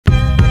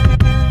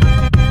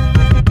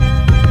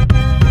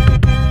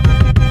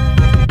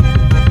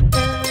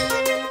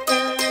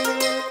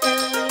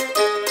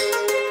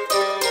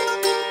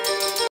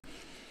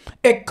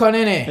Iko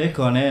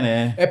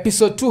Nini.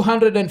 Episode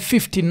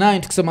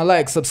 259. Tukisema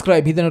like,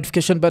 subscribe, hit the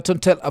notification button,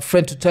 tell a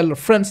friend to tell a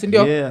friend,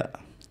 sindio?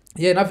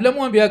 Yeah, na vile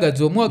mwambiaga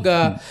jo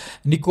mwaga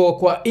niko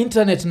kwa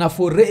internet na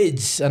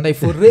forage and I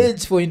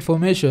forage for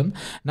information.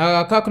 Na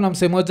kaka kuna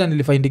msemo moja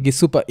nilifindigi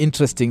super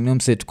interesting ni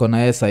mse tuko na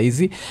yeye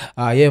saizi.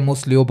 Yeye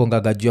mostly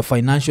obongaga juu ya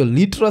financial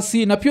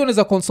literacy na pia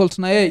unaweza consult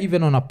na yeye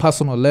even on a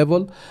personal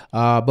level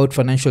about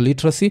financial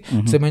literacy.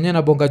 Msemo mwenyewe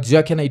na bonga juu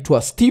yake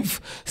anaitwa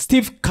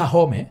Steve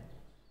Kahome.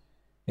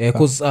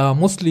 Because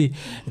mostly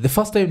the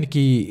first time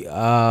niki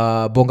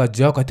bonga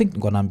juu yako I think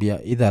niko naambia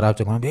either rap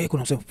naambia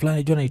kuna msemo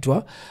fulani juu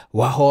anaitwa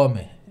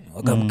Wahome.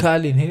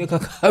 Wakamkali nini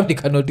kaka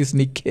nika notice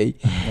ni K.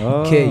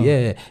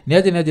 Yeah.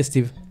 Niaje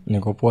Steve?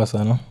 Niko poa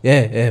sana.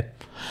 Yeah.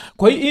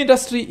 Kwa hii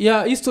industry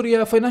ya history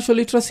ya financial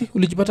literacy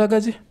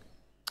ulijipatagaje?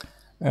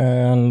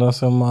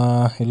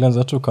 Nasema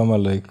ilianza tu kama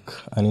like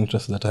an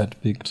interest that I had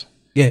picked.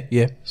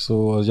 Yeah.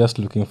 So I was just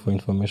looking for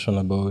information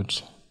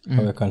about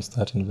how I can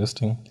start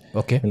investing.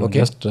 Okay.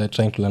 Just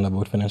trying to learn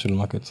about financial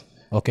markets.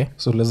 Okay.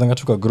 So lezanga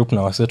tuka group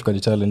na wase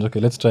tukajichallenge,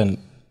 okay, let's try and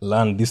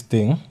learn this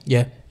thing.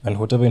 Yeah. And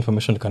whatever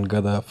information you can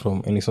gather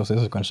from any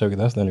sources you can share with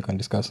us, then we can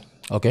discuss.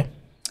 Okay.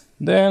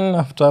 Then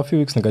after a few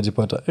weeks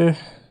nikajipata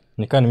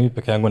nikani mimi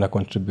peke yangu na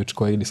contribute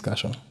kwa hii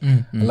discussion.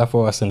 Alafu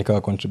wase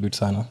nikawa contribute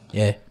sana.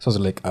 Yeah. So I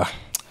was like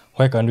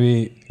why can't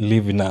we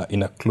live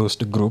in a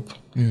closed group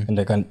and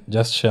I can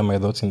just share my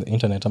thoughts in the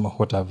internet or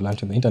what I've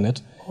learned in the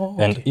internet,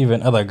 and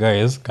even other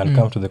guys can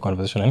come to the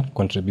conversation and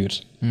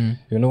contribute.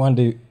 You know, one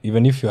day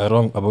even if you are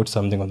wrong about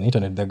something on the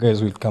internet, the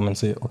guys will come and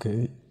say,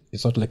 okay,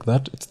 it's not like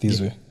that, it's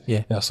this way.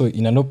 Yeah. So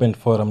in an open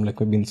forum, like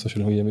maybe in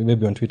social media,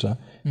 maybe on Twitter,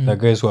 the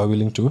guys who are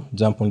willing to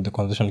jump on the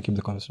conversation and keep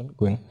the conversation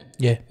going.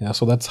 Yeah.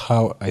 So that's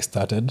how I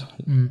started.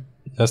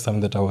 That's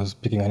something that I was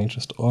picking an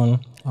interest on.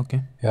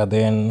 Okay. Yeah.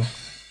 Then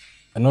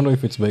I don't know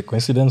if it's by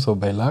coincidence or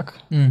by luck.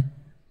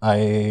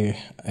 I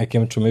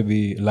came to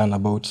maybe learn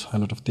about a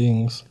lot of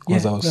things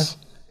because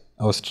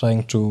I was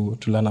trying to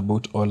learn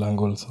about all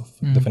angles of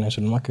the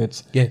financial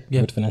markets,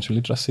 with financial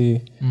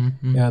literacy.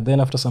 Then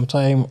after some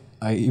time,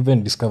 I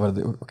even discovered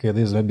that,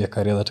 this is maybe a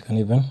career that I can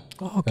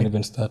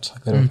even start, a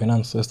career of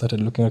finance. So I started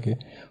looking,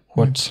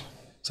 what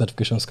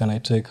certifications can I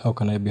take? How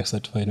can I be a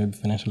certified maybe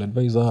financial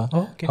advisor?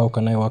 How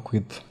can I work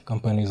with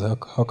companies?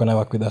 How can I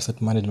work with asset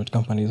management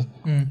companies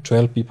to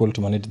help people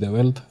to manage their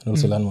wealth and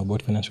also learn more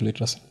about financial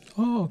literacy?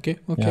 Okay.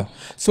 Yeah.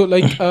 So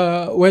like,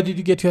 where did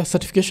you get your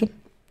certification?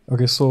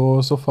 Okay,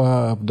 so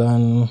far I've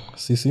done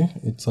CC.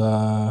 It's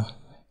a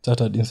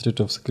Chartered Institute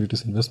of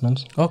Securities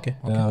Investment. Okay.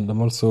 And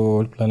I'm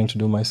also planning to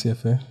do my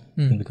CFA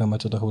and become a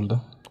charter holder.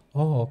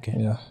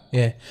 Okay.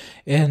 Yeah.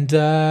 And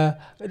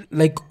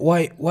like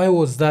why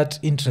was that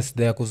interest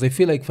there? Because I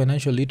feel like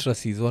financial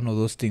literacy is one of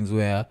those things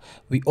where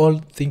we all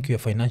think we are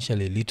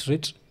financially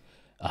literate.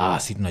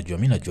 Si tunajua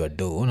mimi najua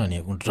do,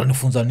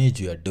 unanifunza nini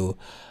juu ya do,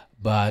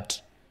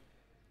 but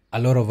a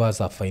lot of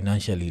us are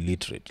financially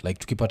literate. Like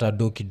tukipata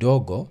do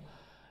kidogo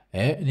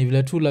ni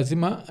vile tu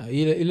lazima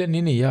ile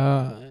nini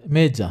ya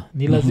meja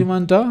ni lazima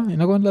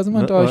inakuwa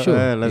lazima show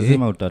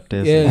lazima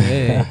utatesa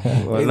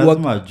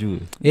lazima ajue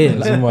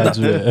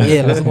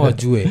lazima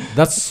wajue.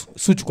 That's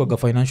such kwa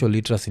financial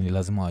literacy, ni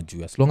lazima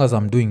wajue. As long as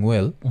I'm doing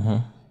well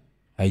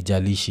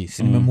haijalishi.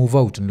 Si nimemove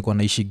out, nilikuwa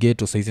naishi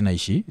ghetto, saizi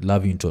naishi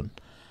Lavington.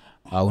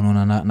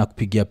 Unaona na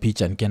kupigia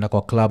picha nikienda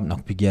kwa club na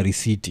kupigia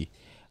receipt,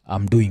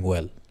 I'm doing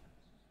well.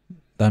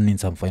 That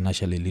means I'm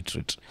financially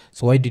literate.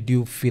 So why did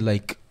you feel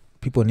like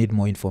people need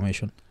more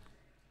information?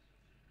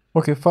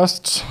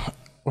 First,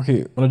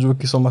 unajua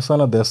kisoma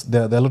sana,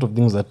 there are a lot of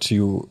things that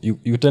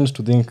you tend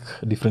to think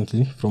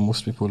differently from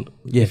most people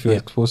if you're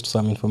exposed to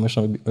some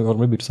information or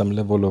maybe to some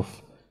level of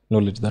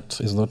knowledge that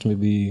is not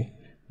maybe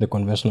the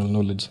conventional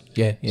knowledge.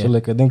 So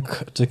like I think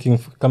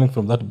coming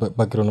from that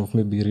background of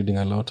maybe reading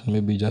a lot and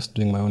maybe just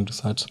doing my own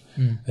research,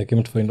 I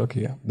came to find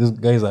these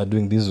guys are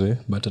doing this way,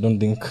 but I don't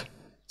think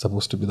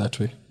supposed to be that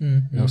way.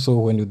 So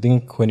when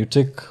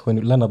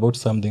you learn about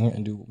something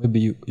and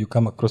you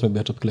come across maybe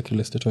a topic like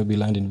real estate, maybe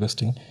land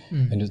investing,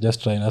 and you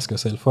just try and ask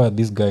yourself, why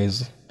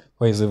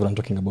is everyone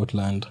talking about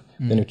land?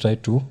 Then you try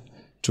to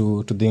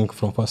think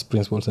from first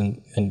principles,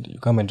 and you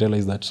come and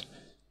realize that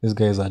these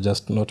guys are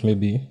just not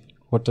maybe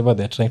whatever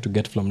they're trying to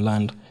get from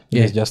land.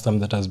 It's just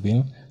something that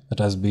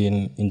has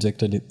been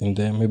injected in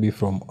them, maybe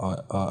from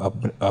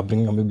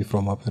upbringing or maybe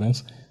from our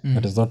parents.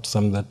 But it's not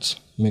something that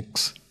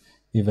makes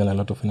even a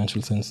lot of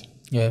financial sense.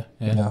 Yeah.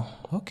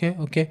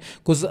 Okay.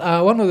 Because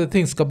one of the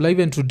things, kabla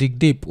even to dig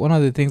deep, one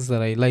of the things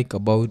that I like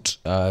about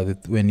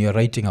when you're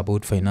writing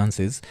about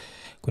finances,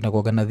 kuna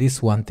kuagana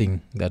this one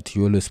thing that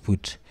you always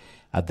put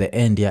at the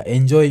end,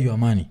 enjoy your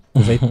money.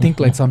 Because I think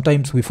like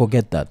sometimes we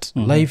forget that.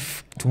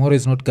 Life tomorrow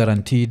is not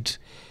guaranteed.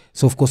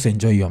 So of course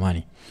enjoy your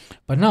money.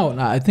 But now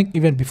I think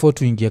even before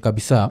tuingia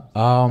kabisa,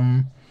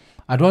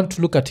 I'd want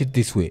to look at it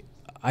this way.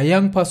 A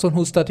young person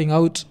who's starting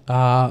out,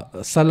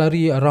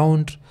 salary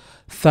around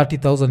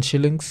 30,000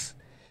 shillings,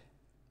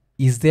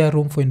 is there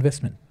room for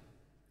investment?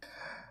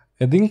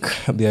 I think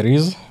there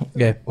is.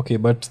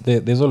 But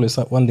there's always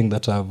one thing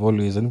that I've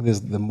always, I think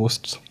there's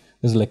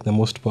like the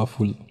most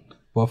powerful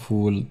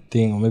powerful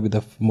thing, or maybe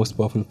the most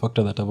powerful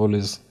factor that I've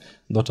always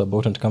thought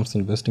about when it comes to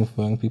investing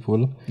for young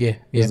people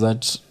is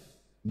that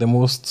the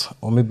most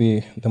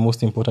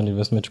important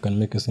investment you can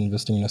make is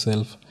investing in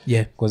yourself.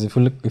 Because if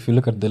you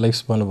look at the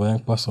lifespan of a young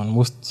person,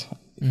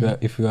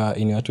 if you are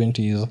in your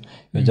 20s,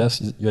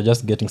 you're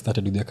just getting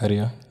started with your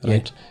career,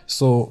 right?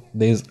 So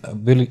there's a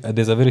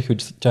very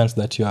huge chance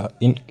that your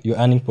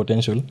earning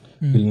potential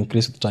will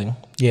increase with time.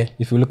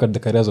 If you look at the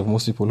careers of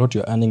most people, what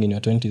you're earning in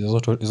your 20s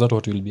is not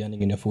what you'll be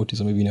earning in your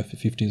 40s or maybe in your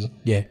 50s.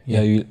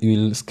 You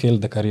will scale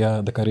the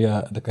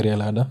career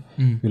ladder.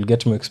 You'll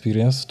get more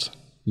experienced.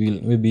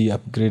 You'll maybe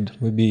upgrade,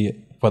 maybe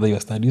further your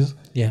studies.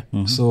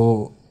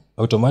 So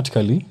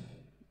automatically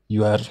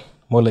you are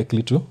more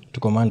likely to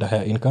command a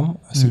higher income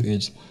as you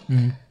age.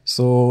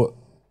 So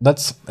I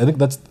think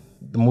that's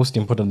the most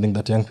important thing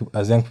that young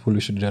people we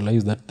should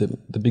realize, that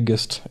the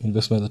biggest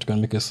investment that you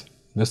can make is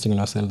investing in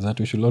ourselves. That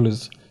we should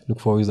always look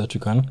for is that you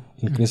can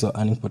increase our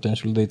earning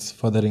potential, whether it's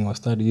furthering our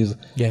studies,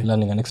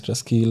 learning an extra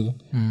skill,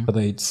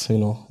 whether it's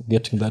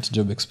getting that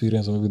job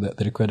experience or maybe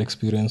the required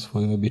experience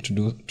for you maybe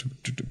to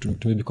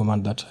maybe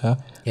command that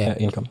higher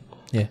income.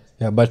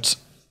 But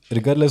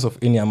regardless of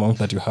any amount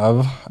that you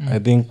have, I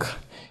think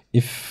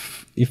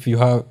if you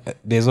have,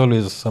 there's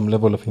always some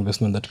level of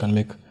investment that you can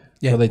make,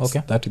 whether it's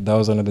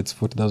 30,000, whether it's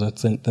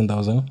 40,000,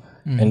 10,000,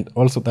 and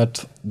also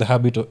that the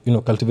habit of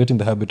cultivating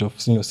the habit of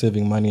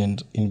saving money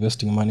and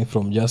investing money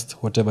from just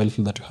whatever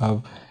little that you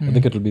have. I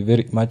think it will be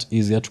very much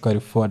easier to carry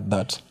forward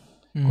that,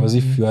 because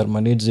if you are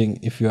managing,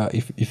 if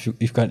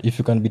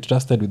you can be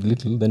trusted with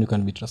little, then you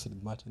can be trusted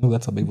with much. I think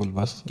that's a Bible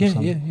verse.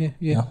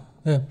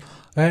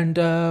 And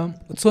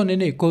so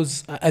Nene,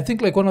 because I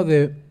think like one of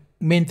the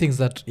main things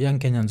that young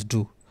Kenyans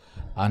do,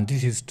 and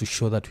this is to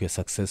show that we are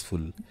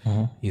successful,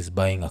 is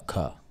buying a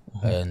car.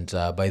 And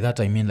by that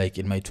I mean, like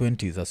in my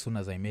 20s, as soon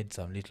as I made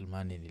some little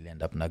money, I'll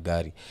end up na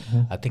gari.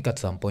 I think at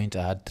some point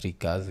I had 3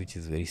 cars, which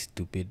is very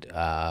stupid.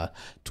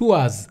 2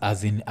 as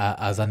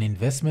an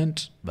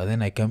investment, but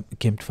then I came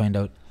to find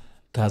out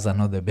cars are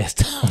not the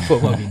best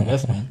form of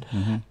investment.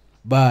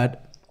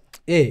 But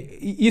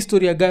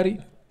history ya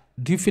gari,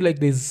 do you feel like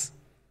there's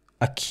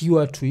a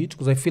cure to it?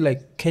 Because I feel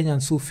like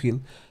Kenyans who feel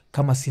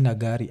kama sina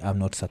gari, I'm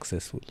not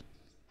successful.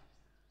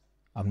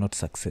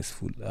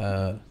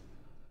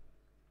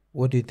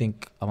 What do you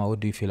think, Ama?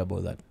 What do you feel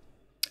about that?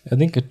 I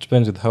think it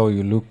depends with how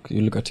you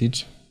look at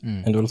it,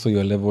 and also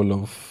your level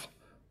of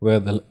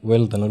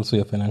wealth and also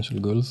your financial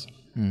goals.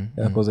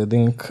 Because I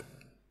think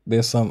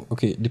there's some,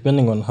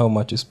 depending on how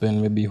much you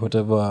spend, maybe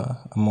whatever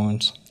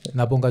amount.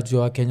 Nabonga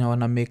jua Kenya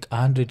wana make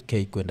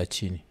 100k kwenda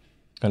chini.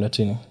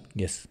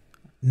 Yes.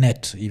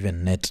 Net.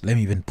 Let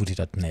me even put it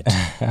at net.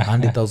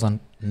 100,000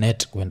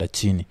 net kwenda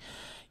chini.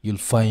 You'll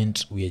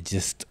find we are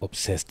just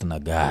obsessed na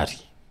gari.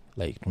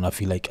 Like tuna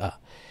feel like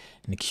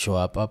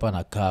nikishow up hapa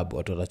na cab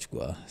watu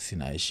watachukua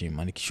sina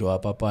heshima, nikishow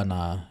up hapa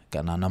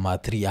na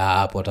matri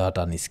hapo watu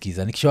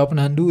watanisikiza, nikishow up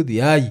na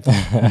ndudhi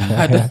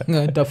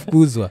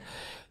nitafukuzwa.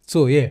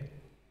 So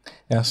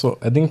so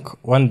I think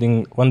one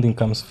thing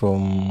comes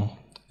from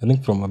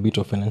a bit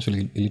of financial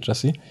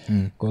illiteracy,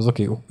 because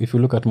if you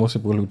look at most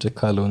people who take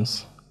car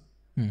loans,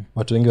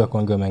 watu wengi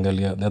wakuanga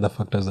wameangalia the other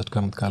factors that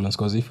come with car loans.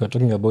 Because if you're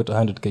talking about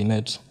 100k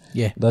net,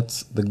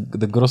 that's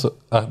the gross,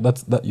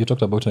 that you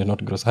talked about,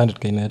 not gross,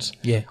 100k net.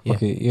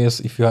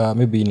 Yes, if you are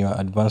maybe in your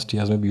advanced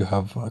years, maybe you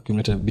have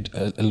accumulated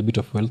a little bit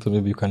of wealth, so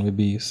maybe you can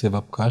maybe save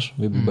up cash,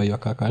 maybe buy your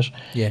car cash.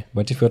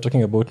 But if you're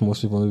talking about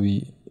most people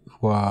maybe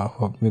who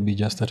have maybe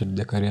just started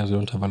their careers, they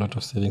don't have a lot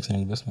of savings and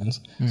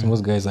investments. So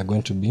most guys are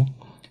going to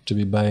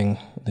be buying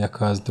their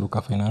cars through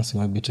car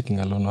financing, maybe taking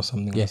a loan or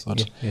something of that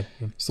sort.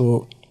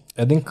 So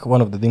I think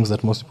one of the things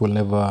that most people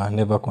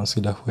never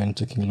consider when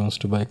taking loans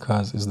to buy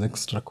cars is the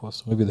extra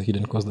cost, maybe the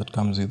hidden cost that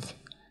comes with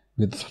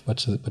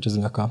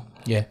purchasing a car.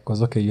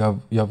 Because you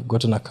have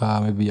gotten a car,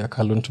 maybe a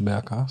car loan to buy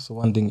a car. So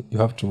one thing you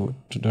have to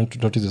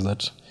notice is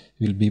that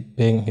you'll be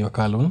paying your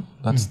car loan.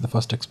 That's the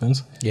first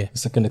expense. The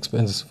second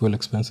expense is fuel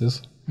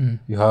expenses.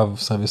 You have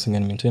servicing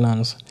and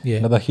maintenance.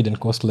 Another hidden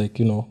cost like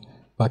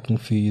parking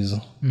fees.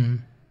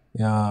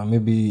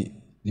 Maybe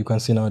you can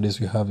see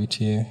nowadays we have it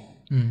here.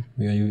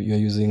 Where you're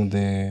using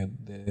the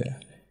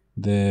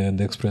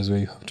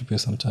expressway, you have to pay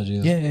some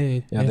charges.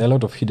 There are a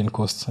lot of hidden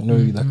costs.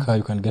 With a car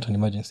you can get an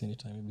emergency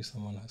anytime. Maybe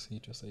someone has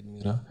hit your side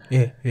mirror.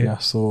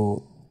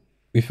 So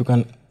if you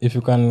can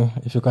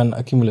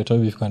accumulate, or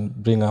if you can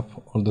bring up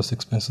all those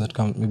expenses that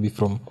come maybe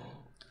from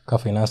car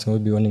financing,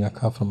 maybe owning a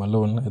car from a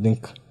loan, I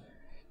think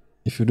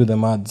if you do the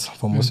maths,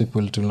 for most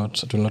people it will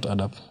not add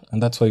up.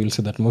 And that's why you'll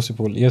see that most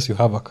people, yes, you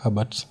have a car,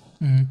 but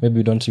maybe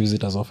you don't use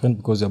it as often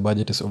because your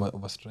budget is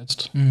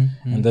overstretched.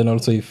 And then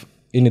also if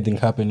anything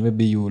happened,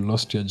 maybe you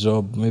lost your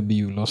job, maybe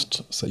you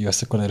lost your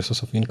secondary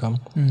source of income,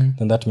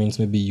 then that means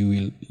maybe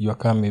your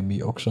car may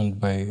be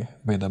auctioned by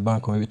the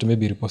bank, or maybe to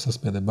maybe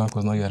repossessed by the bank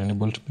because now you are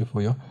unable to pay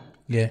for your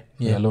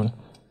loan.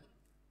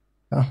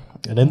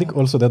 And I think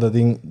also the other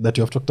thing that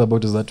you have talked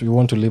about is that we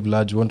want to live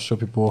large, we want to show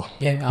people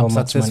how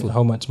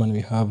much money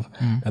we have.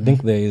 I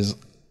think there is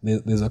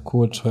there's a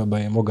quote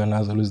by Morgan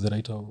Housel, who is the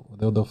writer of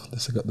the author of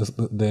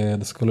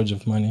the Psychology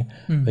of Money,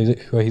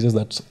 where he says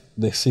that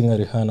the singer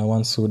Rihanna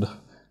once sued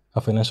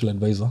a financial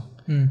advisor,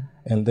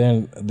 and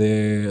then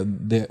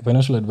the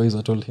financial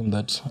advisor told him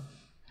that,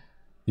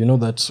 you know,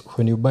 that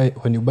when you buy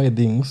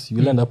things,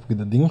 you'll end up with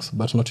the things,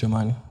 but not your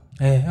money.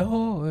 Okay.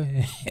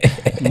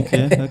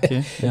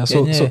 Yeah,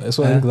 so I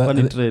think that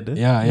funny trade.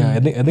 I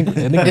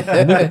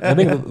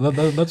think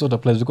that's what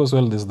applies, because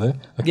there's the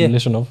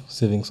accumulation of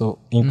savings, so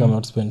income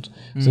not spent.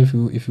 So if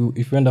you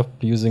end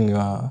up using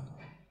your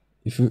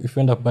if you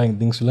end up buying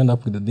things, you'll end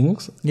up with the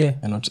things,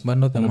 and not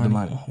the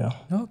money. Yeah.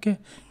 Okay.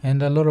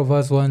 And a lot of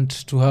us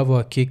want to have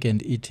our cake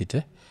and eat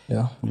it.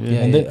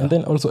 And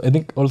then also I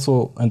think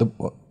also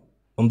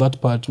on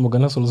that part,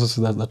 Morgan also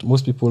says that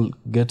most people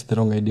get the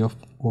wrong idea of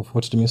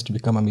what it means to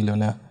become a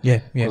millionaire.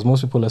 Because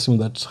most people assume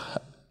that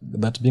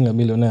being a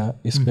millionaire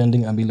is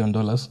spending $1 million,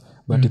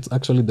 but it's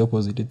actually the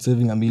opposite. It's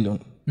saving $1 million.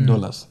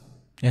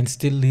 And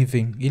still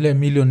living. Ile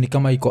million ni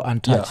kama iko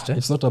untouched.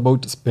 It's not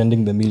about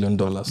spending the $1 million.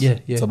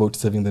 It's about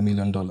saving the $1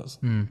 million.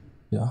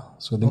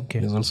 So I think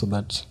there's also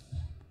that.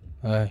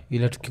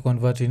 Ila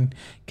tukiconvert in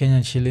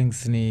Kenyan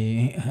shillings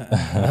ni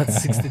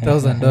that's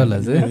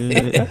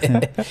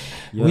 $60,000.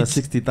 You're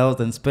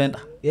 60,000 spent.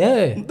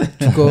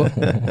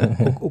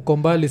 Uko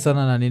mbali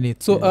sana na nini.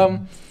 So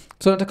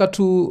nataka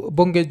tu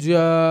bonge juu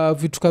ya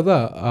vitu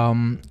kadhaa,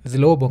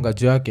 zile bonga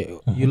juu yake.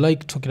 You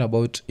like talking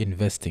about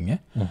investing,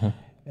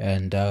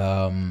 and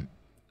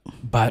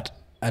but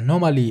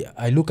normally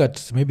I look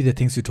at maybe the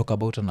things you talk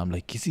about and I'm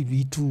like, is it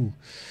V2?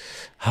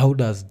 How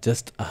does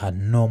just a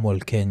normal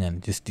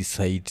Kenyan just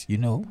decide, you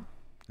know,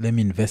 let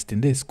me invest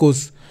in this?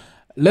 Because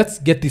let's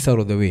get this out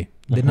of the way.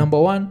 The number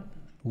one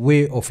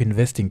way of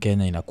investing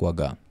Kenya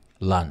inakuaga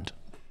land,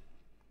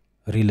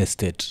 real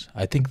estate.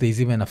 I think there's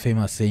even a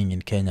famous saying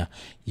in Kenya,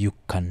 you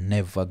can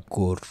never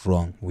go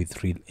wrong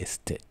with real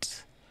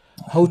estate.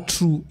 How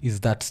true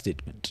is that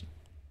statement?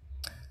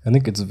 I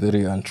think it's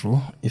very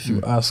untrue. If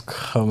you ask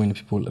how many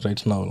people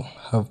right now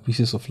have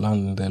pieces of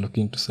land and they're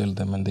looking to sell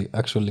them and they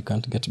actually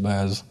can't get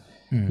buyers,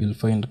 you'll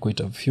find quite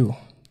a few.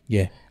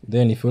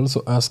 Then if you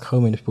also ask how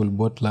many people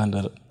bought land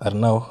are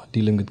now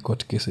dealing with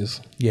court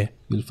cases,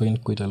 you'll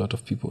find quite a lot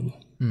of people.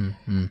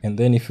 And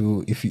then if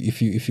you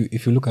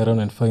look around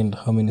and find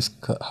how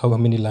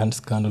many land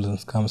scandals and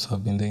scams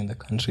have been there in the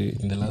country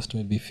in the last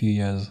maybe few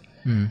years,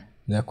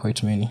 there are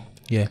quite many.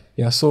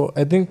 So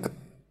I think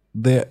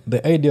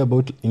the idea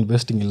about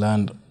investing in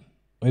land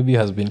maybe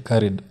has been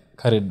carried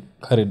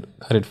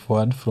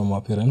forward from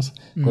our parents,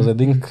 because I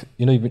think,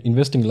 you know,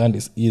 investing in land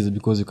is easy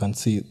because you can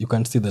see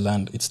the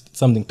land. It's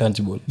something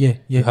tangible.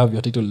 You have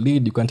your title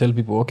deed. You can tell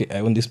people, okay, I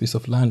own this piece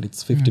of land.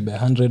 It's 50 by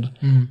 100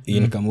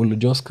 in Kamulu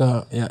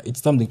Joska.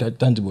 It's something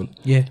tangible.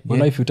 But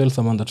now if you tell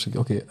someone that,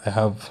 okay,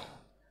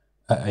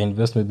 I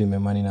invest maybe my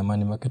money in a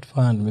money market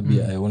fund,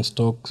 maybe I own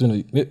stocks, you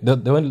know,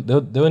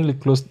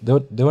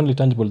 the only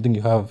tangible thing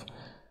you have,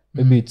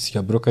 maybe it's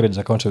your brokerage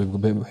account.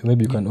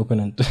 Maybe you can open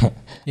and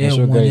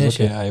show guys,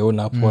 okay, I own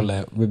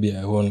Apple, maybe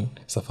I own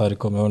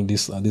Safaricom, I own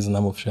this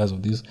number of shares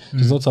of this. So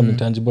it's not something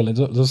tangible. It's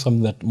also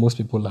something that most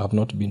people have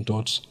not been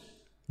taught.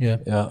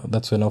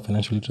 That's where now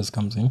financial literacy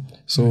comes in.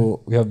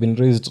 So we have been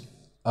raised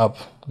up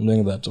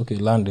knowing that, okay,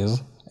 land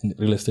is and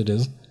real estate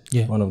is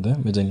one of the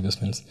major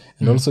investments.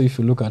 And also if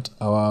you look at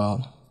our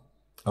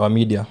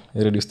media,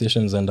 radio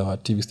stations and our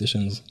TV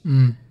stations,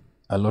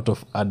 a lot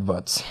of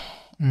adverts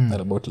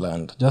are about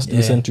land. Just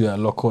listen to your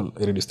local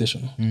radio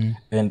station,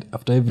 and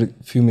after every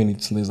few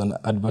minutes there's an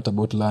advert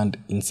about land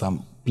in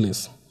some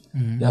place.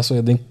 So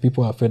I think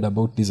people are fed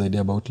about this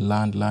idea about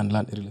land,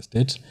 real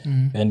estate.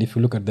 And if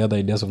you look at the other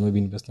ideas of maybe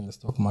investing in the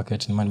stock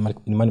market, in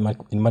money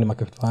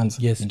market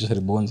funds, interest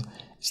rate bonds,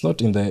 it's not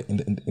in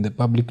the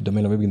public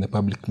domain or maybe in the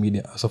public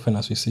media as often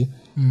as we see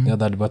the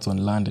other adverts on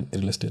land and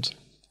real estate.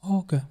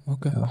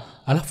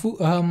 Alafu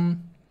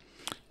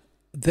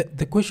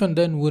the question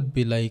then would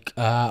be like,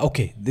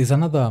 okay, there's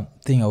another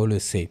thing I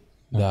always say,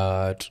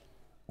 that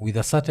with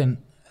a certain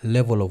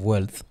level of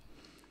wealth,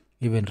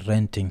 even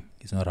renting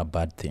is not a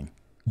bad thing.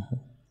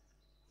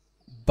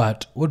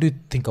 But what do you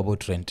think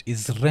about rent?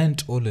 Is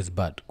rent always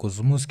bad?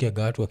 Because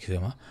muskiaga watu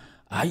wakisema,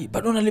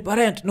 bado nalipa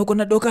rent, nuko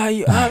na doka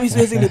hiyo, mimi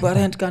siwezi lipa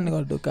rent kani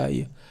kwa doka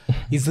hiyo.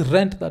 Is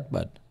rent that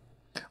bad?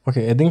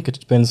 Okay, I think it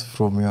depends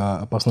from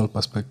your personal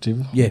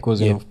perspective, because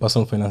you know,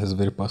 personal finance is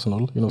very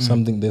personal. You know,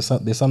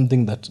 there's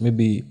something that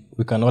maybe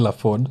we can all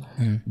afford,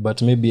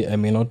 but maybe I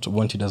may not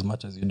want it as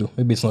much as you do.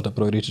 Maybe it's not a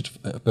priority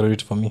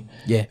for me.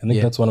 I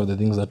think that's one of the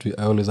things that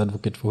I always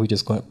advocate for, which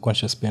is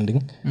conscious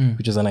spending,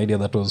 which is an idea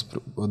that was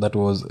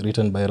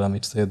written by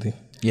Ramit Sethi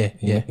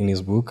in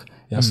his book.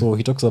 So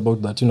he talks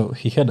about that. You know,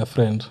 he had a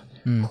friend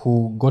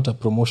who got a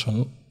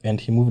promotion and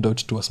he moved out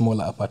to a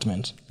smaller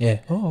apartment.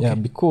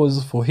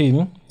 Because for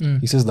him,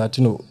 he says that,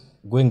 you know,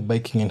 going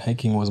biking and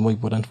hiking was more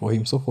important for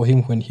him. So for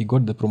him, when he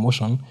got the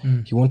promotion,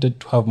 he wanted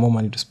to have more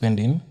money to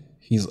spend in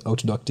his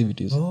outdoor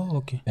activities.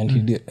 And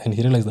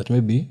he realized that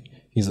maybe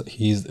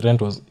his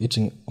rent was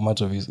eating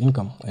much of his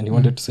income, and he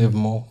wanted to save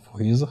more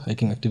for his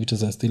hiking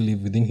activities and still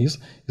live within his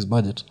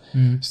budget.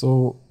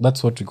 So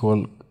that's what we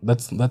call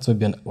that's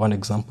maybe one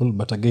example,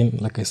 but again,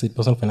 like I said,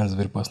 personal finance is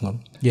very personal.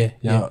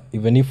 Yeah.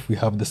 Even if we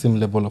have the same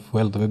level of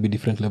wealth or maybe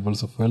different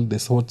levels of wealth,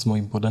 there's what's more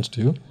important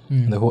to you,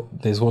 and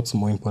there's what's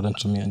more important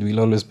to me, and we'll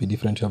always be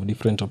different. You have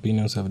different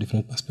opinions, you have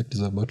different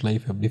perspectives about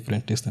life, you have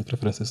different tastes and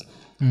preferences.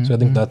 So I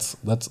think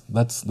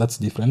that's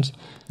different.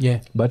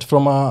 Yeah. But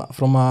from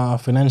a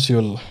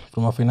financial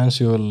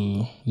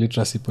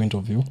literacy point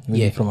of view,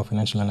 maybe from a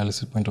financial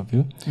analysis point of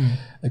view,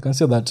 I can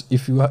say that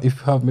if you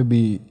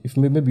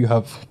maybe you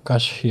have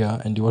cash here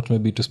and you want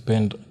maybe to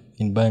spend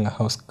in buying a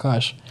house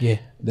cash,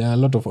 there are a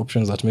lot of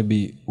options that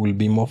maybe will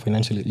be more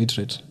financially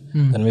literate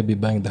than maybe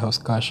buying the house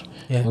cash.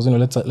 Because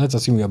let's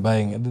assume you are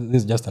buying,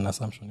 this is just an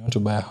assumption, you want to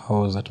buy a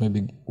house that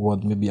maybe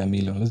worth maybe $1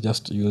 million. Let's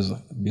just use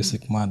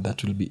basic math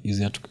that will be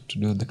easier to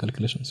do the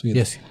calculations with.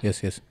 Yes.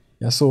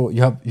 Yeah, so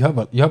you have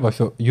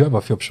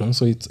a few options.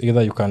 So it's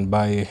either you can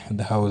buy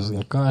the house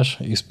in cash,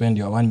 you spend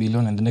your $1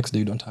 million, and the next day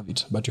you don't have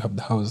it, but you have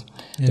the house.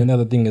 Then the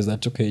other thing is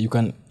that you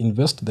can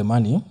invest the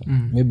money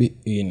maybe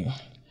in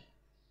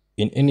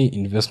any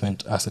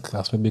investment asset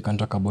class. Maybe you can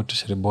talk about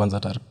treasury bonds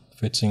that are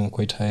fetching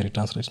quite high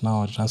returns right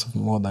now, returns of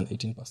more than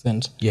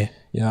 18%.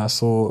 Yeah.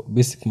 So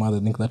basic math, I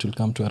think that will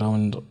come to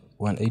around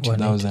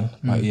 180,000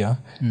 per year.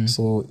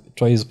 So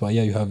twice per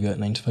year you have your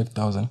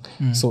 95,000.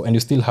 So and you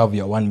still have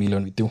your 1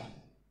 million with you.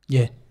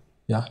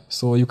 Yeah.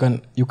 So you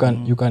can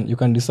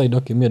decide,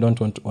 okay, me I don't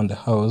want to own the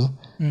house.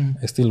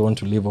 I still want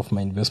to live off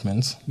my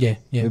investments.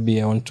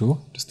 Maybe I want to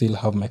still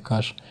have my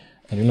cash.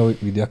 And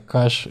with your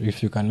cash,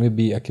 if you can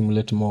maybe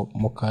accumulate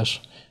more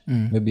cash,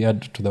 maybe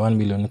add to the 1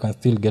 million, you can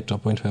still get to a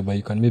point whereby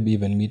you can maybe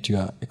even meet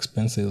your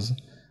expenses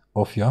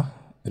of your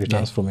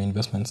returns from your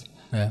investments.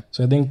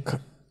 So I think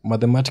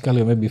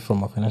mathematically, or maybe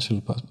from a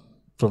financial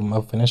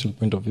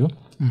point of view,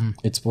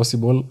 it's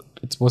possible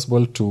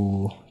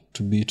to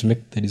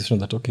make the decision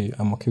that, okay,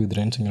 I'm okay with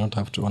renting, you don't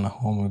have to own a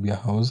home, maybe a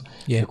house,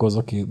 because,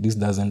 okay, this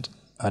doesn't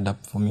add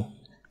up for me.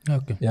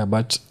 Yeah,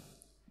 but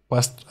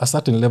past a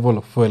certain level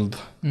of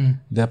wealth,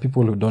 there are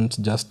people who don't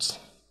just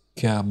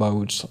care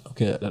about,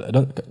 okay,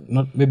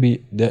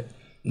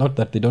 not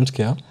that they don't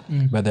care,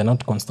 but they're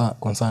not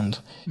concerned.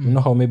 You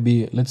know how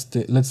maybe,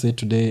 let's say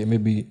today,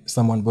 maybe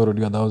someone borrowed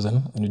you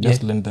 1,000 and you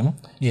just lend them.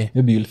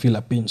 Maybe you'll feel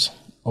a pinch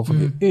of,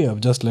 okay, hey,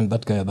 I've just lent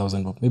that guy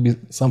 1,000. Maybe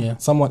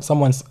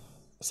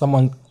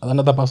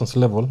another person's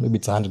level, maybe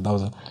it's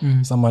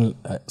 100,000.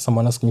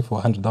 Someone asked me for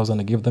 100,000,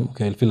 I give them,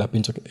 okay, I'll feel a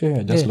pinch, okay, hey,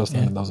 I just lost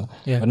 100,000.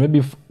 But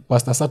maybe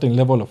past a certain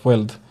level of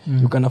wealth,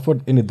 you can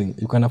afford anything.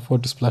 You can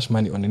afford to splash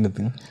money on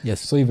anything.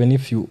 So even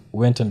if you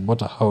went and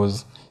bought a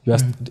house, you are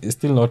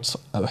still not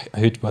a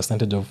huge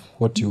percentage of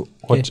what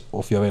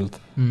of your wealth.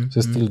 So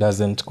it still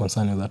doesn't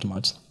concern you that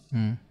much.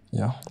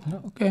 Yeah.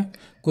 Okay.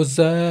 Because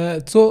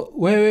so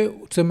wewe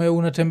tuseme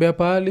unatembea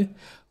pahali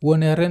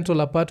uone a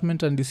rental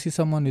apartment and you see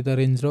someone with a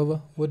Range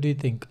Rover, what do you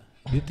think?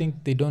 Do you think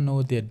they don't know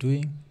what they're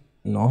doing?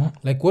 No.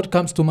 Like what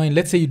comes to mind?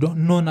 Let's say you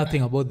don't know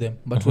nothing about them,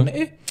 but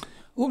when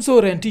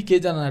umso renti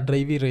keja na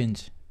drive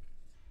Range.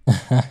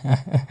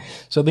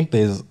 So I think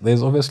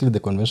there's obviously the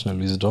conventional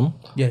wisdom,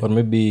 or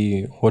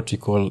maybe what we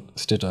call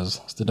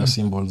status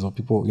symbols, or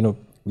people,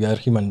 we are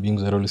human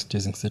beings, we're always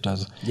chasing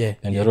status,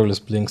 and we're always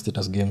playing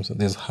status games.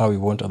 There's how we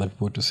want other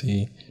people to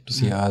see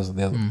us.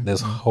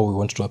 There's how we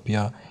want to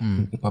appear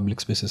in public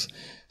spaces.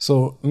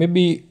 So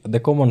maybe the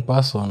common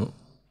person,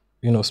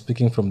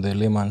 speaking from the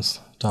layman's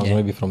terms,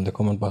 maybe from the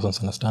common person's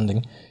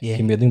understanding,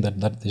 he may think that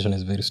decision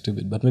is very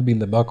stupid. But maybe in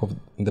the back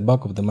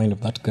of the mind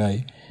of that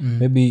guy,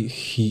 maybe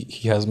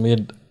he has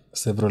made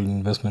several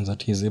investments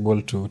that he's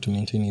able to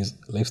maintain his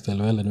lifestyle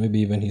well, and maybe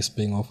even he's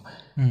paying off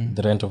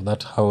the rent of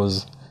that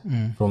house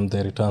from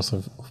the returns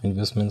of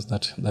investments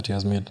that he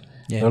has made.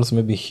 But also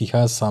maybe he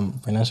has some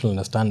financial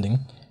understanding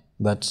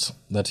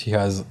that he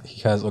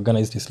has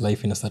organized his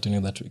life in a certain way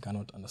that we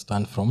cannot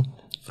understand from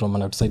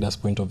an outsider's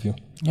point of view.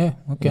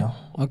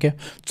 Okay.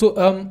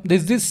 So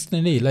there's this,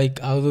 like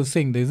I was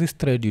saying, there's this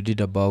thread you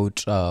did about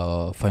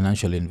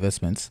financial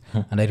investments,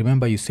 and I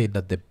remember you said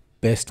that the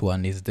best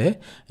one is the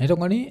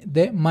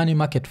money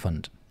market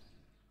fund,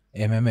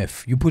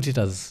 MMF. You put it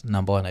as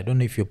number one. I don't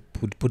know if you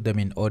put them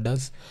in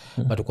orders,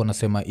 but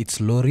ukonasema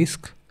it's low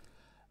risk.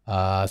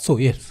 So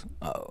yes,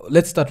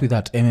 let's start with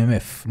that.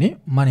 MMF,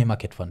 money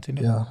market fund.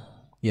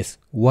 Yes.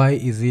 Why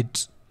is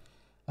it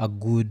a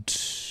good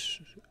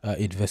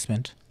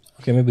investment?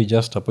 Okay, maybe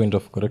just a point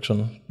of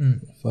correction.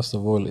 First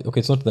of all,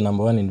 okay, it's not the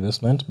number one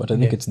investment, but I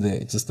think it's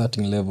the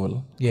starting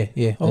level.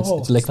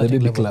 It's like the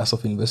baby class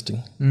of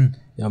investing.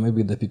 Yeah,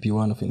 maybe the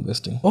PP1 of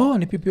investing.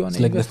 The PP1. It's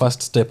like the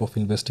first step of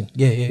investing.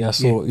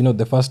 So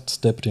the first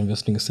step to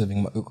investing is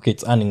saving. Okay,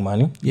 it's earning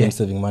money, then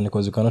saving money,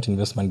 because you cannot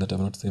invest money that you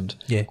have not saved.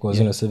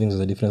 Because savings is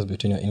the difference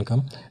between your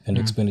income and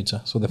your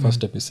expenditure. So the first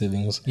step is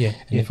savings. And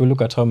if you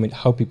look at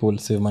how people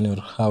save money,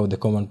 or how the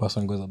common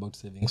person goes about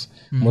savings,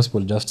 most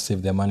people just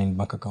save their money in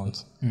bank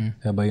accounts.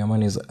 Whereby your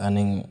money is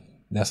earning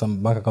there are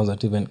some bank accounts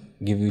that even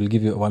will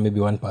give you maybe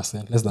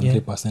 1%, less than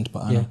 3% per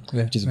annum,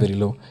 which is very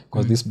low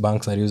because these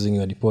banks are using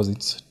your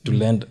deposits to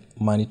lend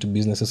money to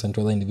businesses and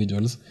to other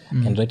individuals.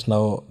 And right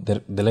now,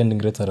 the lending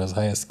rates are as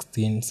high as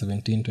 16,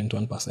 17,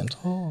 21%.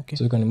 Oh, okay.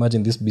 So you can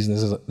imagine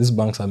these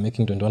banks are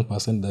making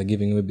 21%, they're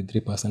giving maybe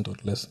 3% or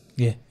less,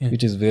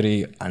 which is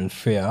very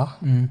unfair.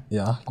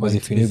 Because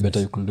if you knew better,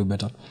 you could do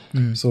better.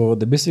 So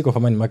the basic of a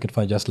money market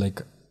fund is just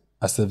like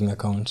a saving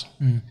account.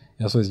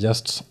 So it's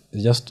just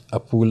a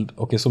pooled,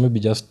 okay, so maybe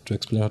just to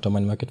explain what a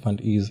money market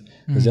fund is,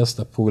 it's just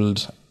a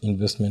pooled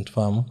investment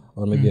firm,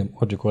 or maybe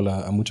what you call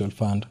a mutual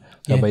fund,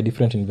 whereby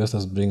different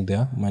investors bring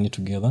their money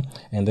together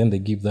and then they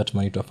give that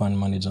money to a fund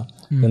manager.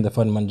 Then the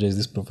fund manager is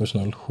this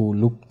professional who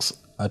looks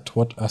at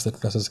what asset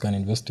classes can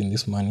invest in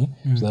this money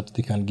so that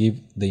they can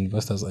give the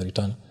investors a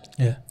return.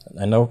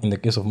 And now in the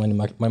case of money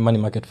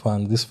market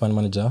fund, this fund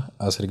manager,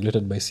 as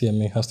regulated by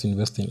CMA, has to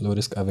invest in low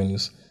risk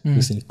avenues.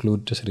 This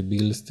include treasury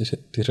bills,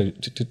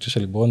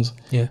 treasury bonds.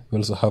 We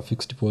also have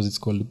fixed deposits,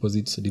 called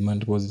deposits, demand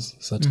deposits,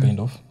 such kind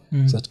of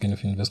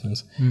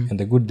investments. And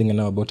the good thing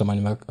now about a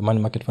money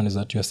market fund is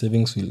that your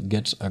savings will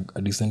get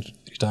a decent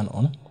return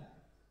on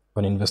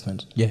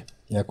investment.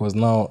 Because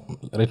now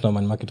right now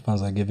money market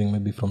funds are giving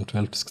maybe from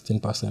 12 to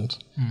 16%.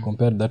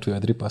 Compared that to a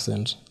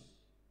 3%.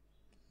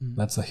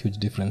 That's a huge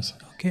difference.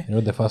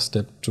 The first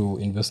step to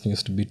investing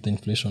is to beat the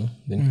inflation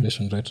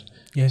rate.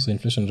 So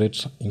inflation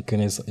rate in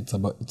Kenya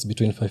it's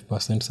between 5%,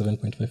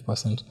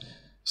 7.5%.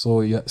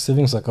 So your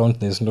savings account,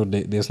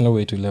 there's no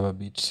way to ever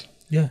beat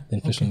the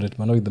inflation rate.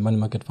 But now with the money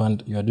market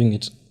fund, you are doing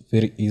it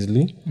very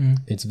easily.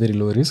 It's very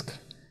low risk.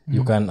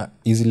 You can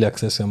easily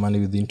access your money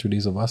within 2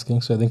 days of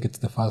asking. So I think it's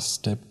the first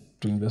step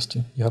to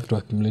investing. You have to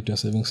accumulate your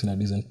savings in a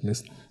decent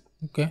place.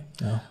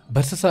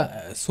 But sasa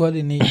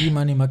swali ni hii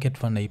money market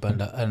fund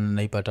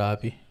naipata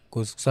wapi?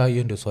 Because saa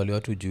hiyo ndio swali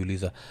watu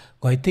hujiuliza.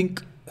 I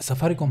think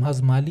Safaricom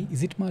has Mali.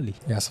 Is it Mali?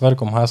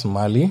 Safaricom has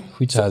Mali,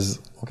 which has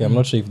I'm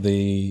not sure if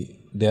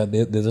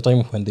there's a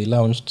time when they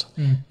launched,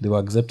 they were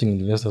accepting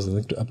investors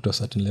up to a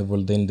certain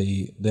level, then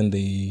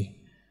they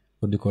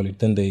what do you call it?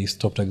 Then they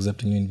stopped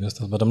accepting new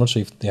investors. But I'm not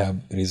sure if they have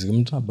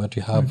resumed, but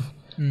we have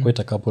quite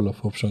a couple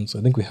of options.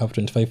 I think we have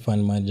 25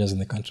 fund managers in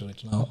the country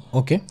right now.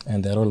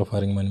 And they're all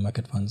offering money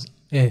market funds.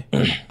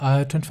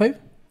 25?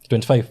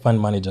 25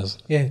 fund managers.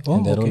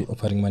 And they're all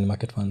offering money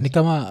market funds. Ni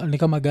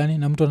kama gani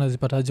na mtu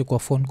anazipataje kwa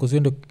phone? Because hiyo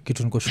ndio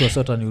kitu niko sure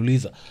sasa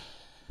niuliza.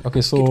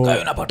 So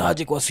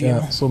unapataje kwa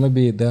simu? So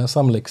maybe there are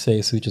some like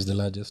CIC, which is the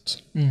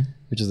largest.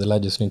 Which is the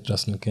largest unit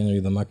trust in Kenya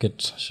with a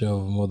market share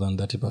of more than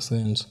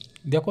 30%.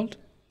 They're called?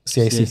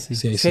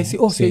 CIC.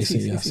 Oh,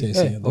 CIC. That's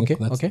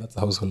a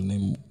household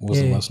name.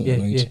 Most of us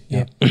know it.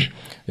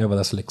 But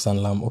that's like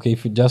Sanlam.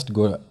 If you just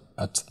go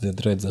at the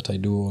threads that I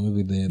do, or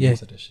maybe the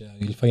links that I share,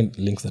 you'll find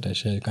links that I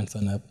share. You can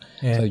sign up.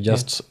 So you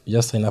just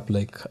sign up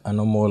like a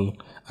normal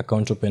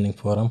account opening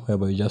forum,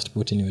 whereby you just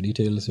put in your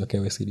details, your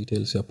KYC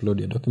details, you upload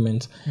your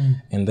documents,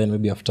 and then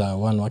maybe after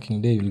 1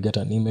 working day, you'll get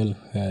an email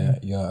where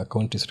your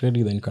account is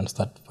ready. Then you can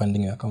start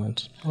funding your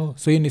account. Oh,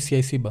 so you need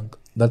CIC Bank?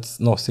 That's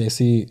no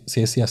CIC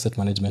Asset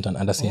Management and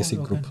under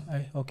CIC Group.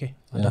 Then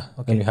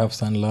we have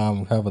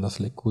Sanlam, we have others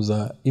like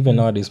Kuza. Even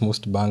nowadays,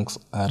 most banks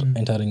are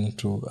entering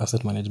into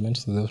asset management,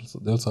 so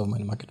they also have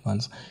money market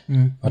funds.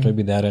 But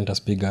maybe they aren't as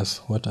big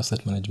as what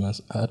asset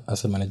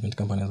management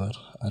companies are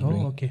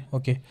doing.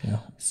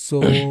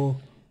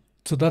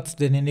 So that's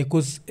the nene,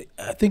 because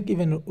I think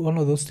even one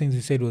of those things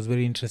you said was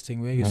very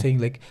interesting, where you're saying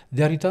like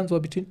their returns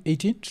were between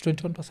 18 to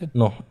 21%?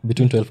 No,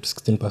 between 12 to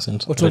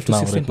 16%. Or 12 to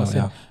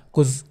 16%.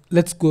 Because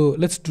let's do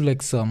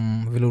like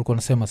some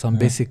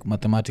basic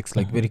mathematics,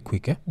 like very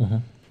quick.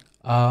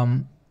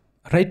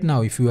 Right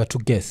now, if you were to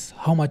guess,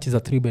 how much is a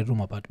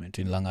 3-bedroom apartment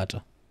in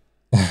Langata?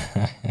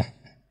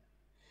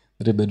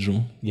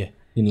 3-bedroom?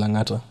 In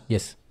Langata?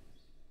 Yes.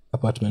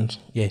 Apartment?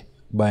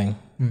 Buying?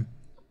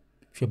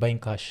 If you're buying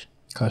cash?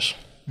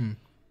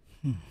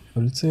 I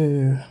would say...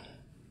 You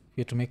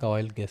have to make a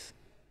wild guess.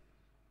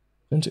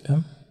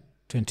 20M?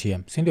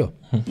 20M. Sindio?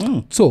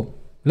 So,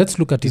 let's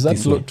look at it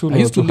this way.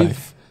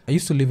 I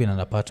used to live in an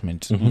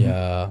apartment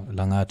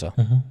Langata.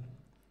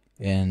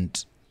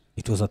 And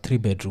it was a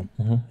 3-bedroom.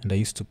 And I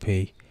used to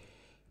pay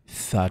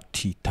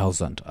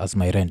 30,000 as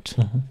my rent.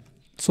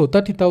 So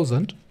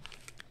 30,000,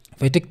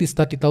 if I take this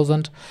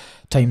 30,000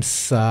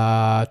 times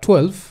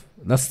 12,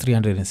 that's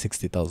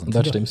 360,000.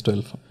 That times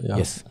 12.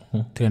 Yes,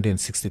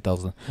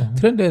 360,000.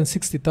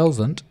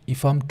 360,000,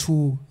 if I'm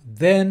to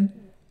then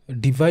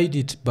divide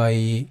it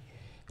by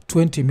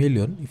 20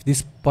 million, if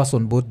this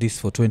person bought this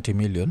for 20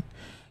 million,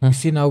 you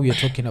see now we are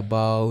talking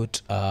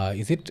about,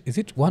 is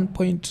it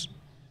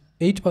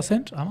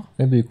 1.8%?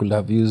 Maybe you could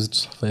have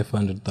used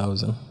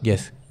 500,000.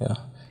 Yes.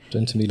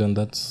 20 million,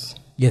 that's...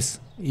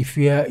 Yes. If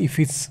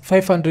it's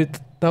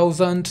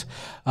 500,000,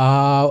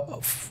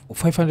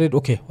 500,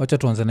 okay, wacha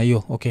tuanze na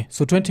hiyo. Okay,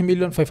 so 20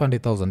 million,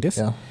 500,000,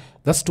 yes?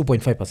 That's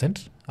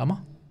 2.5%,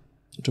 ama?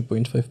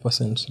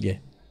 2.5%.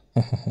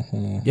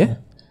 Yeah.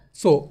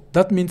 So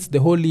that means the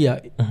whole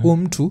year,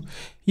 mtu,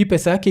 hii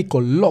pesa yake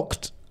iko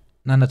locked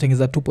na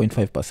anatengeza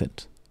 2.5%.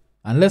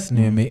 Unless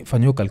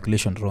nimefanya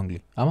calculation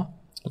wrongly, ama?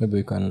 maybe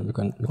we can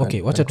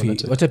okay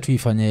wacha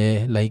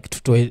tuifanye like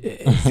tutoe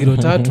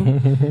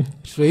 03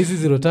 tutoe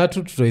hizi 03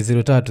 tutoe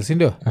 03 si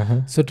ndio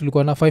so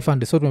tulikuwa na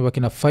 500 so tumebaki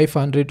na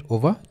 500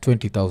 over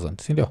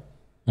 20000 si ndio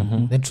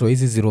then tutoe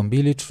hizi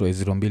 02 tutoe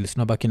 02 so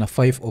tunabaki na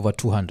 5 over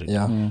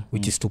 200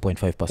 which is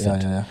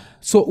 2.5%.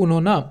 So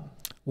unaona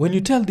when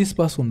you tell this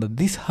person that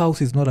this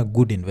house is not a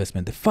good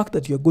investment, the fact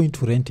that you're going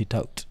to rent it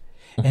out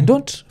and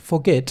don't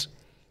forget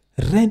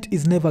rent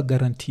is never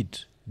guaranteed.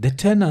 The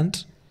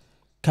tenant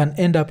can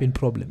end up in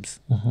problems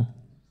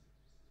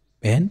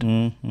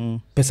and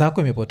pesa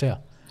yako imepotea.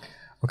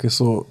 Okay,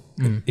 so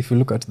if you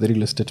look at the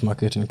real estate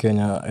market in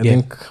Kenya, I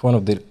think one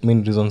of the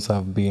main reasons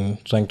I've been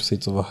trying to say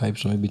it's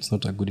overhyped, or maybe it's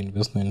not a good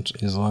investment,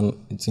 is one,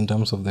 it's in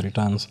terms of the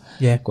returns.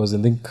 Yeah. Because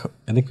I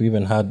think we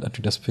even had a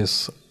Twitter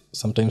space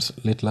sometimes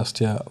late last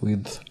year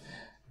with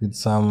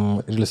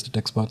some real estate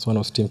experts. One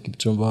was Steve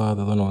Gichuki Kahome,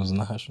 the other one was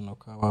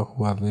𝗕𝗂𝗶𝗴𝗶,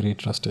 who are very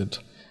trusted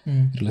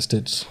real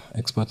estate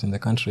experts in the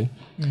country.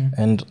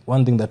 And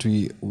one thing that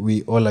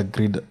we all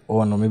agreed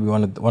on, or maybe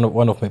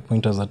one of my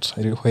pointers that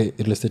why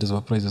real estate is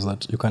overpriced, is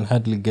that you can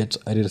hardly get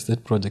a real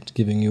estate project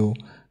giving you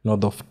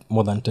north of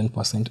more than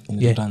 10% in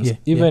returns.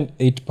 Even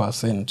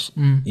 8%,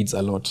 it's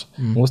a lot.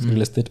 Most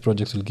real estate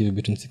projects will give you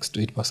between 6 to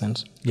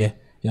 8%.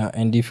 Yeah,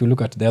 and if you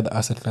look at the other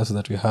asset classes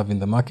that we have in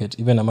the market,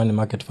 even a money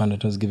market fund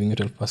that is giving you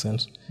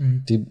 12%,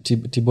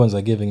 T-bonds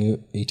are giving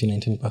you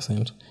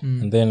 18-19%,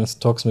 and then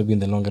stocks maybe in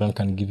the long run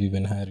can give you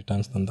even higher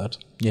returns than that.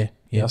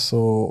 Yeah.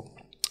 So,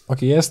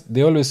 okay, yes,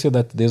 they always say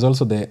that there's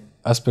also the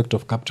aspect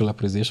of capital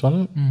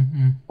appreciation.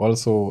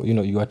 Also,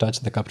 you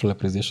attach the capital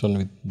appreciation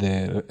with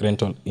the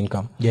rental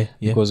income.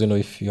 Because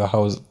if your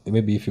house,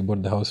 maybe if you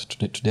bought the house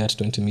today at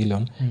 20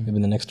 million, maybe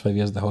in the next 5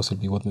 years the house will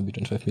be worth maybe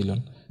 25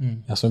 million.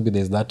 So maybe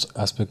there's that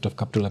aspect of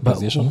capital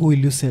appreciation. But who will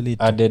you sell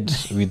it added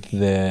with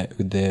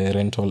the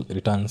rental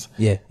returns?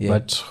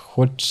 But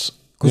what,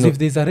 because if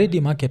there's a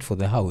ready market for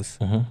the house,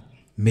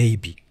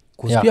 maybe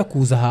pia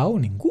kuuza hao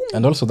ni ngumu.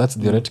 And also that's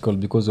theoretical,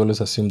 because you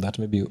always assume that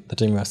maybe the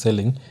time you are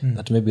selling,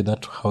 that maybe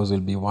that house will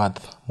be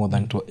worth more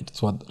than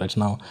it's worth right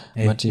now.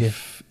 But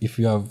if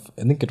you have,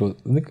 I'm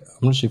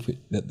not sure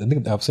I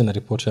think I've seen a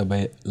report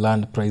whereby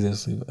land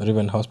prices or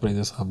even house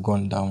prices have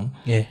gone down.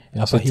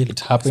 So it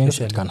happens,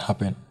 especially. It can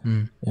happen.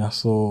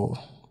 So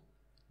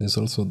there's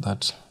also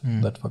that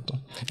factor.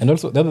 And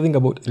also the other thing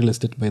about real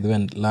estate, by the way,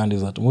 and land,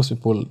 is that most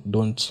people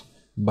don't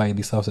buy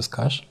these houses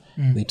cash.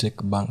 They take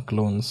bank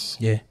loans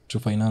to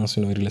finance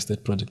real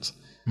estate projects.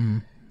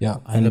 And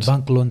the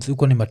bank loans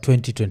uko ni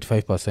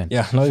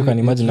 20-25%. Now you can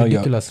imagine now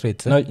ridiculous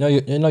rates. Now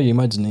you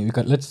imagine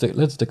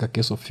let's take a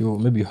case of you,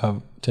 maybe you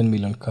have 10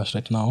 million cash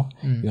right now.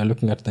 You are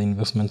looking at the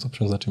investment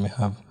options that you may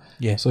have.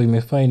 So you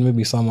may find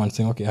maybe someone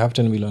saying, okay, I have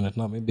 10 million right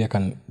now, maybe I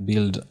can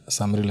build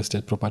some real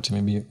estate property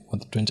maybe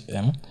worth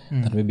 20M,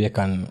 that maybe I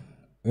can,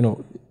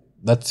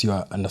 that's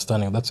your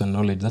understanding, that's your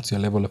knowledge, that's your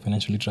level of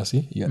financial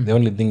literacy. The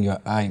only thing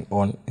you're eyeing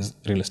on is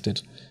real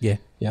estate.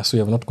 So you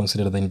have not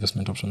considered the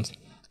investment options.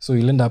 So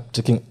you'll end up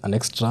taking an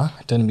extra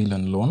 10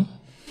 million loan,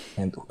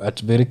 and at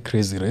very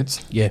crazy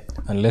rates.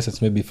 Unless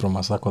it's maybe from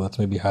a circle that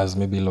maybe has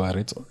maybe lower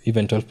rates, or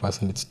even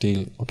 12%,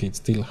 it's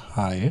still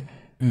high.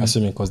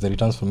 Assuming, because the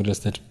returns from real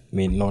estate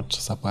may not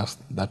surpass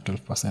that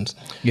 12%.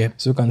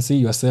 So you can see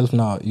yourself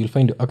now, you'll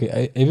find,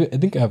 okay, I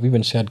think I've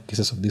even shared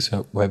cases of this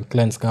where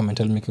clients come and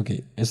tell me,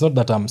 okay, it's not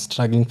that I'm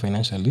struggling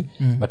financially,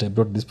 but I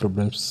brought these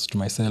problems to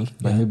myself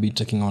by maybe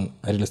taking on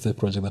a real estate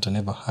project that I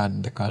never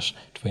had the cash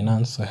to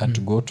finance. So I had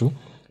to go to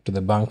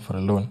the bank for a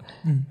loan.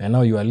 And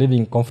now you are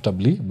living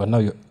comfortably, but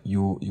now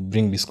you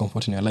bring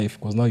discomfort in your life,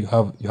 because now you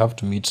have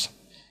to meet,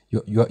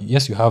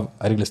 you have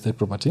a real estate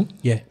property,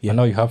 and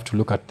now you have to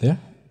look at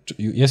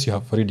you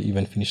have already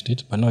even finished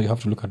it, but now you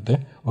have to look at the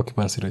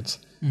occupancy rates.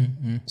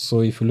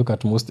 So if you look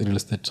at most real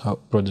estate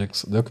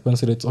projects, the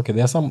occupancy rates, okay,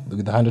 there are some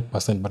with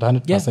 100%, but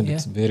 100%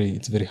 it's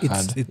very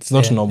hard. It's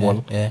not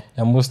normal.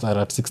 Most are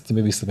at 60,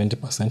 maybe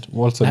 70%.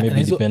 Also,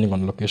 maybe depending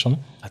on location.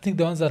 I think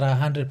the ones that are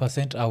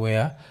 100% are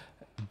where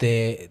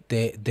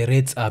the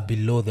rates are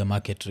below the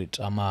market rate.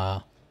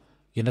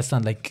 You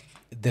understand, like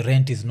the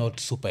rent is not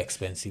super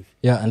expensive.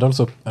 And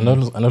also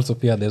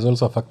Pia, there's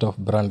also a factor of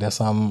brand. There are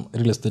some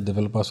real estate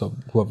developers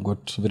who have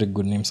got very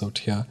good names out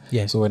here.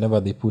 So whenever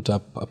they put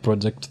up a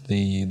project,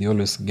 they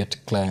always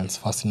get clients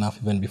fast enough,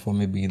 even before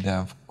maybe they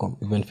have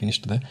even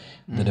finished the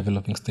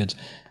developing stage.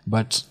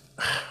 But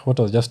what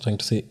I was just trying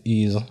to say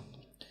is,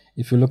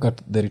 if you look at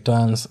the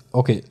returns,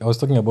 okay, I was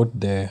talking about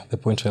the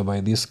point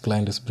whereby this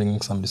client is bringing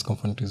some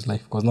discomfort to his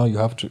life, because now you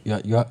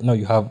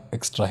have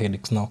extra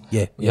headaches now.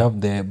 You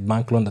have the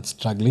bank loan that's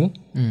struggling,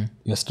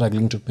 you're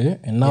struggling to pay,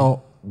 and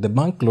now the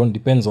bank loan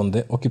depends on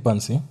the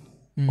occupancy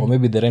or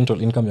maybe the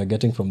rental income you're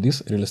getting from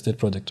this real estate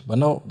project. But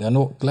now there are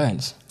no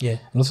clients. And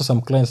also some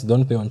clients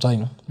don't pay on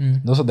time.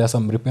 Also there are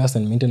some repairs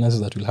and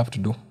maintenances that we'll have to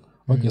do.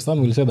 Okay,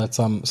 some will say that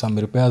some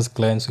repairs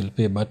clients will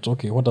pay, but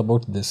okay, what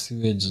about the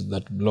sewage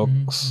that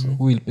blocks?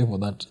 Who will pay for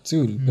that? Who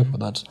will pay for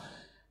that?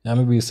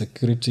 maybe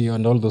security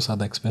and all those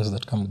other expenses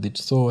that come with it.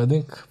 So I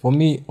think for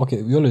me,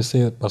 okay, we always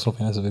say personal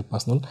finance is very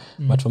personal,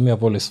 but for me,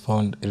 I've always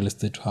found real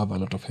estate to have a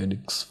lot of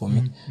headaches for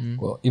me.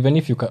 Well, even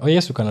if you can,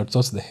 yes, you can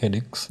outsource the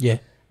headaches. Yeah.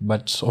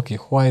 But okay,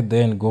 why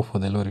then go for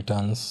the low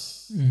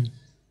returns?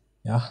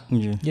 Yeah.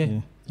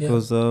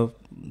 Because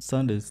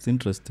Sunday is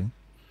interesting.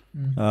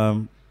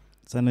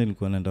 Sunday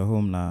nilikuwa naenda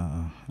home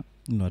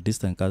na a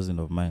distant cousin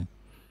of mine.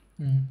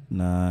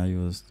 Na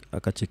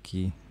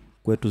akacheki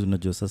kwetu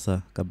unajua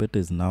sasa Kabete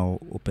is now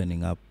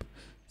opening up.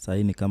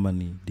 Sasa ni kama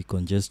ni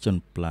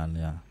decongestion plan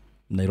ya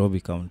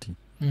Nairobi County.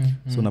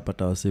 So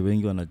unapata wase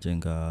wengi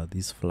wanajenga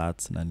these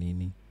flats na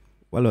nini.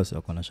 Wale wase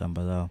wako na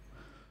shamba zao.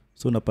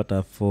 So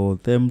unapata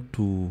for them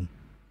to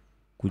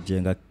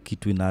kujenga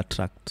kitu ina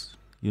attract,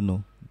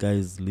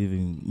 guys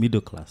living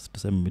middle class, to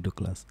say middle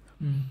class.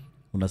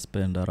 Una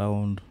spend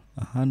around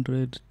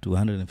 100 to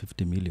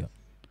 150 million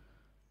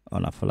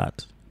on a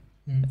flat.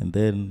 And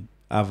then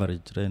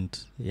average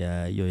rent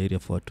your area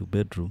for a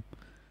 2-bedroom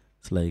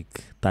it's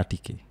like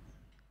 30k.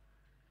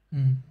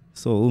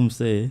 So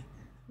say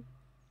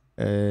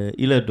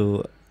ile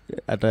do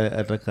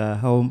ataka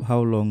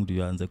how long do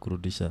you anze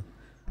kurudisha?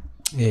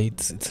 Yeah,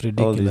 it's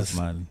ridiculous. All this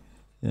money.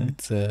 Yeah.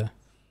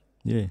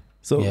 It's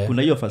so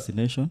kuna hiyo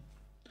fascination.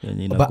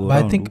 But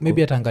I think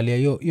maybe atangalia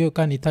hiyo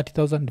kani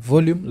 30,000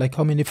 volume, like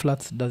how many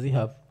flats does he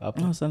have up?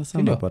 No,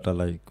 sana pata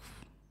like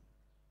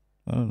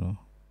I don't know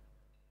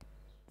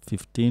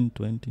 15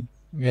 20.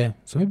 Yeah,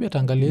 so maybe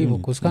atangalia hivyo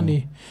because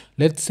kani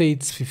let's say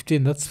it's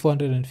 15, that's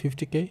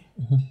 450k.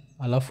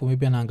 Alafu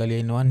maybe anaangalia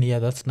in 1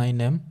 year that's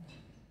 9M.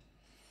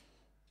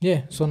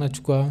 Yeah, so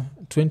nachukua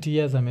 20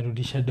 years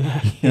amerudisha do.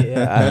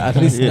 At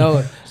least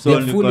now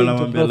so fully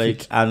into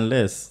like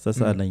unless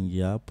sasa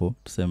anaingia hapo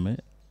tuseme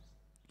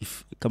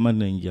if kama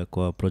naingia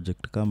kwa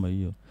project kama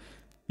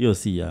hiyo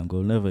si yangu,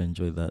 I'll never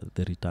enjoy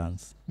the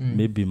returns.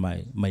 Maybe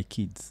my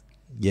kids.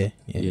 Yeah.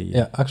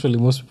 Actually,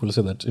 most people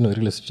say that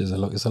real estate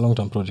is a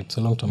long-term project, it's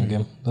a long-term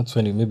game. That's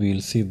when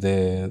you'll see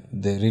the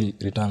real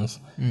returns.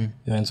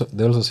 And so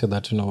they also say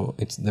that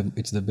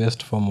it's the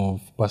best form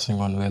of passing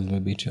on wealth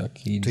maybe to your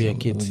kids,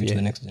 maybe to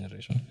the next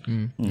generation.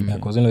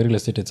 Because real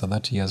estate it's a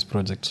 30 years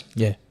project.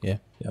 Yeah.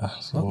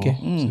 So, so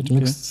it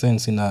makes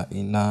sense in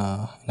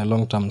a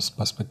long-term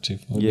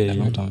perspective, maybe in a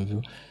long-term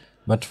view.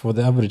 But for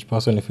the average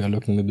person, if you're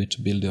looking maybe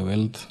to build your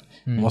wealth,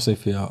 also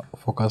if you're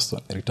focused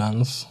on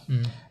returns,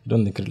 I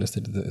don't think real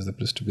estate is the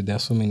place to be. There are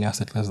so many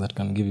asset classes that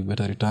can give you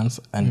better returns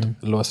and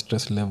lower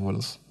stress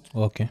levels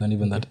than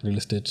even that real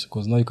estate.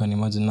 Because now you can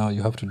imagine now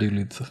you have to deal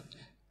with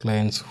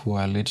clients who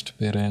are late to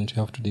parent, you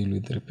have to deal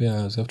with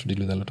repairs, you have to deal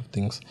with a lot of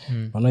things.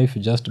 But now if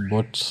you just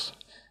bought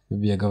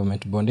maybe a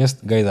government bond, yes,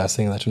 guys are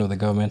saying that the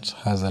government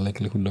has a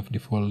likelihood of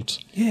default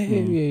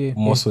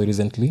more so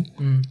recently,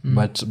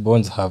 but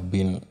bonds have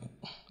been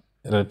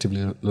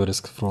relatively low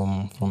risk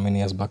from many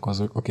years back. Because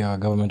our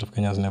government of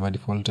Kenya has never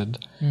defaulted.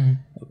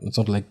 It's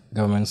not like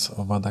governments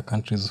of other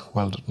countries who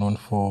are known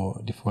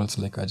for defaults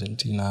like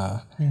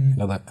Argentina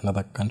and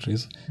other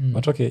countries.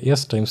 But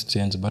yes, times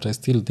change, but I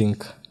still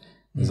think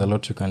there's a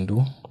lot you can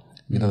do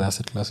with other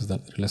asset classes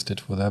than real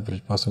estate for the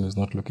average person who is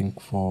looking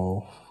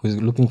for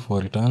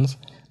returns,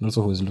 and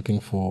also who is looking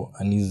for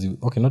an easy,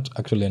 not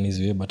actually an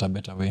easy way, but a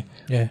better way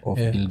of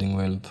building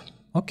wealth.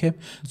 Okay,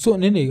 so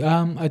Nini,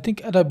 I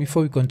think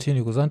before we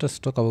continue, because I want us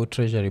to talk about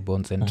treasury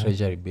bonds and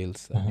treasury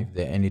bills and if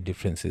there are any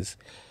differences.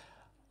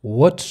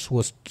 What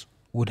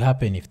would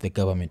happen if the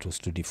government was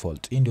to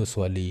default? Indio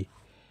swali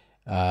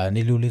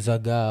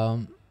niliulizaga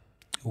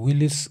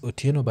Willis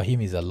Otieno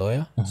Bahim is a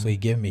lawyer, so he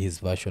gave me his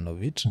version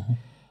of it.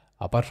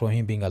 Apart from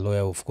him being a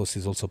lawyer, of course,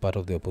 he's also part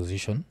of the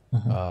opposition.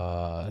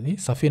 Ni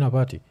Safina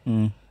Party.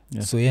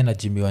 So yeye na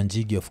Jimmy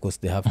Wanjigi, of course,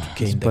 they have to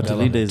cane the government. But the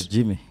leader is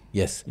Jimmy.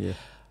 Yes. Yeah.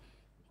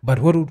 But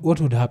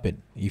what would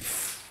happen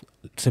if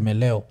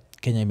Semeleo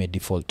Kenya may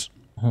default?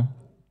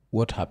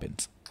 What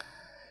happens?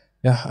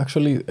 Yeah,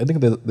 actually, I think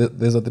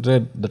there's a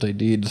thread that I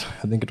did.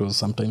 I think it was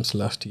sometimes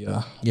last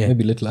year,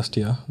 maybe late last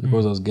year,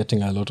 because I was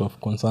getting a lot of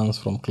concerns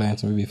from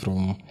clients, maybe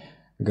from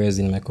guys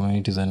in my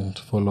communities and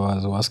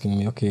followers who were asking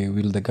me, okay,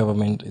 is the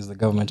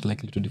government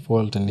likely to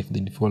default? And if they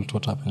default,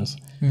 what happens?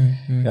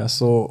 Yeah,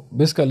 so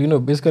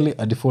basically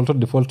a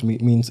default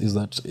means is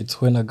that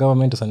it's when a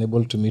government is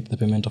unable to meet the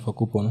payment of a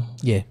coupon.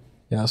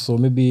 Yeah, so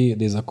maybe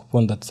there's a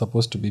coupon that's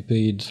supposed to be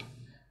paid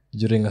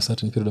during a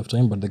certain period of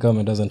time, but the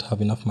government doesn't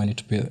have enough money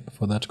to pay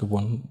for that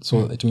coupon.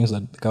 So it means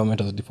that the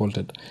government has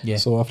defaulted.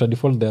 So after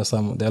default, there are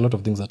a lot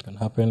of things that can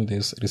happen.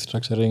 There's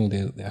restructuring,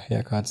 there are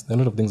haircuts, there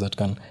are a lot of things that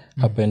can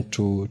happen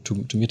to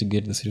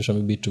mitigate the situation,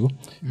 maybe to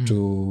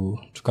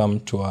come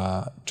to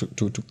a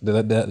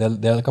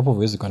there are a couple of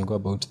ways you can go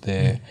about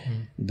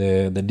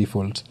the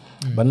default.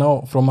 But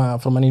now from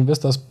an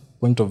investor's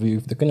point of view,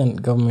 if the Kenyan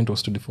government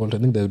was to default, I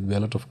think there would be a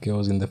lot of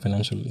chaos in the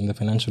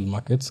financial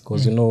markets,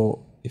 because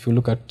if you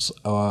look at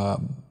our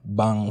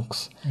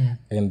banks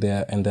and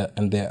their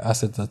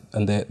assets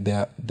and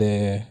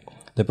the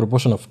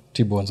proportion of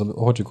T-bonds, or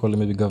what you call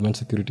maybe government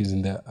securities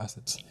in their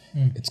assets,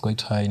 it's quite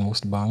high in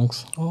most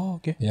banks. Oh,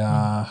 okay.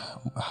 Yeah,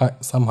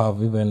 some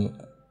have even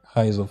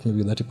highs of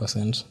maybe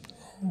 30%.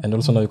 And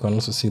also now you can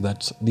also see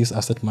that these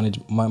asset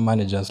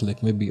managers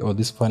like maybe, or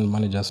these fund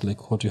managers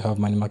like what you have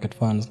money market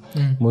funds,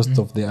 most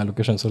of their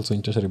allocations also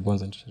in treasury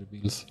bonds and treasury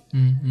bills.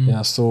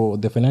 Yeah, so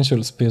the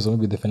financial space, or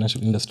maybe the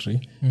financial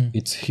industry,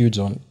 it's huge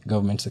on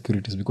government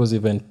securities, because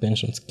even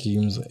pension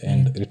schemes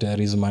and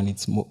retirees money,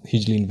 it's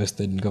hugely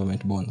invested in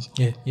government bonds.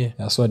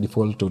 So a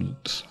default will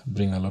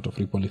bring a lot of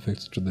ripple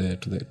effects to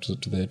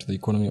the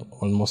economy,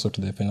 almost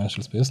to the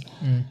financial space.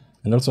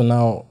 And also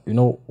now,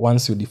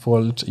 once you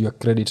default, your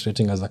credit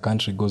rating as a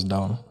country goes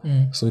down.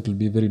 So it will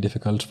be very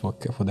difficult for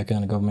the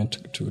Kenyan government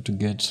to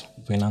get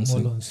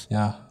financing. More loans.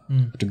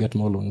 To get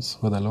more loans,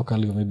 whether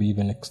locally or maybe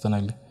even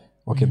externally.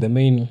 Okay, the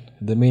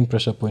main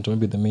pressure point, or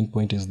maybe the main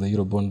point, is the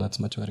Eurobond that's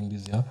maturing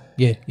this year.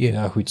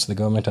 Which the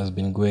government has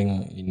been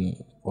going in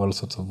all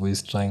sorts of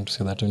ways, trying to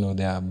say that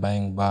they are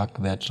buying back,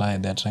 they're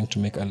trying to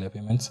make earlier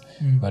payments,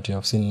 but you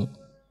have seen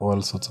all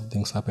sorts of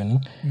things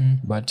happening.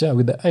 But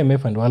with the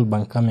IMF and World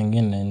Bank coming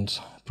in and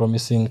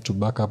promising to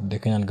back up the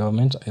Kenyan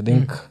government, I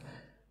think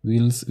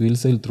we'll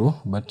sail through.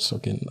 But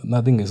okay,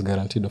 nothing is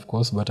guaranteed, of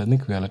course, but I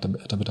think we are at a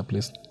better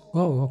place.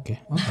 Oh,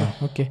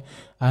 okay.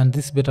 And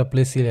this better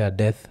place is a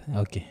death.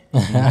 Okay.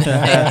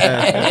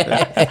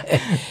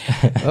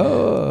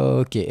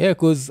 Okay. Yeah,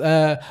 because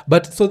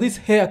but so this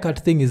haircut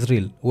thing is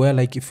real, where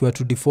like if you were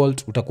to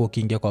default, utakuwa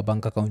ukiingia kwa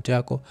bank account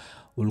yako,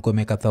 ulikuwa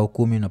umeka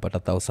 10,000 unapata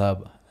 7,000.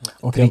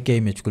 Okay. 3K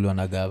imechukuliwa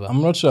na gava.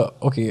 I'm not sure.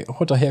 Okay,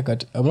 what a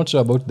haircut. I'm not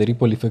sure about the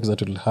ripple effects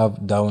that it will have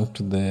down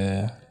to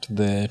the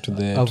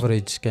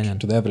average Kenyan.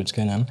 To the average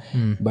Kenyan.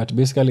 But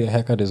basically a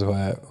haircut is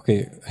where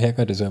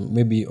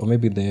maybe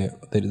the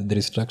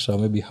restructure, or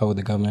maybe how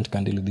the government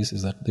can deal with this,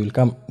 is that they will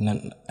come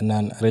in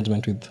an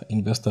arrangement with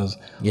investors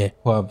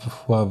who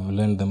have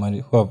lent the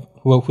money,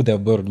 who they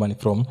have borrowed money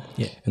from,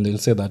 and they'll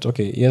say that,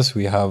 okay, yes,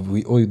 we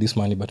owe you this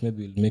money, but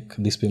maybe we'll make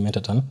this payment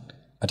at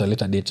a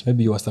later date.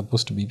 Maybe you are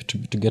supposed to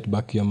get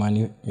back your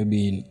money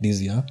maybe in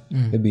this year,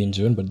 maybe in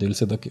June, but they'll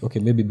say that, okay,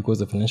 maybe because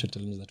the financial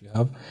challenges that we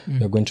have,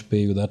 we are going to pay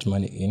you that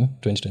money in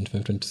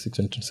 2025, 26,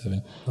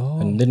 2027.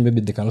 And then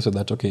maybe they can also say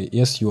that, okay,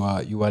 yes, you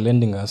are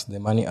lending us the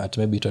money at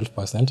maybe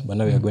 12%, but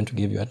now we are going to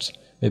give you at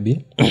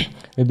maybe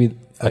 5%.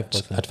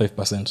 At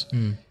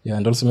 5%. Yeah,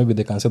 and also maybe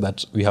they can say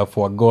that we have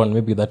foregone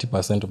maybe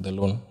 30% of the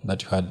loan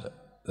that you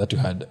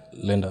had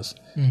lenders.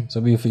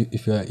 So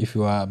if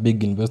you are a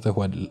big investor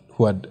who had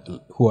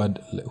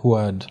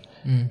loaned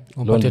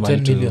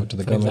money to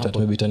the government at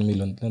maybe 10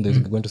 million, then they're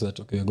going to say that,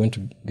 okay, you're going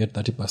to get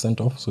 30%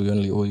 off, so we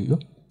only owe you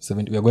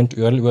 70. We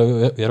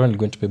are only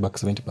going to pay back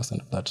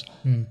 70% of that.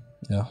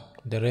 Yeah.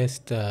 The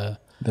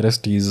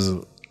rest is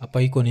apa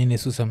Iko Nini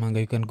susamanga,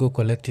 you can go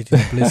collect it in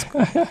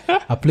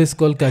a place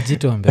called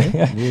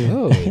𝗕𝗂𝗏𝗶𝗶𝗏.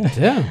 Oh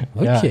damn.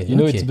 Okay.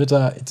 Yeah,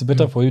 it's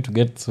better for you to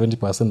get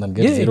 70% than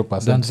get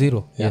 0%. Than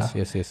zero. Yeah.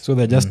 Yes. So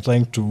they're just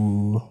trying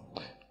to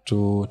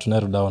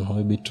narrow down, or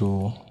maybe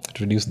to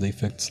reduce the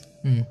effects.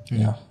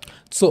 Yeah.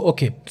 So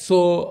okay.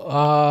 So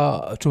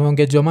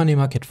tumeongea money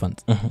market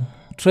funds.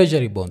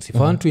 Treasury bonds. If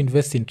I want to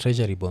invest in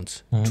treasury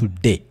bonds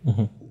today,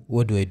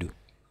 what do I do?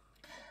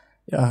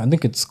 Yeah, I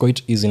think it's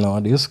quite easy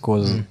nowadays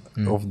because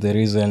of the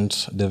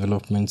recent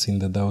developments in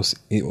the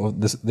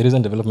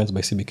recent developments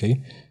by CBK.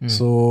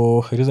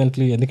 So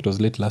recently, I think it was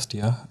late last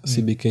year,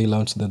 CBK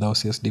launched the 𝗕𝗏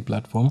CSD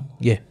platform.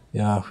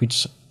 Yeah,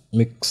 which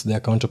makes the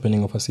account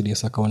opening of a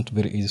CDS account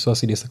very easy. So a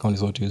CDS account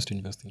is what you use to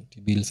invest in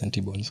T-bills and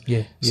T-bonds.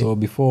 So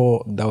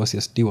before 𝗕𝗏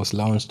CSD was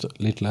launched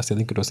late last year, I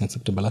think it was in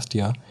September last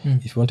year,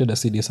 if you wanted a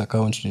CDS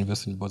account to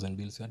invest in bonds and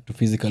bills, you had to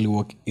physically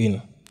walk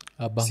in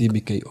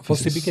CBK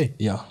offices. For CBK?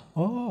 Yeah.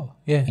 Oh,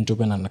 yeah. And to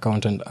open an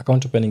account. And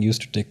account opening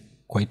used to take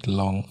quite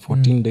long.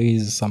 14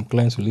 days. Some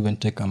clients will even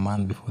take a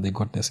month before they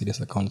got their CDS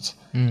accounts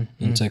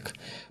in check.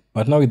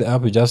 But now with the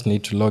app, you just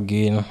need to log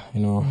in,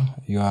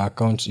 your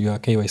account, your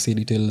KYC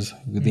details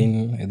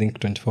within, I think,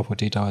 24,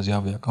 48 hours, you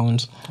have your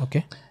account.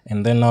 Okay.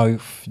 And then now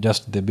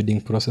just the bidding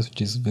process,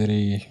 which is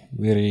very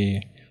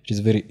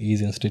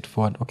easy and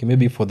straightforward. Okay,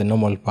 maybe for the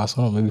normal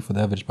person or maybe for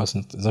the average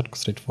person, it's not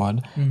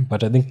straightforward.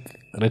 But I think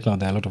right now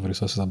there are a lot of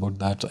resources about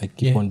that. I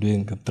keep on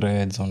doing the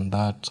threads on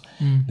that.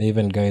 There are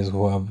even guys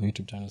who have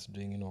YouTube channels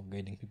doing,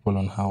 guiding people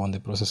on how on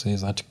the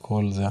processes,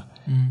 articles. I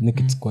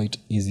think it's quite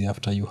easy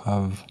after you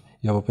have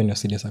opened your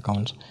CDS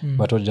account.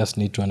 But what you just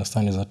need to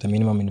understand is that the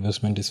minimum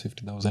investment is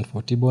 50,000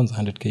 for T-bonds,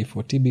 100K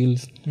for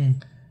T-bills.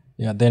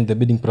 Yeah, then the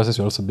bidding process,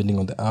 you're also bidding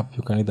on the app.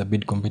 You can either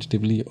bid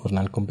competitively or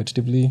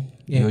non-competitively.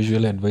 You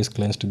usually advise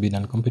clients to bid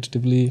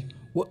non-competitively.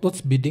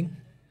 What's bidding?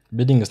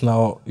 Bidding is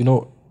now,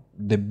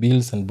 the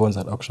bills and bonds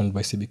are auctioned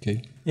by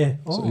CBK. Yeah.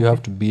 So you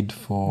have to bid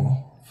for...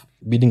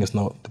 Bidding is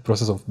now the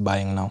process of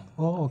buying now.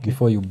 Oh, okay.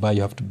 Before you buy,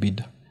 you have to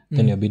bid.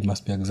 Then your bid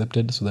must be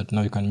accepted so that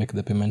now you can make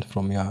the payment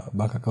from your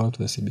bank account to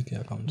the CBK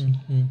account.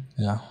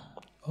 Yeah.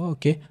 Oh,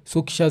 okay.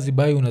 So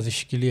kishazibai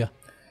unazishikilia?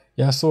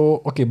 Yeah,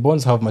 so okay,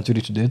 bonds have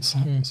maturity dates.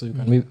 So you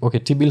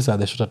can T-bills are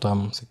the shorter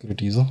term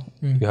securities.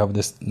 You have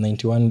the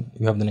 91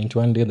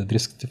 day, the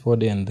 364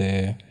 day, and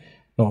the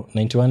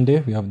 91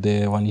 day. We have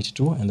the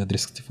 182 and the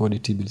 364 day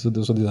T-bills. So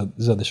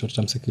these are the short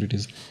term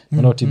securities.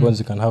 Now T-bonds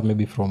you can have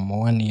maybe from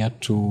 1 year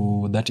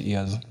to 30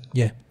 years.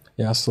 Yeah.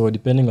 Yeah, so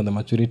depending on the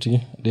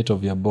maturity date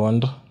of your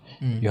bond,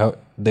 you have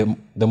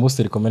the most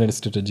recommended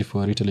strategy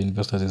for retail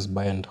investors is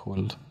buy and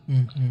hold.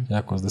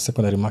 Yeah, because the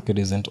secondary market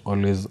isn't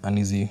always an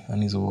easy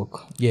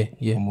walk.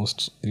 For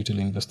most retail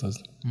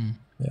investors.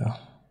 Yeah.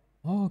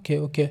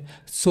 Okay.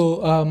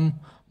 So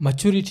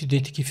maturity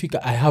date ikifika,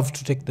 I have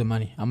to take the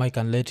money. I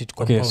can let it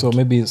compound. Okay, so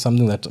maybe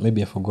something that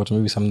maybe I forgot,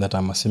 maybe something that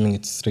I'm assuming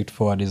it's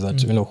straightforward is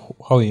that,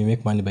 how you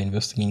make money by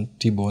investing in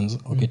T-bonds.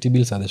 Okay,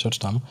 T-bills are the short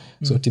term,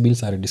 so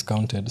T-bills are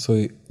discounted.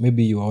 So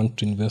maybe you want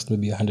to invest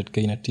maybe 100K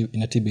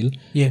in a T-bill.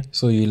 Yeah.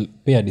 So you'll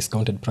pay a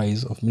discounted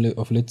price of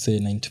let's say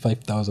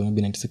 95,000,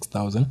 maybe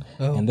 96,000.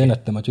 And then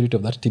at the maturity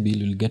of that T-bill,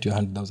 you'll get your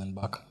 100,000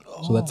 back.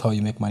 So that's how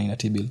you make money in a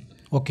T-bill.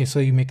 Okay, so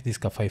you make this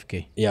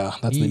 5K. Yeah,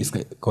 that's the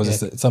discount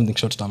because it's something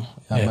short term.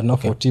 But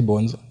not for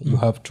T-bonds, you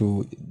have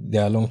to, they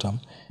are long term.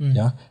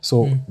 Yeah,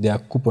 so there are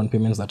coupon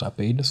payments that are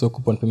paid. So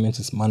coupon payments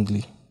is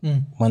monthly.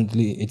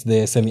 Monthly, it's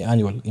the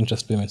semi-annual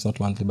interest payments,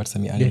 not monthly, but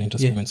semi-annual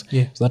interest payments.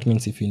 So that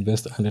means if you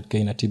invest 100K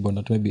in a T-bond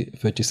at maybe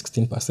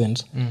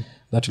 16%,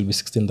 that will be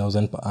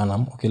 16,000 per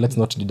annum. Okay, let's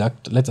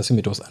assume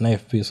it was an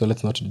IFP, so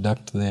let's not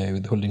deduct the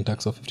withholding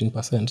tax of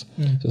 15%.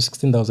 So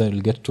 16,000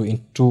 will get to in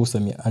 2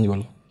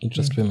 semi-annual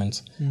interest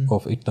payments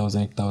of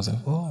 8,000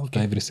 after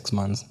every 6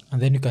 months.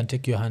 And then you can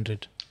take your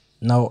 100.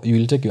 Now you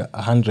will take your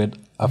 100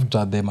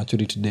 after the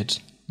maturity date.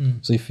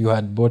 So if you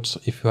had bought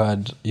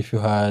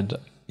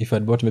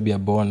maybe a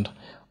bond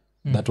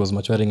that was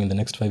maturing in the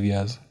next 5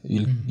 years,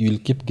 you'll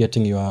keep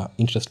getting your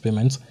interest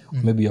payments,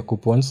 maybe your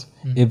coupons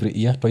every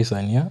year, twice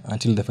a year,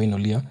 until the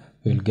final year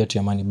you'll get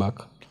your money back.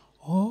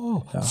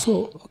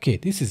 So okay,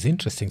 this is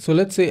interesting. So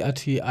let's say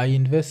I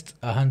invest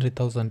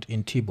 100,000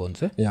 in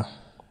T-bonds.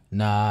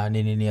 Na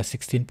nini ya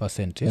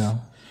 16%. Yes?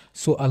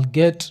 So I'll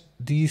get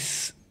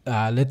this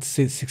let's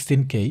say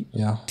 16K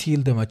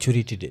till the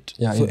maturity date.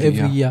 So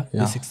every year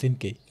the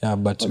 16K. Yeah,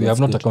 but we have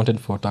not accounted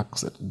for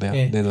tax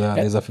there.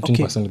 There's a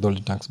 15%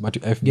 withholding tax, but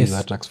FBs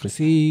are tax free.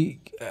 See,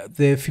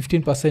 the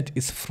 15%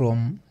 is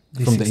from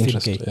the 16K.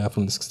 Interest,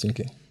 from the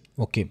 16K.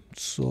 Okay,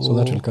 so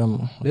that will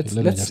come.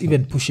 Let's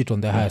even push it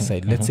on the higher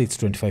side. Let's say it's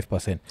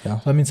 25%.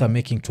 So that means I'm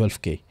making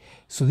 12K.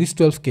 So this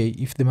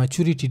 12K, if the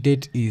maturity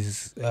date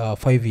is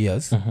 5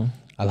 years,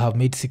 I'll have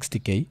made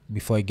 60K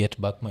before I get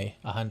back my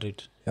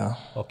 100. Yeah.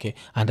 Okay,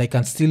 and I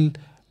can still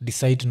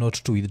decide not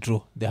to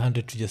withdraw the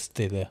 100 to just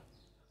stay there.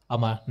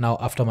 Now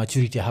after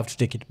maturity I have to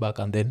take it back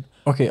and then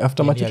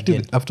after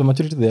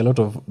maturity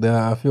there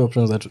are a few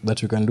options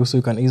that you can do. So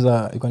you can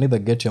either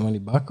get your money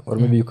back or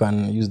maybe you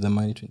can use the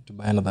money to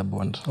buy another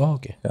bond.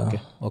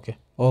 Okay.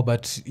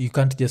 But you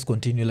can't just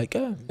continue like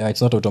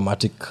it's not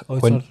automatic.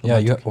 When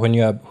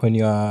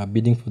you are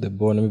bidding for the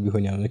bond, maybe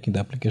when you are making the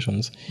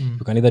applications,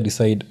 you can either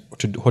decide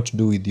what to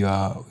do with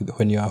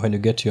when you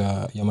get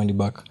your money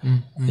back.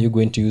 Are you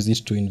going to use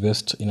it to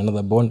invest in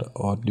another bond,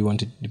 or do you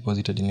want it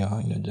deposited in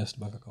your just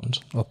bank account?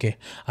 Okay,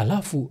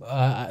 alafu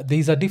there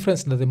is a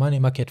difference in the money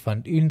market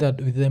fund. In that,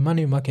 with the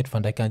money market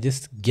fund I can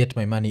just get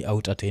my money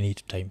out at any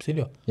time.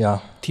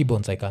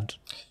 T-bonds I can't.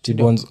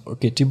 T-bonds,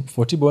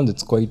 for T-bonds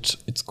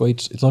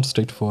it's not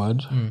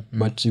straightforward,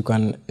 but you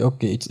can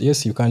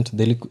you can't.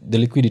 The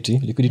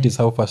liquidity is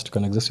how fast you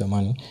can access your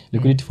money.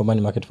 Liquidity for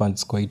money market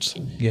funds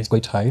is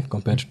quite high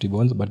compared to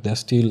T-bonds, but they're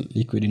still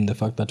liquid in the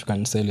fact that you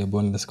can sell your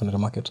bond in the secondary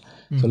market.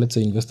 So let's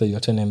say investor, you're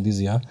 10M this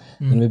year,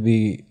 and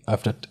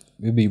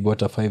maybe you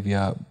bought a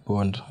 5-year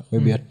bond.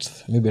 Maybe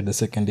at the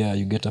second year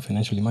you get a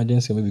financial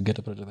emergency, or maybe you get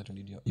a project that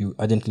you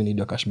urgently need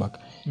your cash back.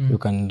 You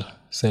can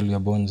sell your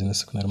bonds in the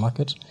secondary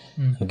market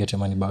and get your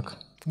money back.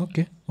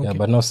 Okay. Yeah,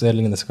 but now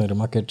selling in the secondary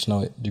market,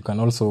 now you can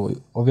also,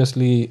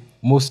 obviously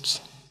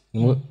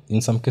in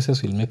some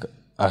cases you'll make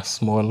a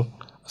small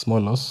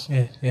loss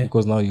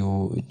because now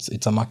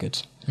it's a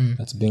market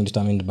that's being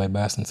determined by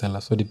buyers and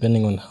sellers. So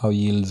depending on how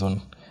yields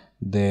on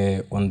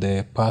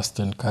the past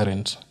and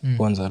current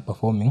bonds are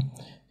performing,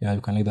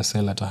 you can either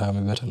sell at a higher,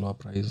 maybe at a lower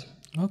price.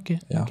 Okay.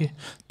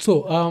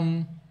 So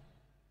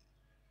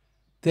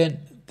then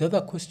the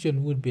other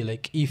question would be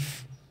like,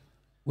 if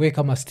we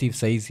come as Steve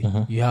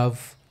saizi, you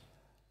have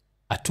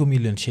a 2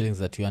 million shillings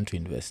that you want to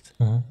invest.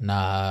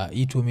 Na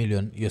 2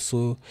 million, you're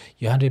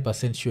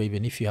 100% sure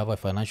even if you have a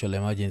financial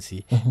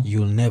emergency,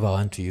 you'll never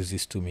want to use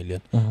this 2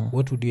 million.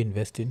 What would you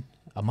invest in?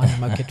 A money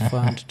market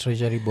fund,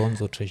 treasury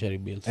bonds, or treasury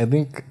bills? I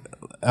think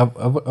I've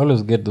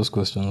always get those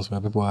questions where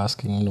people are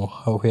asking,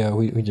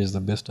 which is the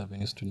best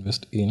avenues to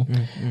invest in.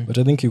 But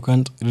I think you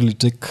can't really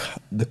take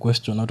the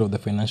question out of the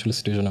financial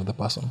situation of the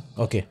person.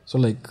 Okay. So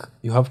like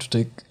you have to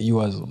take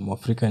you as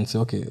Mwafreeka and say,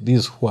 okay, this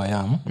is who I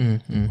am.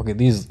 Okay,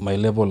 this is my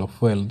level of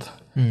wealth.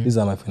 These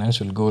are my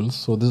financial goals.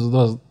 So this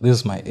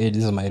is my age.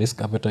 This is my risk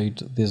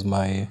appetite. These are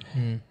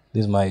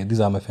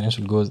my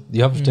financial goals.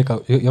 You have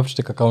to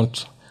take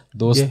account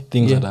those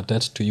things that are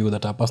attached to you,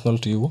 that are personal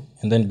to you,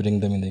 and then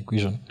bring them in the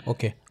equation.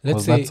 Okay.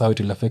 Let's say that's how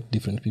it will affect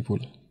different people.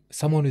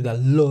 Someone with a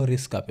low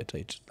risk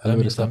appetite.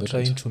 I'm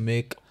trying to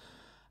make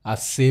a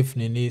safe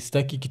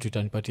staki kitu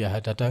itanipatia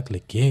heart attack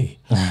like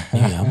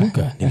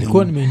nimeamka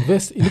nilikuwa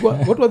nimeinvest.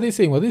 What were they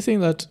saying? Were they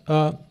saying that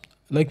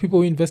like people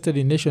who invested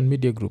in Nation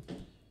Media Group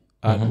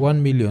at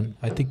 1 million,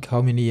 I think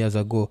how many years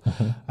ago,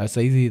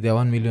 saizi the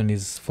 1 million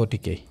is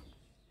 40K.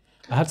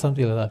 I had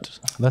something like that.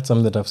 That's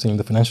something that I've seen in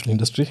the financial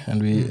industry,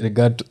 and we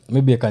regard,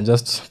 maybe I can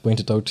just point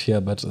it out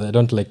here, but I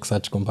don't like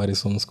such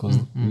comparisons because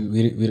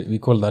we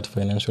call that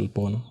financial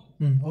porn.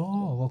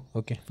 Oh,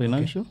 okay.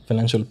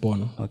 Financial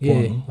porn.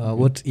 Okay.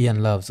 What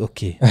Ian loves,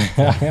 okay.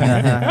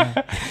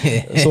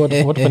 So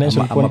what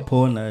financial porn? I'm a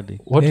porn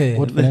addict. What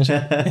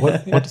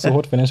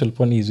financial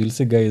porn is? You'll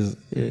see guys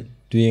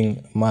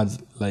doing maths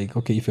like,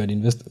 okay, if you had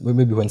invested,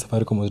 maybe when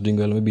Safaricom was doing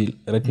well, maybe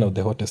right now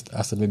the hottest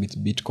asset, maybe it's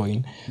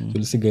Bitcoin. So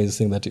you'll see guys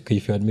saying that, okay,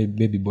 if you had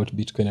maybe bought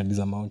Bitcoin at this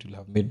amount, you'll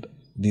have made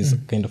this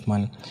kind of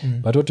money.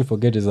 But what you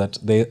forget is that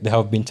there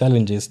have been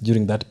challenges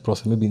during that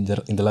process, maybe in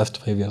the last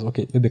 5 years.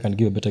 Okay, maybe I can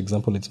give a better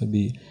example. It's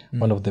maybe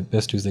one of the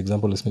best used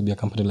example is maybe a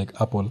company like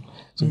Apple.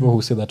 So people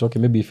who say that, okay,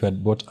 maybe if you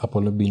had bought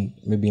Apple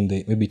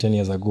maybe 10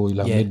 years ago, you'll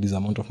have made this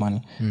amount of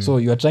money. So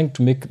you are trying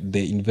to make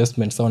the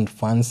investment sound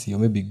fancy or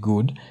maybe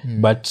good,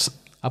 but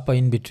Upper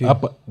in between.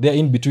 They're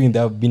in between.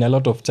 There have been a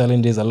lot of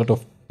challenges, a lot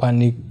of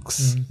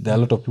panics. There are a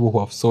lot of people who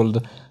have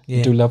sold.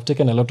 It will have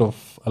taken a lot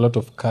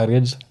of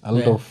courage, a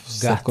lot of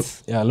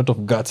guts. A lot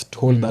of guts to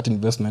hold that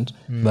investment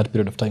for that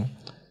period of time.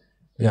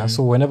 Yeah.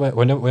 So whenever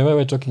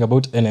we're talking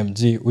about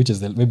NMG, which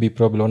is maybe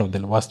probably one of the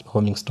worst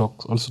performing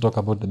stocks, also talk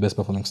about the best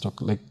performing stock.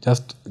 Like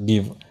just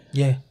give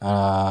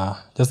a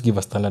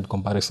standard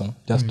comparison.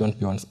 Just don't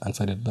be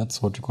one-sided.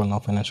 That's what we call now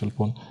financial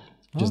porn,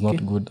 which is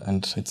not good,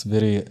 and it's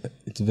very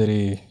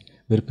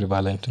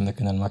prevalent in the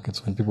Kenyan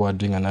markets when people are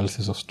doing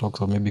analysis of stocks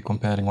or maybe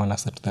comparing one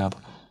asset to the other.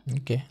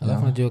 Okay.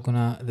 Alafu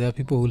najua there are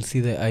people who will see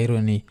the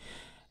irony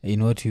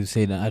in what you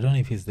said. I don't know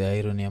if it's the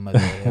irony ama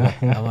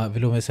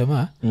vile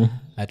umesema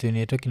at when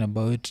you're talking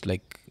about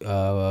like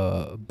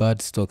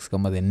bad stocks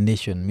kama the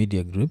Nation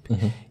Media Group,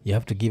 you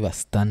have to give a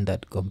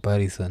standard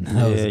comparison.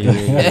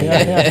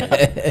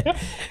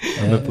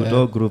 We put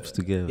all groups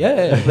together.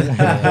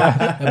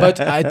 But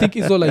I think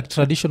it's all like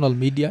traditional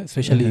media,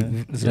 especially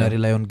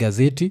rely on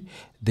gazeti.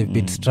 They've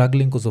been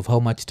struggling because of how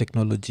much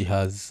technology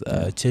has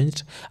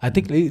changed. I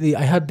think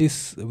I had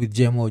this with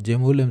Jemo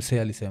Ulemse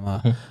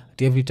alisema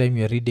every time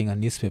you're reading a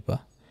newspaper,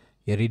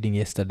 you're reading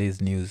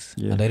yesterday's news.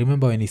 And I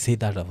remember when he said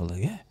that, I was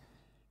like, yeah.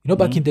 You know,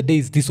 back in the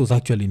days, this was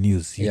actually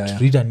news.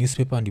 You'd read a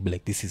newspaper and you'd be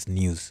like, this is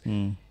news.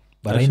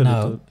 But actually,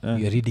 right now,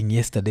 you're reading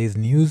yesterday's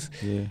news.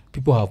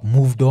 People have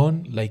moved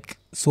on. Like,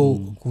 so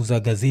kuza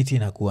gazeti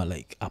inakuwa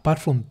like, apart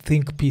from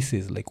think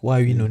pieces, like,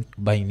 why are we not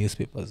buying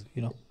newspapers,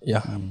 you know?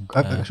 Yeah.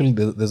 Actually,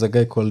 there's a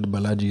guy called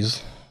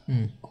Balaji's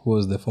who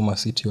was the former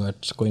CTO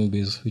at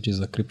Coinbase, which is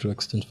a crypto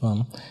exchange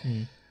firm.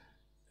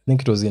 I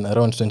think it was in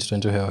around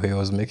 2020 where he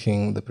was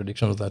making the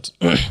predictions that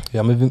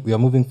we are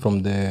moving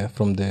from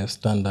the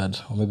standard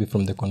or maybe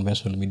from the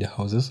conventional media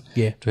houses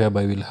to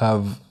whereby we'll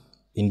have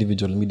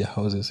individual media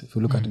houses. If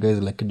you look at guys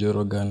like Joe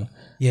Rogan,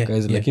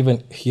 guys like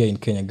even here in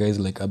Kenya, guys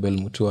like Abel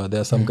Mutua, there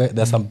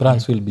are some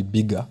brands who will be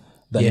bigger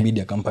than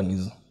media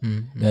companies.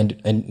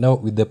 And now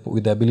with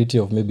the ability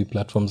of maybe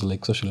platforms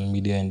like social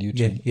media and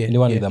YouTube,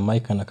 anyone with a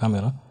mic and a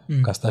camera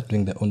can start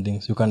doing their own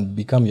things. You can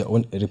become your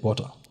own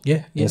reporter.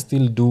 And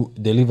still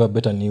deliver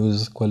better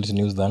news, quality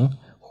news than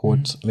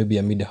what maybe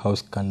a media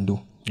house can do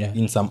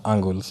in some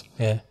angles.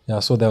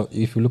 So that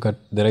if you look at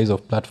the rise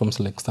of platforms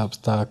like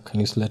Substack,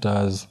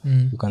 newsletters,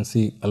 you can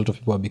see a lot of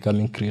people are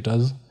becoming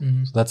creators.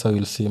 So that's how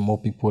you'll see more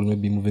people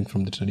maybe moving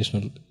from the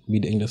traditional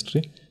media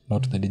industry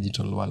not to the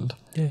digital world.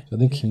 So I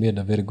think he made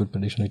a very good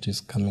prediction which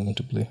is coming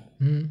into play.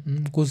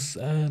 Because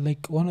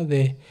like one of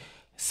the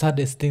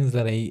saddest things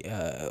that I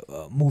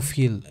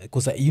feel,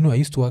 because I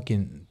used to work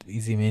in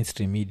easy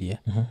mainstream media,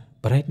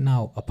 but right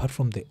now apart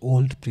from the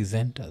old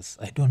presenters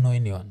I don't know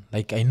anyone.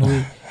 Like I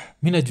know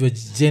mi najua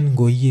Jen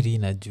Goiri,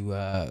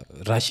 najua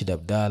Rashid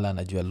Abdalla,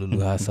 najua Lulu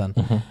Hassan,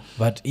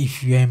 but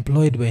if you are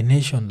employed by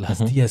Nation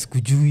last year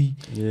sikujui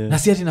na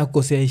si ati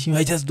nakukosea heshima,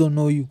 I just don't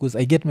know you because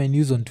I get my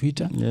news on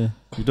Twitter.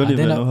 You don't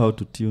even know how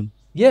to tune.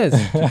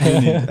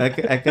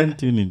 I can't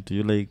tune into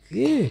you like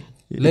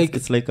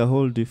it's like a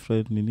whole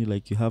different nini,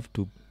 like you have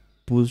to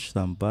push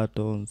some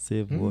buttons,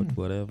 save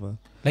whatever.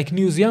 Like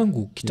news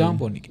yangu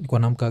kitambo nilikuwa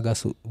namkaga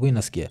so wewe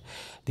nasikia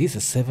this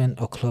is 7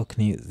 o'clock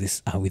news,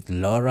 this with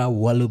Laura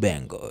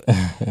Walubengo.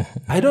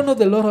 I don't know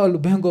the Laura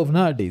Walubengo of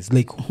nowadays,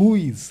 like who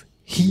is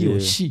he or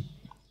she,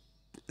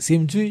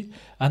 simjui.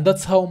 And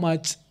that's how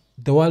much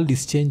the world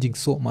is changing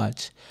so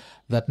much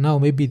that now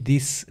maybe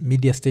these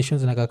media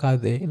stations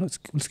nakaka the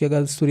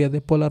usikiaga story of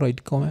the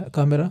Polaroid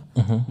camera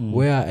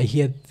where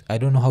I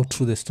don't know how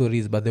true the story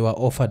is, but they were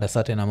offered a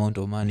certain amount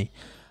of money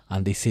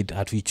and they said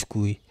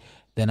hatuichukui.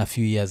 Then a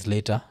few years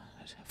later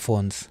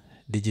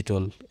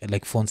digital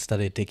phones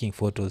started taking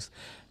photos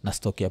na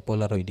stock ya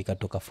Polaroid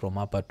ikatoka from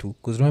hapa to,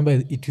 because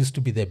remember it used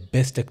to be the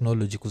best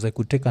technology because I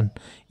could take an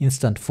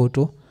instant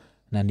photo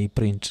na ni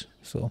print.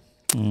 So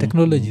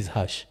technology is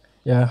harsh.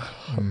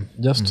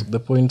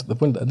 The point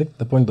I think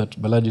the point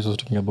that Balaji was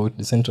talking about,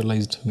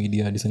 decentralized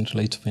media,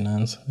 decentralized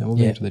finance, we're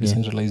moving to the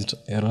decentralized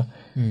era.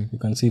 You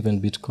can see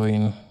even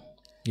Bitcoin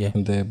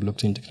and the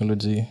blockchain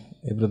technology,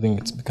 everything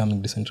it's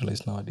becoming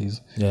decentralized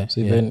nowadays. Yeah,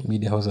 so even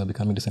media houses are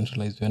becoming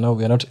decentralized. We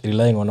are not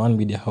relying on one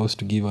media house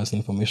to give us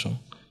information.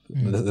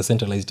 The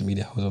centralized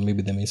media house, or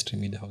maybe the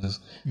mainstream media houses.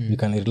 We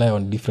can rely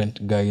on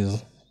different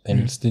guys and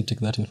we'll still take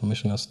that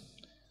information as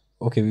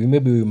okay. We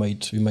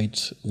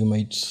might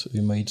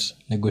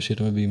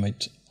negotiate, or maybe we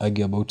might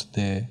argue about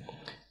the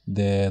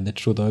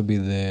truth, or maybe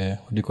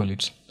what do you call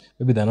it?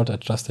 Maybe they're not a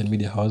trusted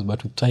media house,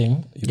 but with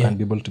time you can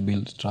be able to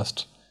build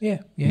trust.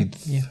 With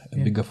a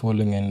bigger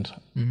following and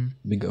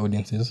bigger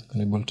audiences,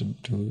 can be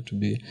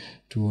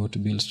able to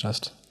build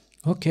trust.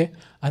 Okay,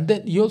 and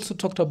then you also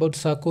talked about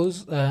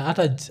SACCOs.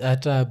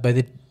 By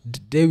the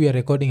day we are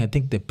recording, I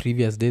think the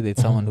previous day, there's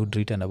someone who'd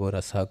written about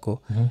a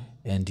SACCO,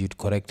 and you'd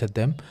corrected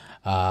them.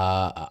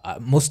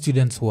 Most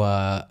students who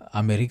are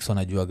Americs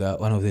wanajuaga,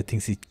 one of the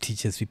things he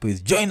teaches people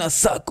is join a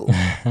SACCO.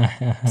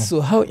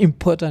 So how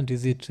important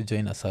is it to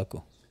join a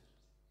SACCO?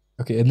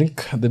 Okay, I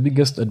think the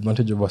biggest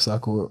advantage of a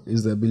SACCO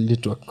is the ability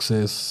to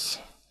access,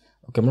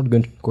 okay, I'm not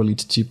going to call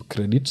it cheap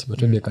credit, but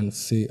maybe I can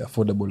say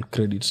affordable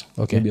credit.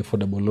 Okay. Maybe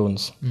affordable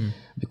loans.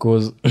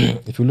 Because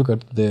if you look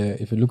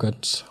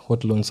at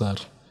what loans are,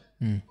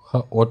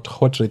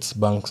 what rates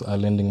banks are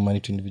lending money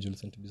to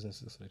individuals and to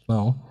businesses right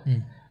now,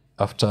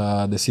 after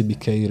the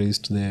CBK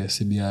raised the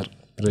CBR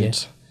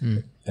rate,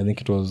 I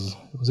think it was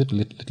it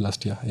late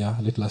last year? Yeah,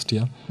 late last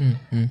year.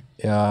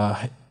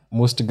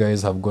 Most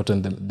guys have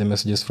gotten the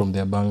messages from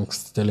their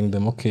banks telling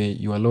them, okay,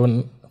 your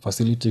loan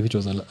facility, which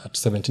was at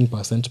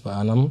 17% per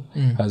annum,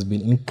 has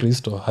been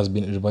increased or has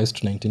been revised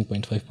to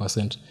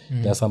 19.5%.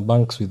 There are some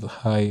banks with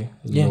high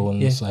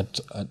loans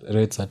at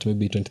rates at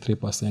maybe 23%,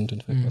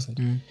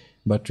 25%.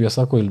 But your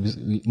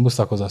SACCO most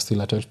SACCOs are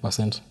still at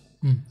 12%.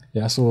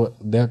 Yeah, so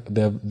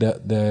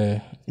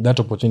that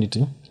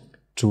opportunity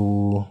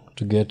to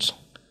get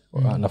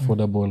an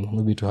affordable,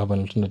 maybe to have an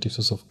alternative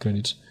source of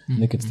credit, I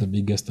think it's the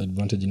biggest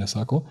advantage in a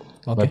SACCO.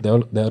 Okay.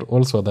 But there are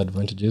also other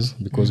advantages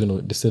because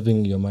the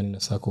saving your money in a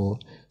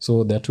SACCO.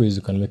 So there are two ways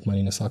you can make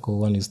money in a SACCO.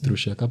 One is through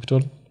share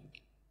capital,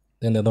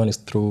 then the other one is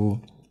through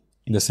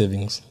the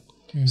savings.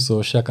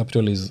 So share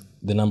capital is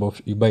the number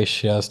of you buy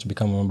shares to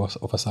become a member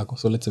of a SACCO.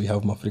 So let's say we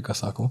have Mwafreeka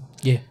SACCO.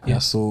 Yeah.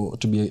 So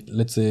to be,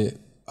 let's say,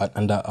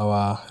 under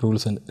our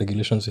rules and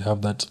regulations, we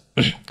have that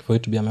for you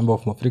to be a member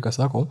of Mwafreeka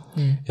SACCO,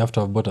 you have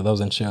to have bought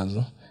 1,000 shares.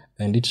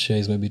 And each share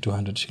is maybe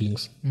 200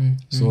 shillings.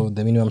 So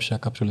the minimum share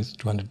capital is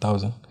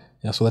 200,000.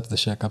 Yeah, so that's the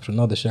share capital.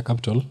 Now the share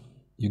capital,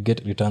 you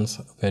get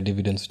returns via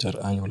dividends which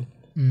are annual.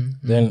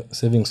 Then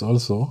savings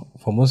also,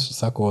 for most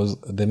SACCOs,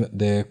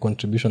 the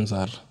contributions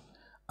are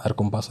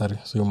compulsory.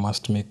 So you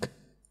must make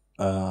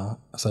a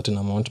certain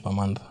amount per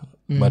month.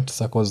 But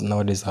SACCOs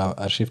nowadays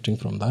are shifting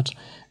from that,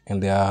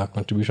 and their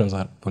contributions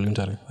are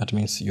voluntary. That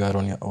means you are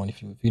on your own.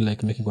 If you feel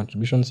like making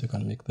contributions, you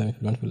can make them. If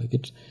you don't feel like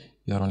it,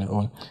 you are on your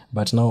own.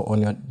 But now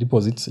on your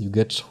deposits, you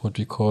get what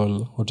we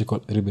call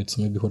rebates,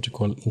 maybe what you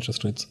call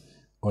interest rates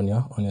on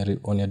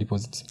your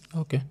deposits.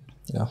 Okay.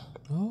 Yeah.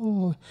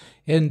 Oh,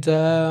 and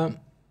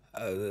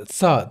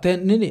so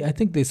then Nini, I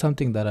think there's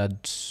something that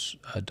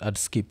I'd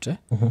skipped.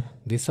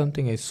 There's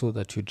something I saw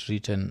that you'd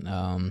written,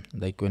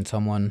 like when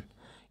someone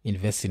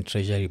invests in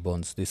treasury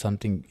bonds, there's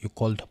something you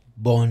called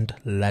bond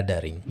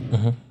laddering.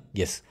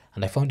 Yes,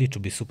 and I found it to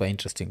be super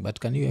interesting. But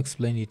can you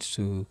explain it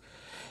to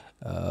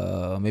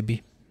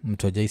maybe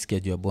mtu ajaisikia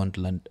juu ya bond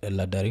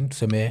laddering?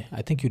 Tuseme,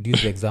 I think you'd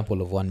use the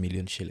example of 1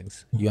 million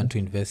shillings. You want to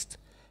invest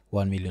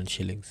 1 million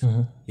shillings.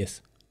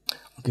 Yes.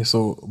 Okay,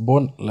 so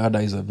bond ladder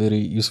is a very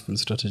useful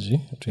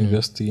strategy to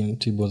invest in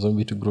T-bonds,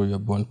 maybe to grow your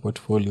bond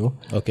portfolio.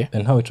 Okay.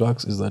 And how it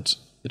works is that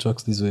it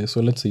works this way.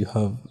 So let's say you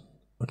have,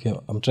 okay,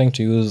 I'm trying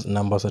to use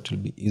numbers that will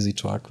be easy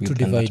to work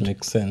with and that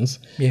makes sense.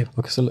 Yeah.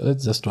 Okay, so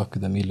let's just work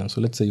with 1 million.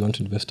 So let's say you want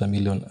to invest 1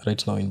 million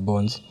right now in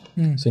bonds.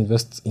 So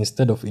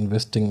instead of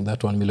investing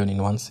that 1 million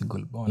in one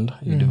single bond,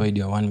 you divide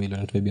your 1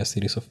 million into maybe a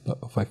series of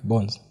 5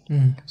 bonds.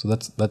 So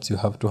that's you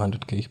have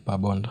 200k per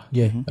bond.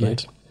 Yeah.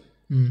 Right.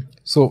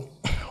 So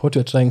what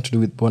you're trying to do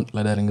with bond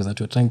laddering is that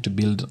you're trying to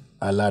build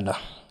a ladder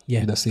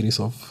with a series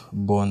of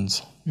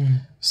bonds.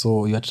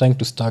 So you're trying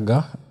to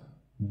stagger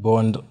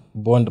bond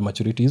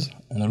maturities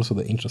and also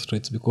the interest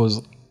rates,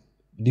 because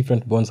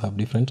different bonds have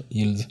different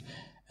yields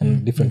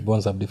and different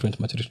bonds have different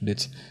maturity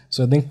dates.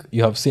 So I think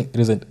you have seen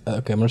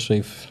okay, I'm not sure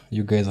if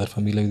you guys are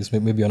familiar with this,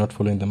 maybe you're not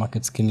following the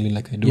markets keenly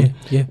like I do,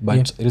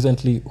 but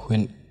recently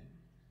when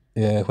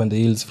the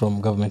yields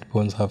from government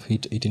bonds have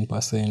hit 18%,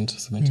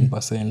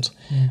 17%,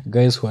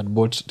 guys who had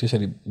bought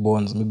treasury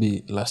bonds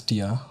maybe last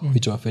year,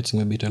 which were fetching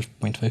maybe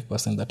 12.5%,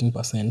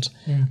 13%,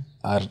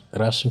 are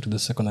rushing to the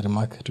secondary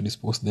market to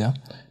dispose their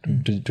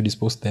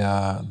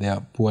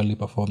poorly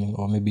performing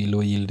or maybe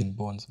low yielding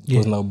bonds,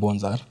 because now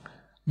bonds are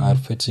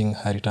fetching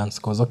high returns.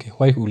 Because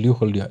why will you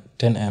hold your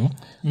 10M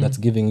that's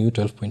giving you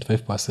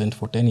 12.5%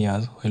 for 10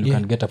 years while you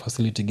can get a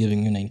facility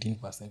giving you 19%,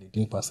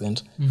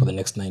 18% for the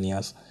next 9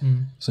 years?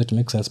 So it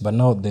makes sense. But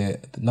now the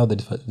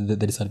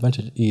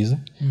disadvantage is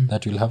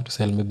that you'll have to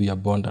sell maybe a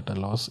bond at a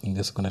loss in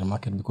the secondary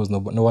market, because no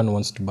one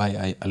wants to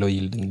buy a low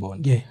yielding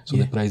bond. So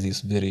the price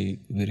is very,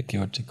 very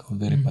chaotic or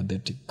very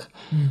pathetic.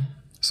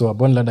 So a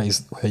bond ladder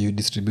is where you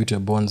distribute your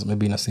bonds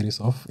maybe in a series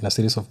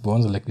of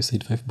bonds, like we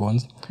said, 5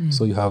 bonds.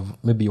 So you have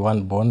maybe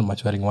one bond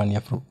maturing 1 year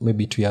from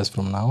maybe 2 years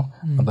from now,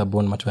 another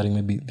bond maturing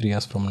maybe 3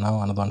 years from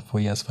now, another one 4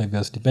 years, 5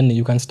 years, depending.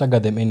 You can stagger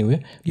them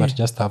anyway, but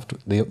just have to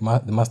they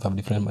must have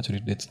different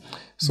maturity dates.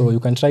 So you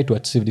can try to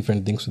achieve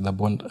different things with the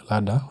bond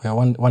ladder, where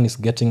one is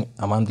getting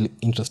a monthly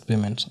interest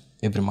payment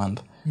every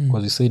month,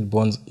 because you said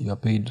bonds you are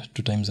paid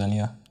 2 times a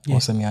year or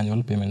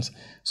semi-annual payments.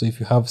 So if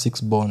you have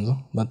 6 bonds,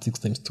 that's 6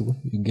 times 2,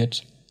 you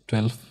get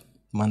 12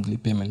 monthly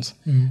payments.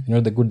 You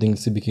know, the good thing in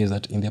CBK is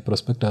that in their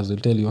prospectus they'll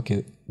tell you,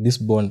 okay, this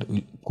bond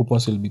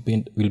coupons will be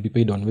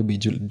paid on maybe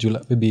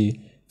July, maybe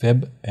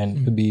Feb,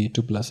 and maybe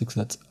 2 plus 6,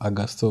 that's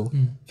August. So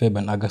Feb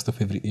and August of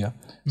every year.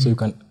 So you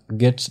can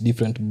get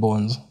different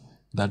bonds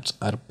that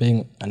are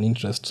paying an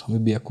interest,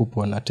 maybe a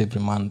coupon at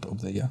every month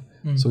of the year.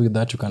 So with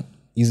that you can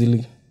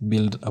easily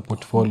build a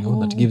portfolio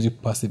that gives you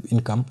passive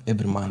income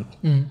every month.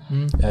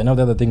 I know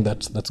the other thing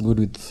that's good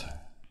with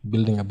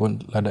building a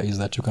bond ladder is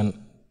that you can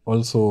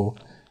also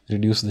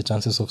reduce the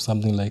chances of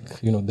something like,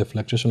 you know, the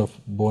fluctuation of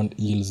bond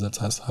yields that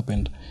has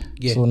happened.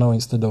 So now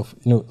instead of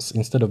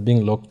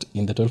being locked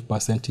in the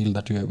 12% yield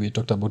that we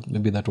talked about,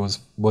 maybe that was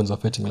bonds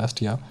of fetching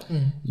last year,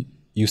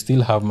 you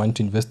still have money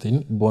to invest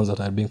in bonds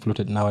that are being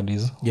floated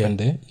nowadays when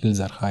the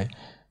yields are high.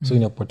 So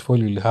in your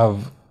portfolio you'll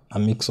have a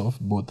mix of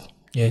both,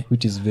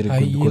 which is very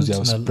good because you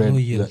have spread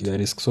your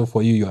risk. So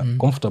for you are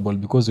comfortable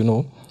because, you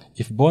know,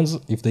 if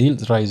the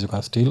yields rise, you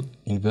can still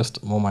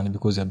invest more money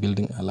because you're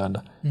building a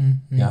ladder. And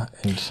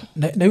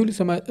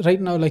right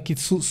now, like,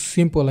 it's so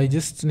simple. I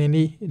just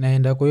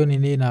naenda kwa hiyo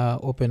nini na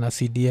open a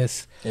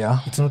CDS.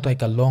 It's not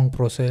like a long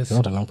process. It's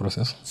not a long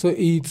process. So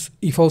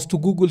if I was to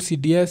Google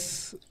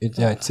CDS, it's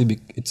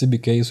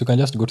CBK. So you can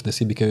just go to the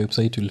CBK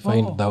website. You'll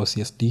find DAO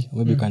CST.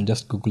 Maybe you can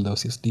just Google DAO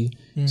CST.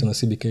 So on the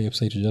CBK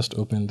website, you just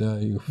open there.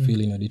 You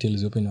fill in your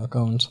details. You open your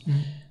account.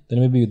 Then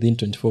maybe within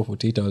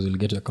 24-48 hours you'll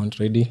get your account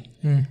ready.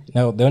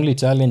 Now the only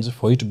challenge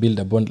for you to build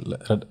a bond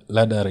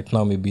ladder right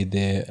now may be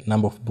the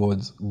number of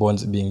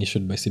bonds being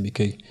issued by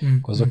CBK,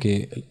 because I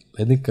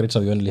think right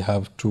now we only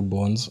have 2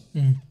 bonds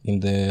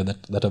in the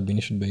that have been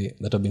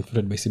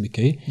floated by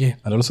CBK,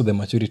 and also the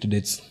maturity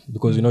dates,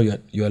 because you know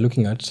you are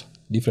looking at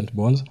different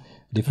bonds,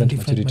 different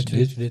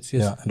maturity dates,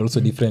 and also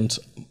different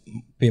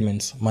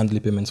payments, monthly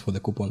payments for the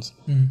coupons.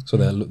 So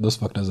there are those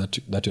factors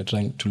that you're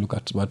trying to look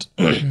at, but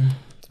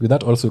with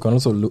that also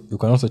you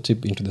can also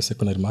chip into the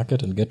secondary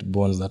market and get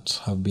bonds that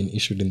have been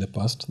issued in the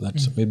past that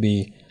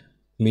maybe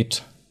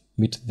meet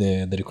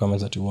the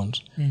requirements that you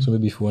want. So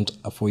maybe if you want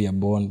a 4-year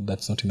bond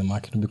that's not in the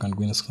market, maybe you can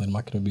go in the secondary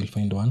market, maybe you'll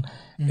find one.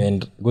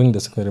 And going in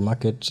the secondary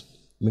market,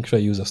 make sure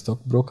you use a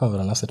stockbroker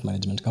or an asset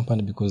management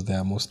company because they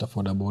are most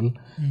affordable,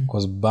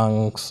 because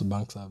banks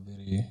are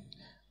very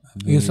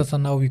sasa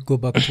now we go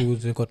back to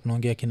the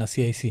tunaongea kina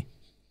CIC.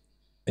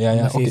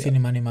 CIC ni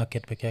money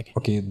market peke yake.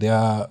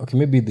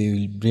 Maybe they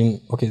will bring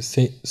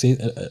CIC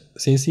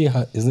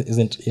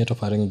isn't yet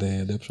offering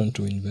the option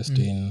to invest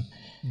in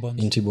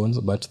T-bonds,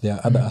 but there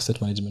are other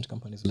asset management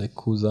companies like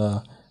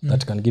Kuza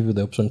that can give you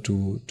the option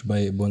to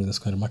buy bonds in the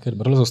secondary market,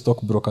 but also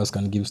stockbrokers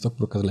can give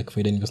stockbrokers like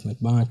Faida Investment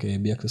Bank,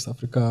 AB Access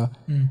Africa.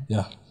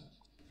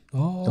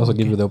 Also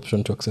give you the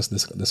option to access the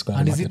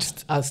secondary market. And is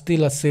it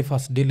still as safe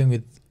as dealing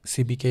with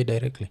CBK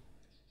directly?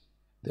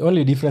 The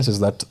only difference is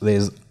that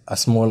there's a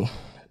small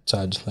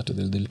charge that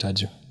they'll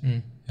charge you.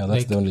 That's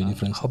like, the only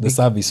difference. The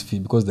service fee,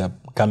 because they're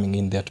coming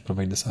in there to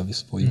provide the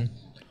service for you.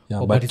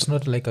 But it's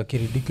not like a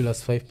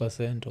ridiculous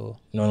 5% or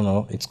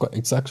no.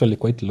 It's actually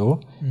quite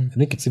low. I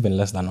think it's even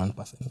less than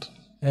 1%.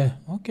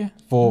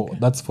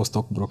 That's for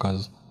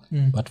stockbrokers.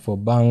 But for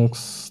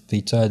banks, they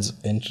charge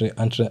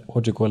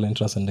what you call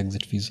entrance and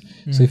exit fees.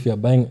 So if you're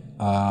buying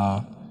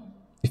a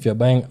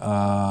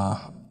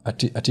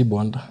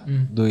T-bond,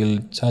 they'll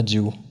charge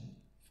you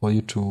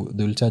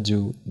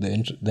the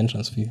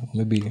entrance fee, or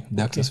maybe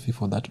the access fee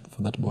for that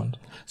bond.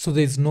 So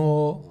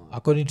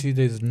according to you,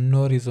 there's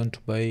no reason to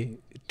buy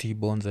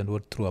T-bonds and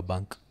what through a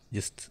bank.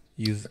 Just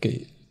use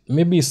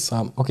maybe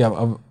some.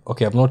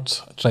 I've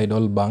not tried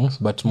all banks,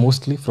 but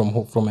mostly from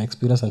my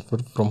experience and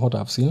from what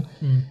I've seen,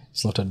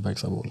 it's not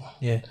advisable.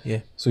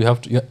 So you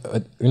have to,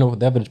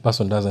 the average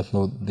person doesn't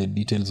know the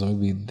details or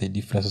maybe the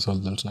differences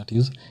of the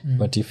alternatives.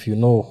 But if you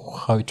know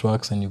how it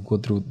works and you go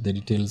through the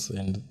details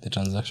and the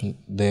transaction,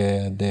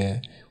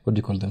 the what do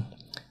you call them,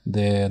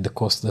 the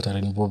costs that are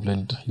involved,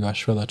 and you are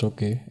sure that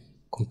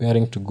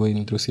comparing to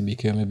going through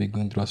CBK or maybe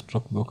going through a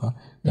stockbroker,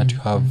 that you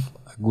have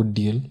a good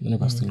deal, then you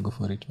can still go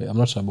for it. I'm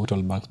not sure about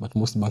all banks, but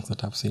most banks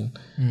that I've seen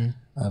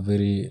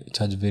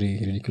charge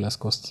very ridiculous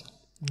costs.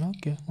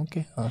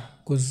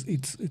 Because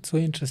it's so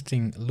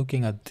interesting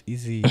looking at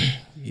easy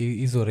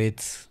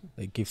rates.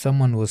 Like if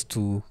someone was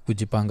to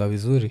kujipanga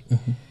vizuri.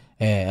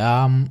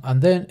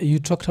 And then you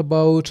talked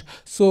about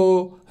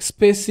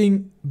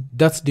spacing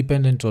that's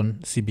dependent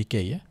on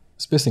CBK,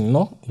 spacing,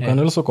 no, you can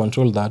also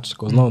control that,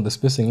 because now the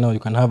spacing, now you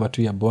can have a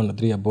 2-year bond, a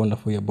 3-year bond, a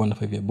 4-year bond, a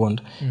 5-year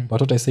bond.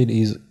 But what I said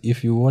is,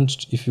 if you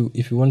want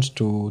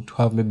to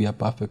have maybe a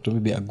perfect or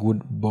maybe a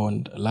good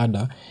bond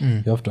ladder,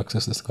 you have to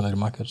access the secondary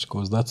market,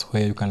 because that's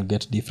where you can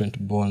get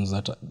different bonds,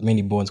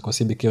 many bonds, because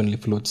CBK only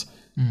floats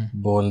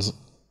bonds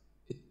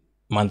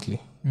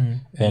monthly,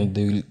 and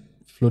they will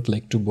float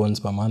like 2 bonds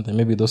per month, and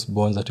maybe those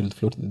bonds that will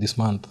float this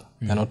month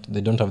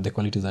they don't have the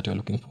qualities that you're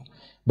looking for.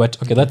 But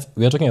okay,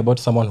 we are talking about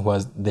someone who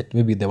has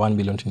maybe the 1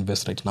 million to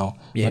invest right now.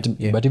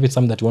 But if it's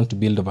something that you want to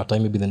build over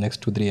time, maybe the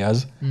next 2-3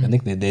 years, I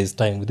think there's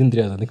time. Within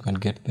 3 years, I think you can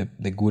get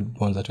the good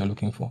bonds that you're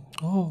looking for.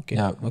 Oh, okay.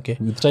 Yeah, okay.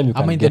 With time you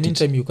can in get the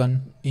meantime, you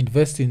can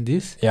invest in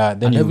this. Yeah,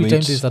 then and every wait.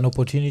 time there's an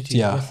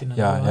opportunity, invest in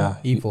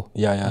Evo.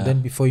 And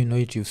then before you know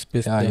it, you've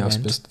spaced them. Yeah, you've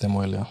spaced them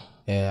well.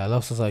 Yeah,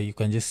 allows us. You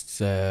can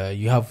just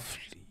you have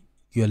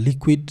your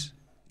liquid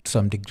to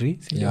some degree.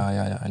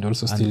 And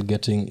also still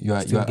getting your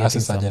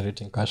assets are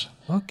generating cash.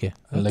 Okay,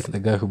 like the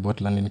guy who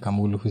bought land in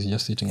Kamulu, who's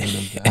just sitting in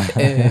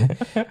there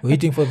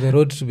waiting for the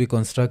road to be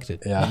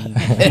constructed.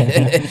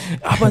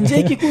 Hapa njia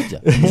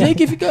ikikuja, njia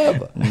ikifika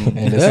hapa,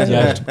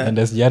 and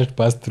as Jared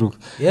passed through.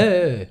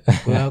 Then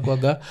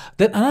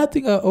another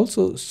thing I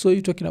also saw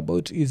you talking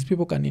about is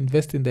people can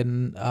invest in the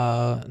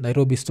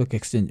Nairobi Stock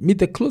Exchange. Me,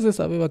 the closest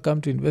I've ever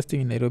come to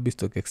investing in Nairobi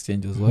Stock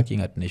Exchange was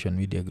working at Nation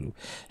Media Group.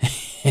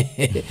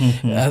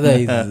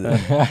 Otherwise,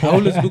 I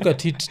always look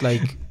at it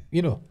like,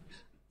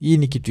 hii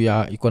ni kitu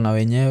ya iko na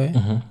wenyewe.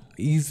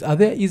 Are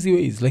there easy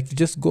ways, like to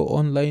just go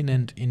online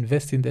and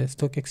invest in the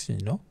stock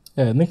exchange, no?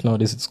 Yeah, I think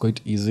nowadays it's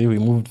quite easy. We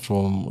moved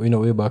from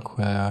way back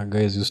where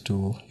guys used to,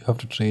 you have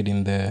to trade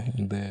in the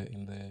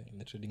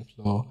trading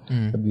floor.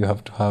 Maybe you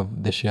have to have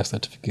the share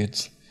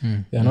certificates.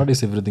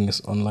 Nowadays everything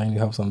is online. You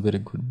have some very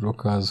good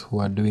brokers who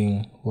have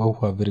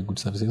very good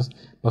services.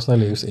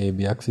 Personally, I use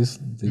AAB Axis.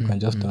 So you can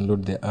just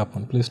download the app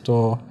on Play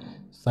Store,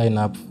 sign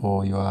up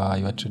for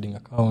your trading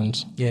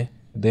account.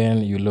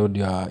 Then you load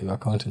your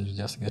account and you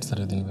just get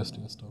started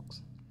investing in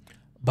stocks.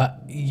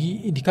 But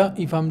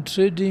if I'm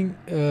trading,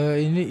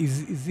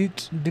 is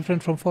it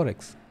different from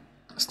Forex?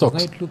 Stocks.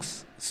 Now it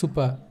looks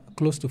super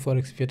close to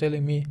Forex. If you're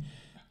telling me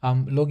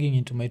I'm logging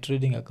into my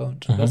trading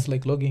account, that's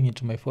like logging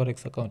into my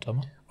Forex account,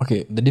 Ama?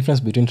 Okay, the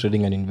difference between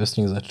trading and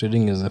investing is that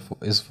trading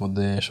is for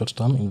the short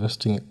term,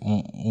 investing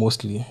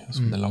mostly is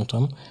for the long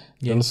term.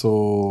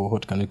 Also,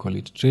 what can we call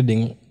it?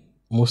 Trading,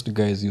 most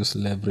guys use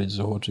leverage,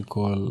 or what we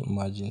call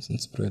margins and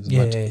spreads.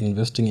 But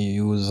investing,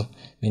 you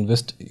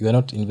are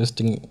not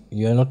investing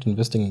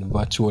in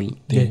virtual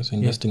things. You're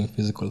investing in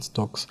physical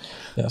stocks.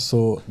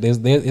 So there's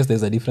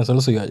a difference.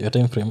 Also, your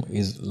time frame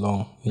is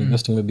long. You're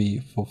investing maybe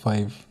for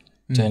 5,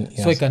 10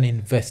 years. So I can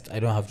invest, I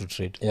don't have to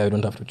trade. You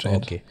don't have to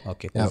trade.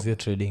 Okay, because you're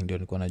trading, ndio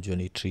niko najua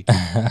ni tricky.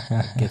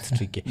 Gets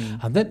tricky.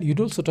 And then you'd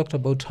also talked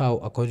about how,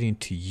 according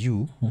to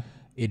you,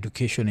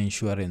 education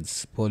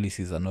insurance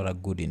policies are not a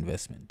good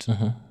investment.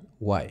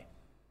 Why?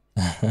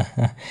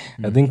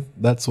 I think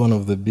that's one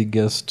of the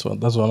biggest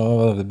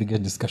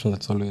discussions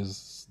that's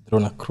always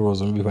thrown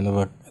across. Maybe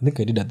whenever, I think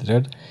I did a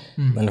thread,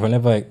 and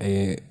whenever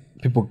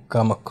people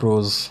come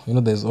across,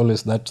 there's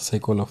always that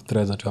cycle of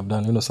threads that you have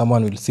done.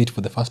 Someone will see it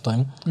for the first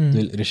time,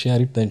 they'll reshare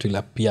it, then it will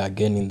appear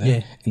again in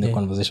the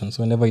conversation.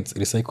 So whenever it's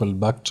recycled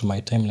back to my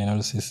timeline, I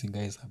always see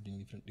guys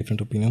having different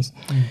opinions.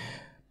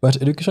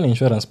 But education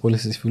insurance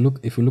policies,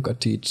 if you look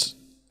at it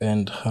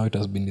and how it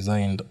has been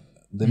designed,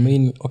 the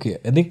main,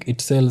 I think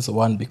it sells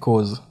one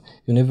because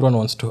everyone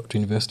wants to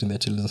invest in their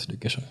children's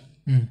education.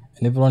 And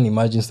everyone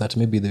imagines that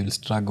maybe they will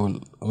struggle,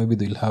 or maybe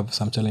they will have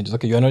some challenges.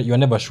 You're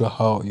never sure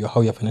how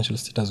your financial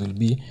status will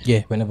be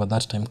whenever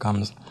that time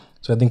comes.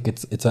 So I think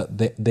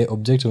the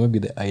objective, maybe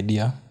the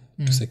idea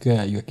to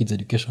secure your kids'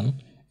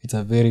 education, it's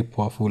a very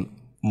powerful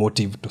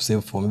motive to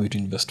save for, maybe to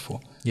invest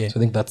for. So I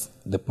think that's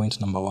the point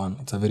number one.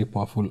 It's a very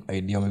powerful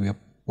idea, maybe a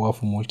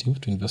powerful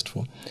motive to invest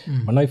for.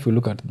 But now if you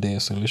look at the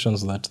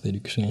solutions that the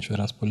education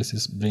insurance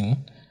policies bring,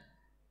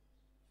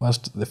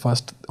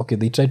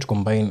 they try to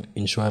combine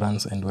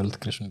insurance and wealth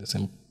creation in the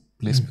same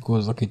place,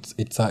 because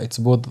it's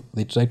both.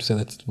 They try to say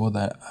that it's both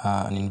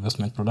an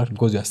investment product,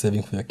 because you are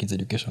saving for your kids'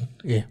 education.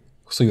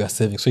 So you are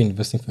saving, so you're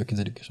investing for your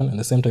kids' education, and at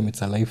the same time it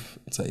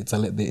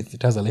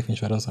has a life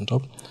insurance on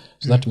top.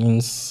 So that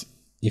means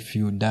if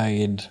you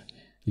died,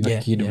 your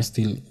kid will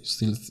still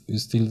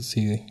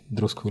see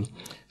through school.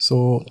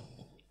 So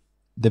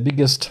the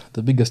biggest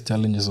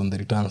challenge is on the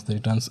returns. The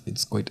returns,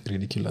 it's quite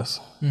ridiculous.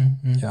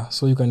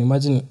 So you can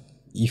imagine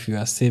if you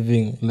are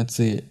saving, let's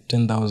say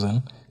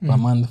 10,000 per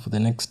month for the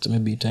next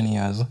maybe 10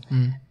 years,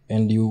 and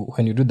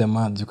when you do the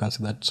math, you can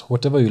see that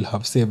whatever you'll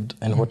have saved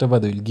and whatever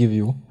they will give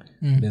you,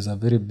 there's a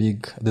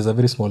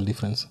very small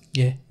difference.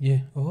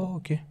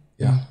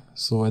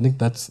 So I think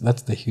that's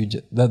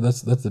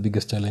the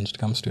biggest challenge when it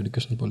comes to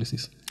education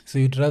policies. So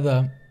you'd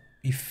rather,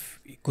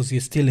 because you're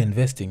still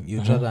investing,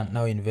 you'd rather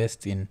now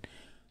invest in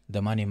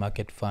the money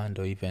market fund,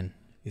 or even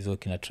is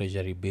working at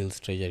treasury bills,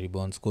 treasury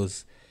bonds,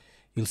 because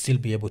you'll still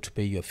be able to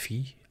pay your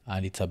fee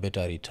and it's a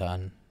better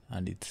return,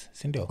 and it's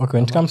sindio. Okay,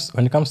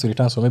 when it comes to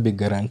returns, so maybe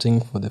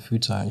guaranteeing for the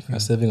future, if you're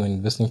saving or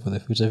investing for the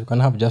future, if you can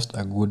have just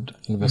a good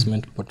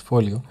investment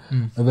portfolio,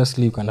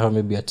 obviously you can have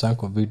maybe a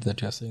chunk of it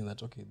that you're saying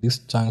that, okay, this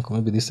chunk or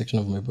maybe this section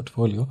of my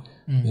portfolio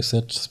is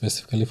set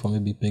specifically for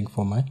maybe paying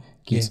for my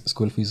kids'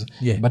 school fees.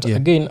 But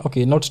again,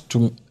 okay, not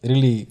to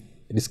really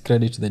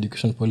discredit the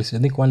education policy. I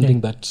think one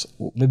thing that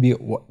maybe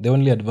the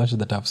only advantage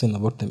that I've seen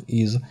about them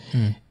is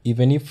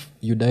even if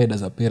you died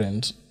as a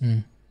parent,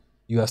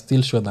 you are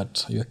still sure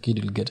that your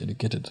kid will get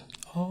educated.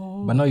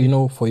 But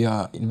now, for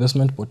your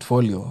investment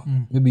portfolio,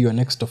 maybe your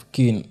next of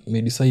kin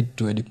may decide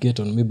to educate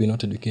or maybe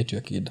not educate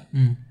your kid.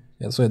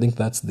 So I think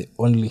that's the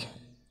only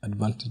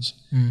advantage.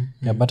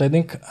 But I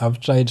think I've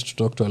tried to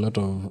talk to a lot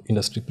of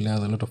industry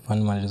players, a lot of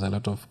fund managers, a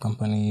lot of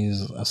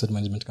companies, asset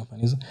management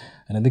companies,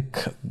 and I think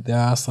there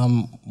are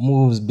some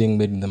moves being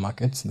made in the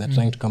markets. They're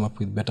trying to come up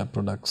with better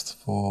products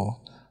for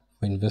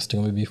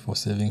investing, maybe for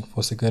saving,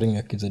 for securing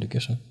your kids'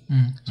 education.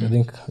 So I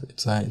think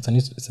it's an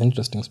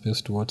interesting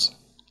space to watch.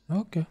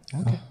 Okay.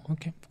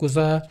 Because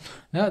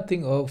another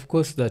thing, of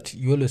course, that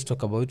you always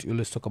talk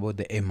about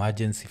the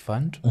emergency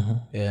fund,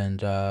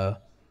 and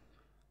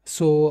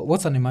so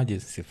what's an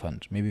emergency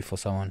fund? Maybe for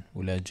someone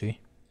who will enjoy.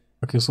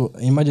 Okay, so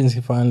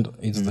emergency fund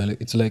is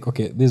it's like,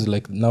 okay, this is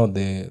like now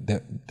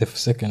the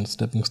second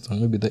stepping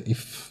stone. Maybe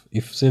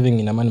if saving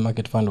in a money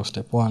market fund was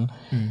step 1,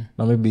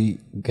 now maybe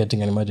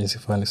getting an emergency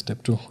fund is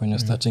step 2. When you're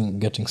starting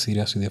getting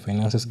serious with your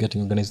finances,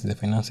 getting organized with your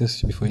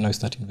finances before you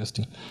start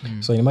investing.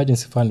 So an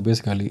emergency fund,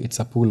 basically, it's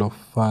a pool of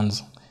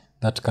funds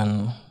that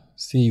can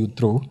see you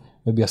through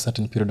maybe a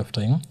certain period of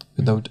time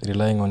without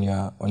relying on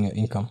your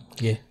income.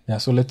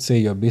 So let's say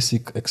your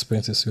basic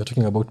expenses, we're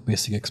talking about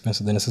basic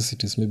expenses, the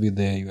necessities, maybe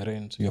your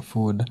rent, your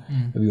food,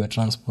 maybe your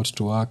transport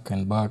to work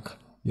and back,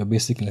 your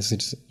basic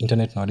necessities.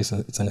 Internet nowadays,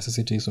 it's a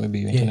necessity, so maybe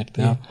your internet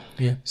there.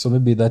 So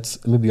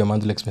maybe your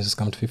monthly expenses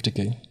come to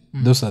 50K.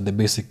 Those are the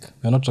basic.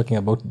 We're not talking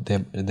about the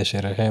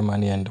sherehe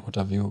money and what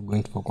have you,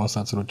 going for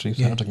concerts, road trips.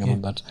 We're not talking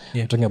about that.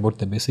 We're talking about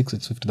the basics.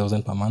 It's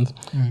 50,000 per month.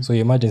 So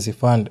your emergency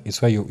fund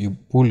is where you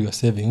pull your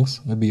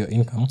savings, maybe your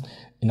income,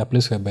 in a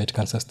place whereby it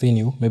can sustain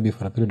you maybe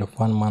for a period of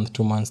 1 month,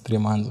 2 months, 3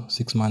 months,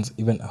 6 months,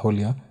 even a whole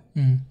year.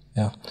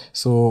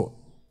 So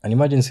an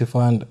emergency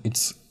fund,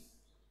 it's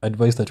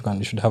advised that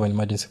you should have an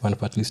emergency fund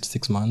for at least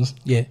 6 months.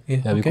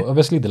 Because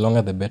obviously the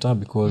longer the better,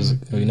 because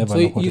you never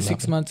know what will happen. So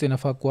 6 months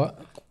inafaa kwa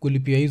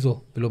kulipia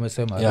hizo bilo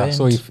umesema.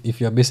 So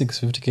if your basic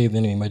is 50K,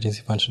 then your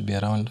emergency fund should be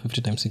around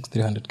 50 times 6,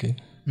 300K.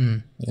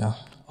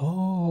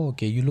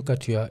 Okay. You look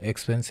at your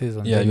expenses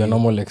and your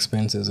normal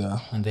expenses,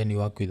 and then you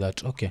work with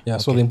that. Okay.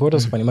 So the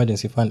importance of an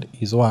emergency fund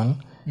is, one,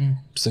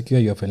 to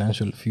secure your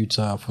financial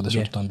future for the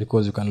short term,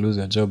 because you can lose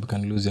your job, you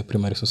can lose your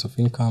primary source of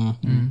income.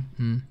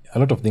 A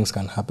lot of things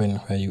can happen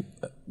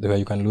where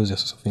you can lose your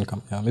source of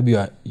income. Maybe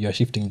you are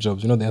shifting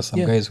jobs. There are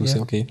some guys who say,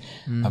 okay,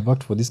 I've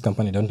worked for this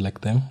company, I don't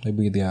like them.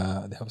 Maybe they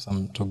have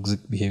some toxic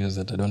behaviors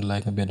that I don't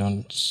like. Maybe I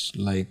don't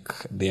like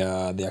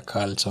their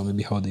culture,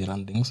 maybe how they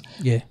run things.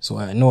 So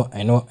I know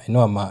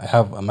I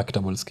have a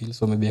marketable skill.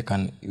 So maybe I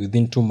can,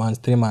 within 2 months,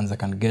 3 months, I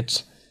can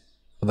get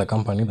the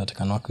company that I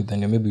can work with.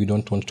 And maybe you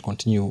don't want to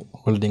continue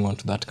holding on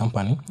to that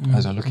company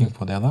as you're looking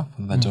for the other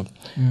job.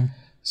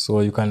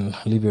 So you can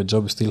leave your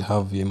job, still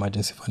have your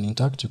emergency fund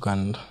intact. You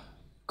can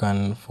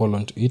fall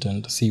onto it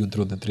and see you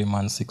through the 3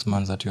 months, 6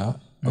 months that you are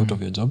out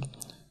of your job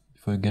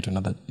before you get your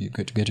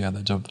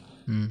other job.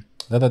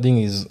 The other thing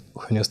is,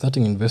 when you're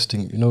starting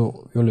investing, we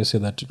always say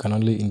that you can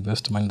only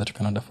invest money that you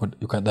cannot afford,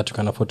 that you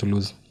can afford to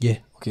lose.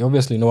 Okay,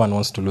 obviously no one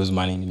wants to lose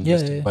money in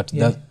investing, but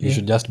you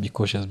should just be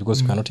cautious,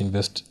 because you cannot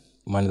invest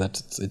money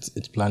that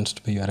it's planned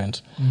to pay your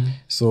rent.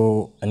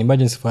 So an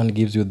emergency fund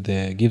gives you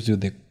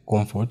the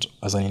comfort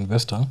as an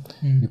investor,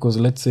 because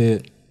let's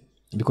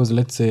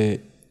say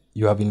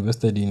you have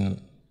invested in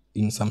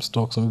some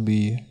stocks,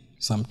 maybe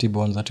some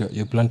T-bonds that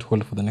you plan to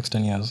hold for the next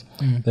 10 years,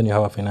 then you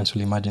have a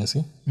financial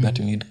emergency that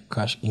you need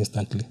cash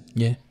instantly.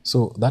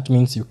 So that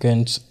means you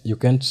can't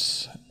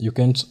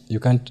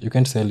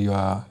sell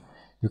your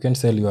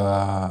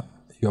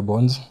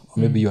bonds or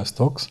maybe your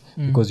stocks,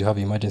 because you have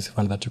an emergency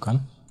fund that you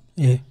can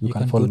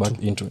fall back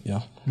into.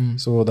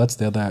 So that's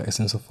the other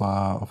essence of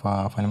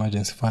an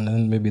emergency fund. And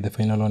then maybe the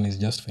final one is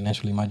just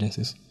financial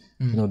emergencies.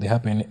 They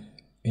happen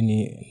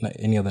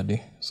any other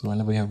day. So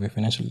whenever you have a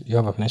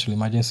financial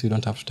emergency, you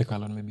don't have to take a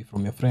loan maybe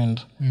from your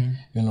friend,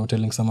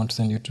 telling someone to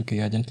send you 2K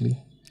urgently.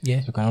 So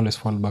you can always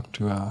fall back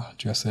to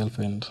yourself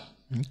and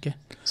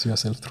see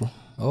yourself through.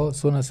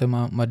 So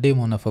nasema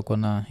mademo nafakwa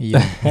na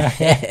hiyo.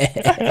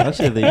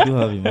 Actually they do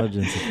have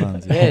emergency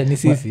funds. Ni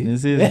sisi.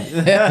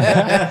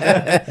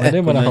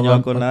 Mademo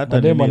nafakwa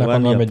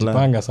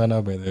wamejipanga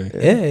sana, by the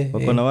way.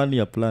 Wako na 1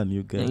 year plan,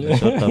 you get a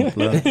short term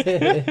plan.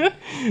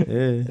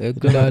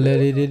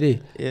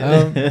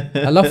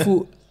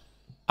 Alafu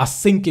a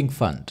sinking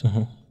fund.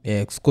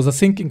 because a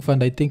sinking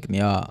fund I think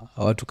ni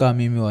watu kama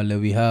mimi wale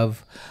we have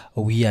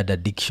weird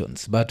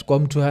addictions, but kwa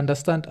mtu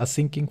understand a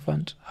sinking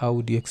fund, how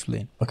would you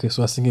explain? Okay,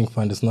 so a sinking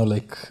fund is now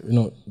like,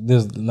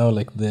 there's now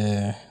like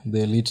the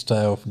elite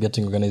style of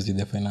getting organized with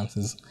their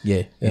finances.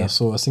 Yeah.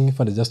 So a sinking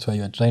fund is just where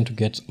you are trying to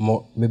get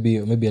more, maybe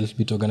a little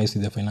bit organized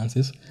with their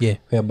finances.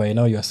 Whereby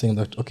now you are saying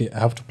that, okay, I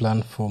have to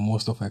plan for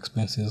most of my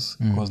expenses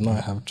because now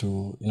I have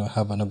to,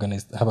 have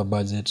a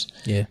budget,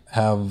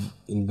 have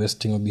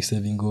investing or be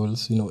saving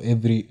goals.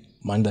 Every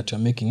money that you're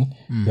making,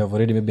 you have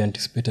already maybe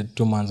anticipated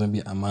 2 months,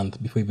 maybe a month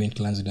before even it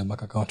lands in your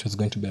bank account is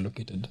going to be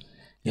allocated.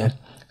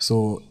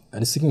 So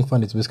a sinking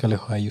fund is basically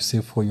how you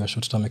save for your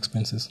short-term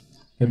expenses.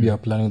 Maybe you're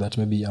planning that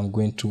maybe I'm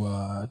going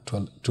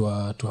to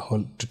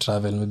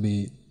travel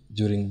maybe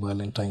during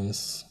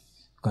Valentine's.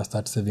 You can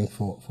start saving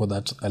for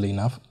that early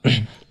enough.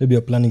 Maybe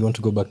you're planning you want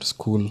to go back to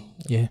school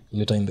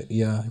later in the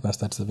year. You can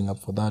start saving up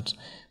for that.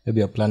 Maybe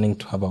you're planning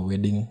to have a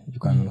wedding. You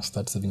can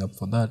start saving up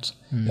for that.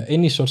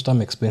 Any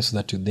short-term expenses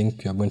that you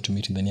think you are going to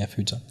meet in the near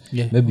future.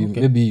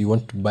 Maybe you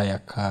want to buy a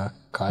car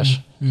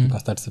cash. You can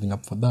start saving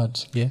up for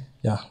that.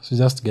 So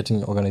just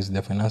getting organized with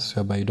your finances,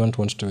 whereby you don't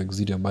want to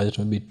exceed your budget,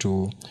 maybe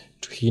to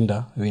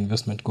hinder your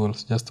investment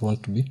goals. Just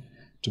want to be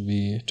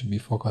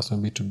focused,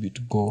 maybe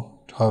to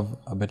have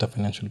a better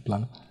financial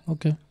plan.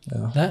 Okay.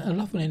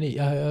 Alafu nini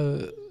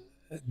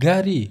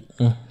gari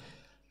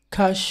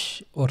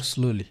cash or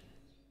slowly,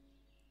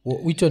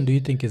 which one do you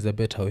think is the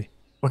better way?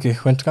 Okay,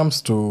 when it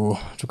comes to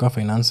car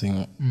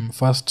financing,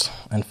 first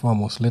and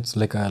foremost, let's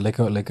like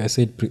I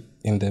said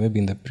in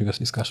the previous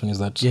discussion, is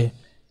that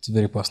it's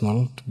very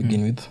personal to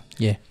begin with.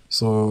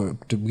 So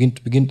to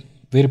begin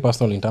very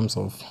personal in terms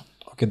of,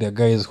 okay, there are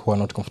guys who are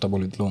not comfortable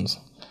with loans.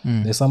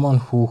 There's someone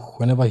who,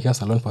 whenever he has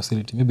a loan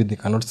facility, maybe they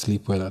cannot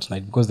sleep well at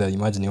night because they're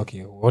imagining,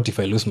 okay, what if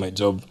I lose my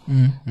job?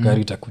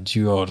 Gari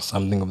itakujiwa or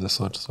something of the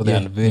sort. So they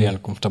are very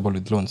uncomfortable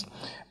with loans.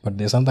 But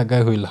there's another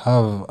guy who will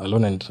have a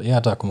loan and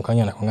hata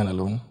kumkanya na kuanga na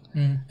loan.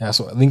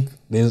 So I think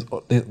there's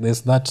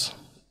that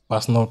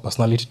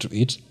personality to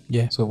it.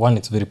 So one,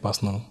 it's very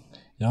personal.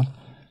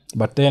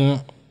 But then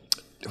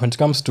when it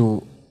comes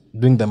to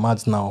doing the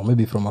maths now,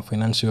 maybe from a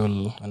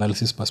financial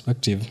analysis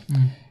perspective,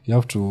 you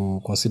have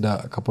to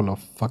consider a couple of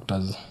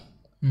factors.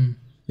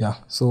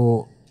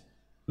 So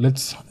we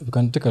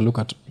can take a look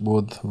at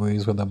both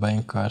ways, whether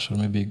buying cash or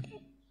maybe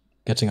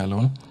getting a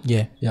loan.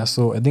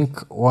 So I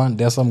think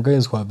there are some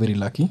guys who are very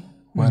lucky,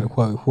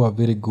 who are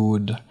very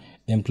good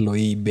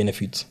employee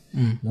benefits.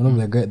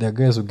 There are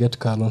guys who get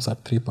car loans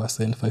at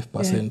 3%,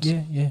 5%,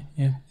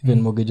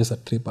 even mortgages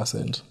at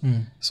 3%.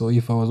 So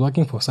if I was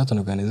working for such an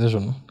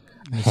organization,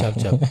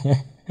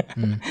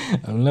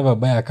 I'll never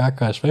buy a car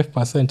cash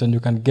 5%, and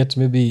you can get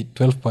maybe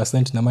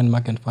 12% in a money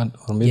market fund,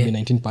 or maybe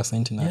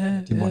 19% in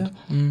a T-bond.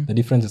 The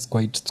difference is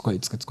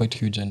quite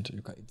huge, and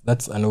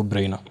that's a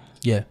no-brainer.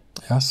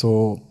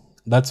 So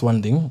that's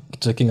one thing,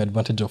 taking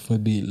advantage of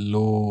maybe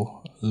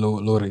low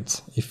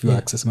rates if you are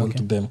accessible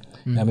to them.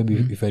 Maybe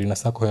if you're in a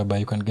circle whereby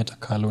you can get a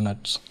car loan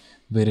at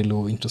very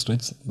low interest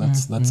rates,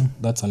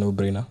 that's a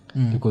no-brainer,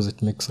 because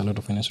it makes a lot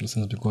of financial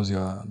sense, because you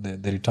are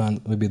the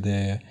return, maybe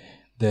the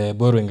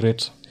borrowing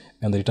rate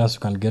and the returns you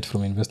can get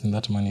from investing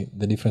that money,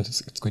 the difference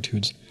is quite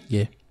huge.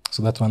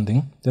 So that's one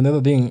thing. Then the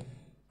other thing,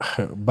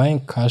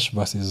 buying cash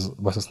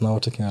versus now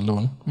taking a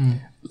loan.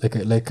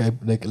 Like I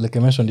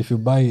mentioned, if you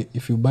buy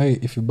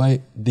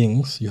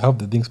things, you have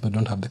the things but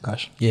don't have the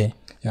cash.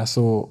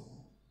 So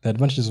the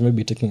advantage is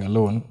maybe taking a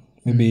loan,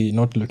 maybe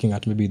not looking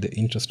at maybe the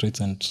interest rates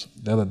and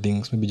the other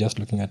things, maybe just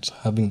looking at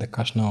having the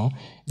cash now,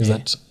 is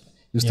that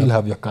you still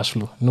have your cash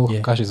flow.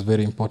 Cash is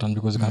very important,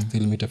 because you can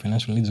still meet your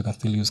financial needs, you can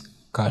still use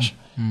cash.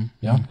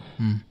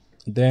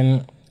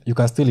 Then you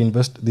can still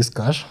invest this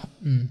cash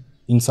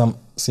in some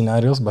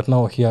scenarios, but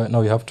now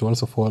you have to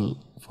also fall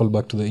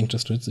back to the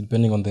interest rates,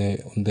 depending on the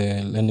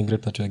lending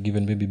rate that you are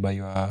given, maybe by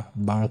your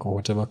bank or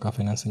whatever car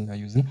financing you are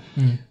using.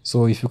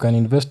 So if you can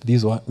invest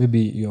these one, maybe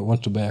you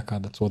want to buy a car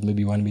that's worth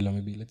maybe 1 million,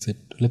 maybe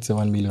let's say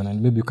 1 million,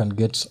 and maybe you can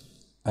get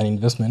an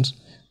investment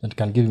that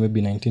can give you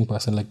maybe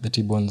 19%, like the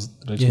T-bonds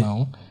right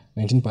now,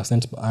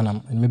 19% per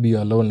annum, and maybe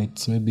your loan,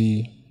 it's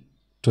maybe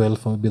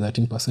 12 or maybe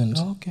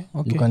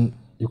 13%.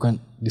 You can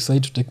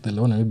decide to take the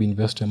loan and maybe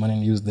invest your money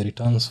and use the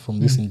returns from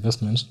these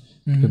investments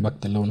to pay back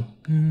the loan.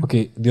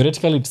 Okay,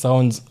 theoretically it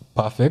sounds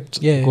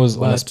perfect, because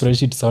on a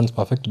spreadsheet it sounds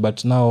perfect,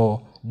 but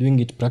now doing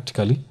it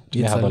practically,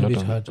 it may have a lot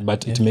of hard.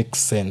 But it makes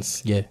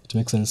sense. It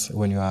makes sense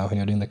when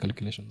you're doing the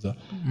calculations. So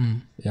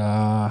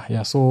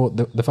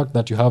the fact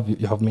that you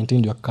have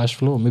maintained your cash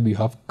flow, maybe you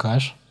have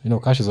cash.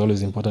 Cash is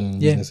always important in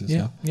businesses.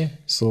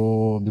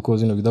 So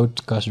because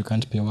without cash you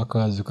can't pay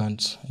workers, you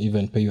can't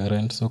even pay your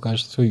rent. So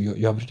cash. So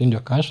you have retained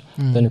your cash,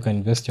 then you can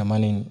invest your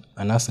money in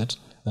an asset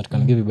that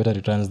can give you better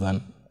returns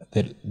than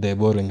the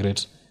borrowing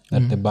rate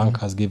that the bank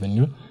has given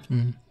you.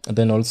 And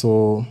then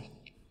also,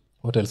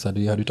 what else have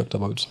you talked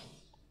about?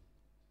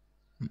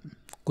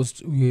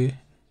 Because we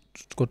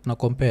got to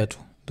compare to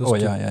those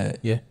two.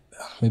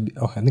 Maybe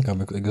I think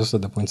I've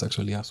exhausted the points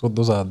actually. So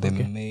those are the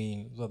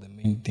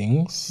main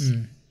things.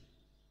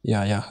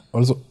 Yeah.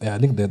 Also, I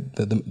think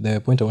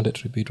the point I wanted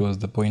to repeat was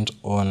the point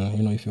on,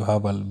 if you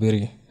have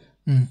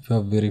if you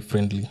have very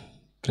friendly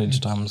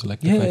credit terms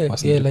like 5%,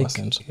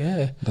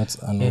 3%, that's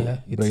a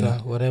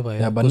no-brainer. Whatever.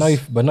 Yeah, but now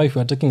if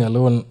you are taking a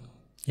loan,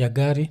 ya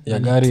gari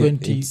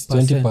it's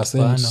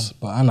 20%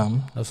 per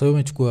annum. So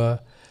umechukua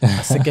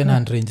a second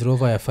hand Range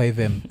Rover ya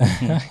 5M.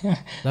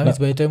 That means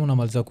by the time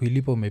unamaliza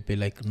kuilipa umepay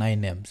like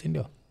 9M,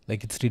 sindio?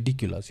 Like it's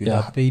ridiculous. You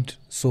have paid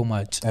so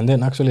much. And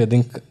then actually I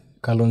think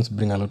car loans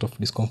bring a lot of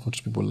discomfort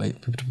to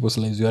people's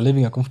lives. You are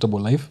living a comfortable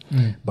life,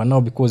 but now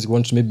because you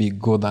want to maybe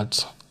go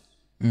that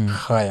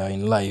higher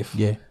in life,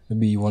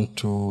 maybe you want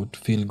to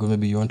feel good,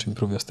 maybe you want to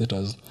improve your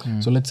status.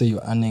 So let's say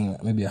you're earning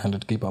maybe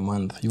 100k per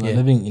month. You are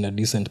living in a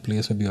decent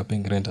place, maybe you're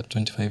paying rent at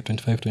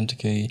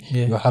 20k.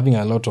 You're having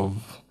a lot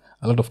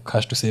of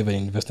cash to save and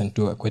invest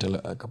into quite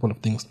a couple of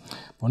things.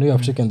 But now you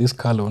have taken this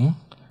car loan,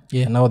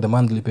 and now the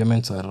monthly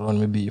payments are around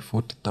maybe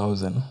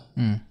 40,000.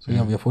 So you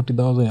have your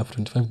 40,000, you have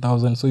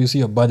 25,000. So you see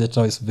your budget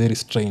now is very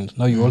strained.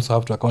 Now you also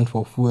have to account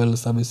for fuel,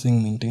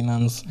 servicing,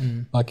 maintenance,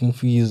 parking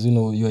fees, the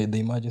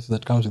emergencies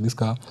that comes with this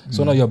car.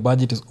 So now your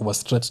budget is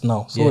overstretched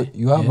now. So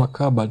you have a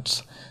car,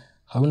 but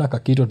having a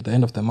kakito at the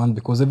end of the month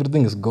because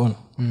everything is gone.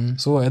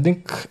 So I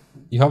think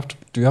you have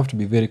to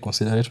be very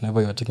considerate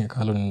whenever you are taking a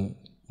car loan.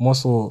 More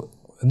so,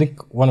 I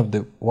think one of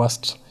the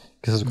worst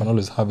cases you can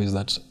always have is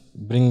that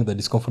bring the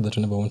discomfort that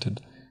you never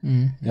wanted.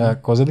 Yeah,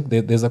 because I think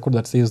there's a quote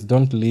that says,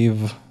 what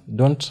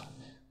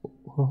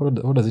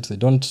does it say?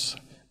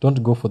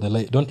 Don't go for the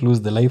life, don't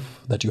lose the life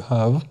that you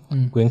have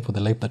going for the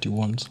life that you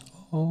want.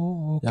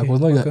 Oh, okay. Yeah, because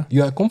now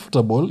you are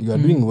comfortable, you are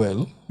doing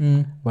well,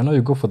 but now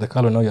you go for the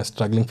car, now you are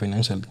struggling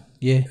financially.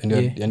 Yeah,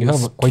 and you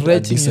have quite a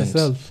decent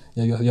yourself.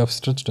 Yeah, you have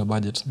stretched your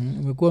budget.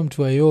 Umekuwa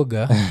mtu wa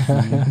yoga.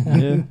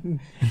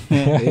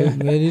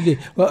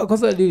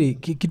 Kwanza dili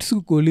kitu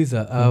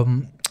sikuuliza,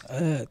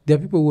 there are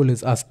people who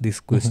always ask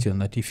this question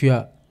that if you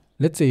are,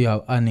 let's say you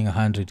are earning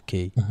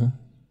 100k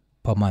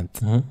per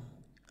month,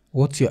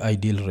 what's your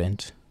ideal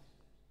rent?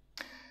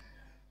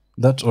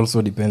 That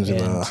also depends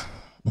on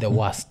the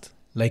worst.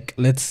 Like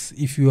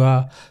if you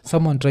are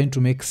someone trying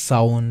to make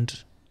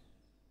sound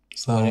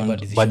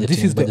budgeting,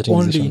 this is the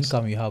only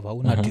income you have,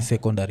 not the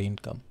secondary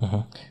income.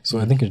 So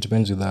I think it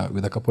depends with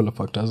a couple of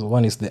factors.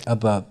 One is the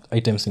other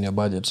items in your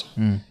budget.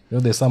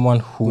 There's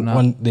someone who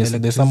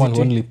there's someone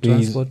who only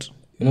pays transport.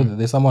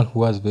 There's someone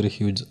who has very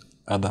huge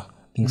other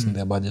things in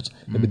their budget.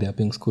 Maybe they are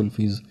paying school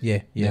fees.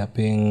 They are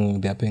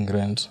paying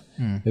rent.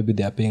 Maybe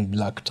they are paying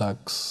black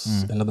tax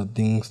and other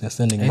things. They're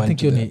sending money. I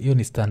think you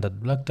need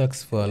standard black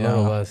tax for a lot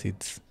of us.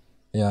 It's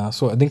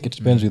so I think it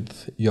depends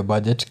with your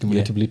budget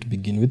cumulatively to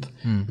begin with,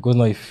 because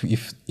now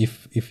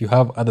if you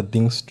have other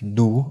things to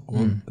do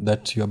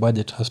that your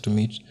budget has to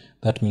meet,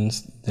 that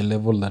means the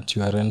level that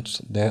your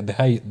rent,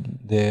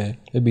 the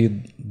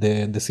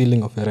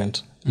ceiling of your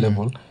rent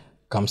level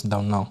comes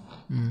down now.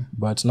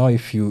 But now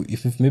if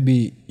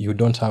maybe you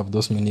don't have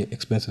those many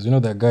expenses, there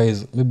are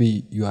guys,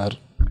 maybe you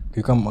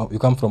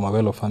come from a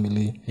well-off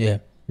family, you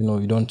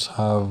don't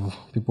have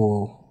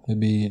people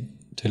maybe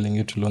telling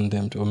you to loan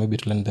them or maybe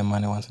to lend them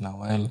money once in a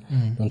while.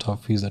 Don't have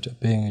fees that you're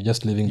paying, you're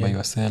just living by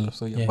yourself,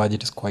 so your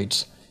budget is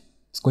quite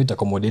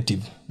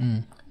accommodative.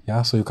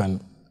 So you can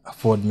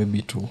afford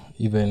maybe to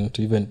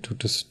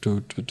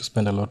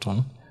spend a lot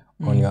on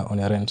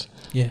your rent.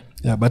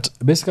 But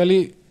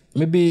basically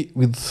maybe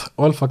with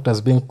all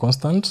factors being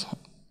constant,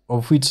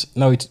 of which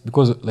now it's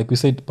because like we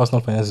said,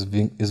 personal finance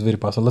is very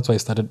personal. That's why I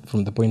started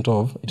from the point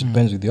of it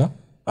depends with your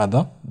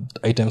other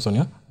items on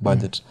your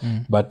budget.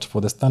 But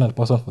for the standard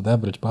person, for the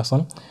average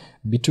person,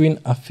 between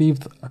a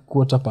fifth, a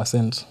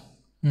quarter%,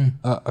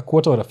 a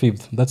quarter or a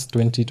fifth, that's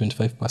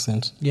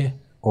 20-25%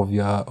 of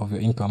your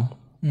income.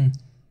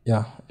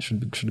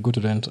 Should go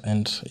to rent.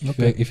 And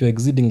if you're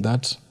exceeding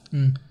that,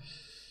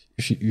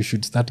 you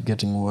should start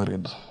getting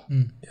worried.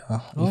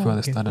 If you're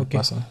the standard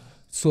person.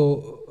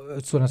 So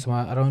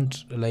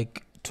around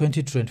like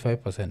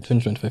 20-25%.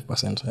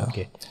 20-25%.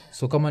 Okay.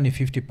 So kama ni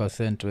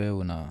 50% wewe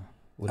una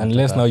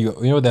unless now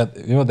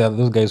there are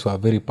those guys who are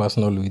very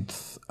personal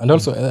with, and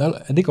also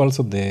I think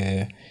also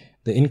the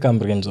income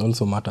range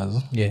also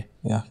matters.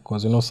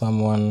 Because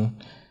someone,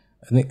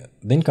 I think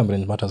the income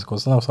range matters,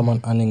 because now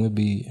someone earning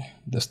maybe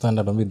the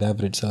standard or maybe the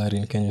average salary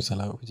in Kenya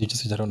which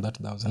is around that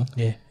 1,000.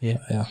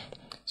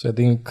 So I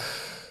think,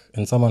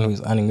 and someone who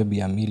is earning maybe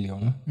 $1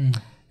 million,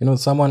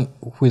 someone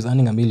who is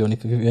earning $1 million,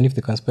 even if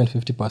they can spend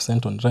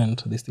 50% on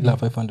rent, they still have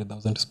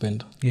 500,000 to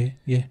spend.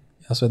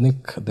 So I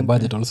think the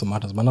budget also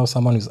matters. But now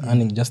someone who's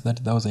earning just that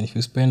 1,000, if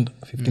you spend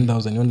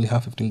 15,000, you only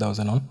have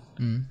 15,000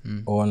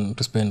 on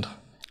to spend.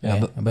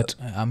 But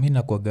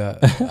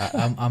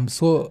I'm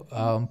so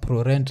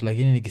pro rent,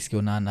 lakini nikisikia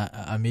una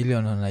 $1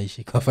 million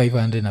unaishi kwa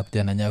 500 na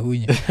kutia na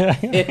nyahunye.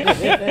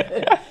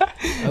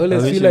 I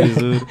always feel like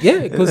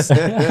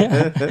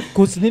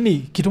because nini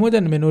kitu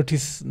moja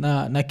nimenotice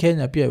na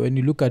Kenya pia, when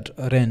you look at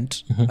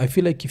rent, I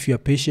feel like if you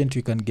are patient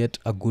you can get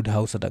a good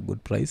house at a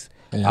good price.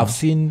 I've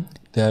seen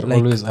there are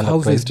like always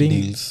underpriced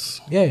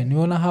deals.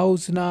 Niona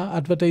house na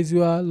advertise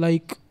you are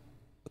like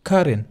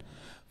Karen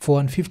for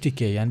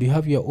 150k and you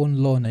have your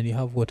own loan and you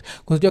have what,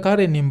 because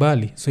Jakare ni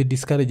mbali, so it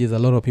discourages a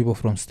lot of people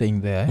from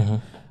staying there.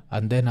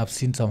 And then I've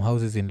seen some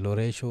houses in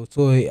Loresho,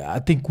 so I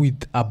think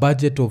with a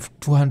budget of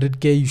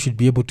 200k you should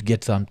be able to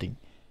get something.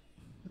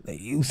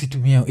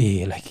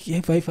 Usitumia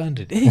like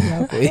 500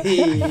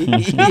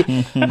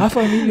 half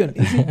a million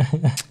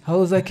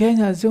hauza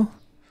Kenya zo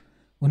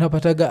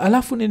unapataga.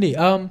 Alafu nini,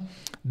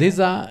 there's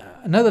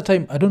another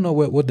time, I don't know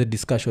what the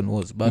discussion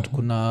was, but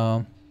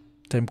kuna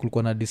time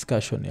kulikuwa na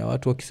discussion ya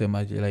watu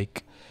wakisemaje,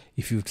 like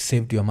if you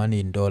saved your money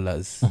in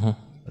dollars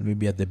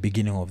maybe at the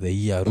beginning of the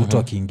year, Ruto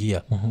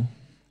akiingia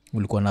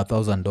ulikuwa na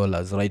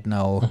 $1,000 right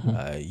now,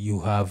 you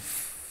have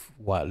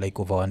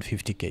like over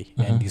 150k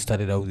and you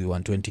started out with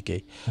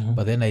 120k,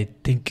 but then I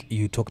think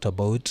you talked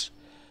about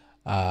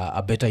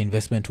a better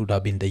investment would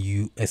have been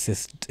the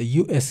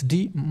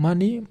USD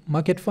money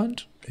market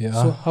fund.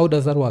 So how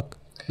does that work?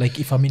 Like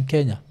if I'm in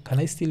Kenya, can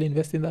I still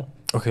invest in that?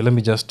 Okay, let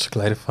me just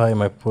clarify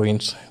my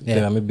point.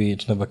 Maybe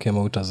it never came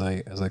out as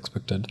I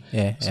expected.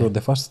 So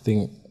the first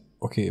thing,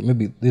 okay,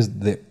 maybe this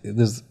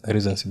a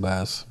recency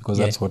bias, because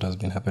that's what has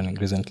been happening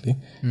recently.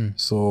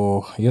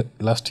 So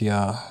last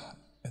year,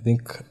 I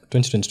think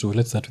 2022,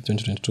 let's start with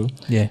 2022.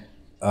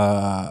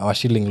 Our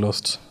shilling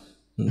lost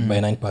by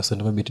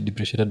 9%, maybe it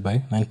depreciated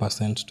by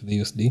 9% to the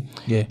USD.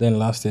 Then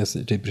last year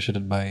it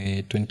depreciated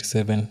by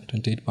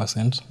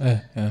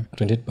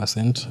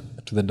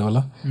 28% to the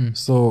dollar.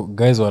 So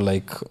guys were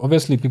like,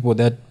 obviously people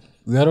that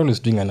we are always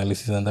doing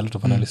analysis and a lot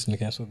of analysis in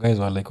Kenya. So guys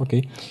were like,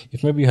 okay,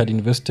 if maybe you had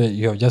invested,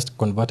 you have just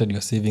converted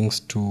your savings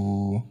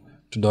to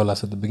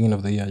dollars at the beginning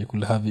of the year, you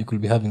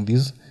could be having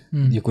this,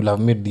 you could have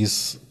made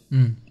this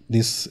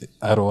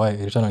ROI,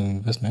 return on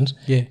investment,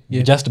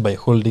 just by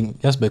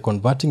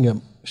converting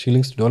your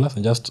shillings to dollars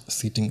and just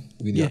sitting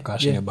with your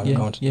cash in your bank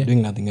account,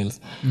 doing nothing else.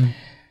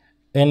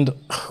 And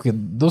okay,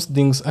 those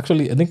things,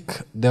 actually, I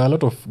think there are a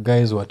lot of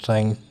guys who are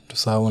trying to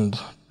sound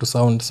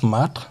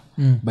smart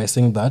by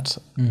saying that,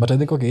 but I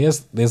think, okay,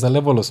 yes, there's a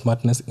level of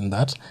smartness in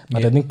that,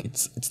 but I think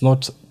it's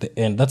not the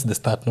end. That's the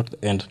start, not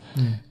the end.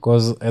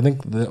 Because I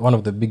think one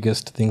of the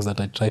biggest things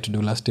that I tried to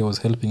do last year was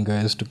helping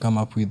guys to come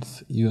up with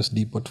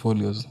USD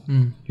portfolios,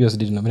 USD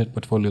denominated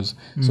portfolios.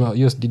 So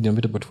USD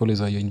denominated portfolios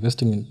are you're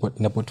investing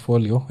in a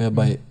portfolio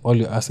whereby all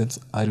your assets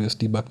are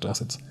USD backed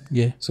assets.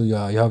 So you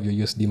have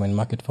your USD money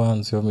market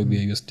funds, you have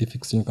maybe a USD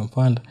fixed income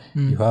fund,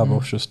 you have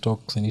offshore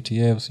stocks and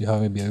ETFs, you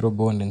have maybe a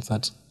Eurobond and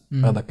such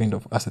other kind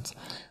of assets.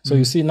 So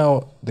you see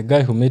now the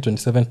guy who made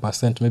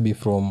 27% maybe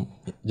from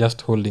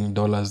just holding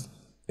dollars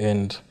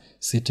and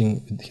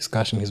sitting with his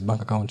cash in his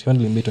bank account, he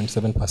only made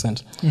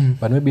 27%.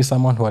 But maybe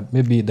someone who had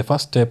maybe the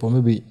first step, or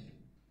maybe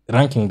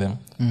ranking them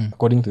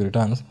according to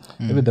returns,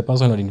 maybe the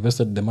person who had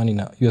invested the money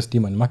in a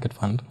USD money market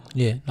fund,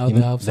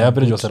 now the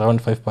average was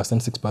around 5%,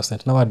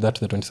 6%. Now add that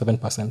to the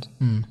 27%.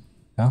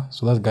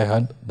 So that guy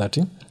had that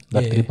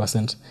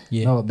 3%.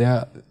 Now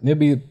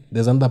maybe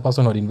there's another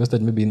person who had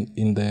invested maybe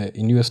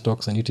in US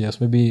stocks and ETFs,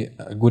 maybe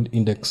a good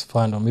index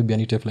fund, or maybe an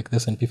ETF like the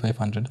S&P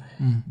 500.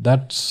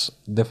 That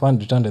the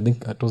fund returned, I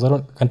think it was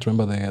around, I can't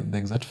remember the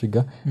exact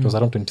figure, it was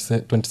around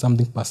 20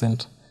 something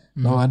percent.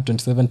 Now add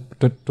 20%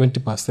 to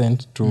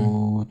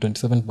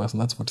 27%,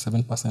 that's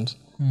 47%.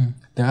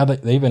 There are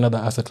even other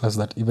asset classes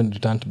that even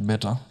returned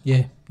better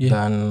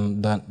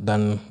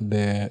than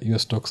the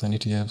US stocks and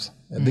ETFs.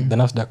 I think the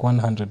Nasdaq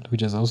 100,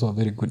 which is also a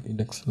very good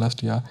index,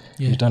 last year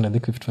returned, I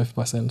think,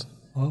 55%.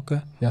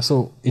 Okay.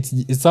 So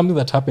it's something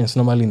that happens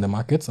normally in the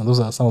markets, and those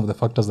are some of the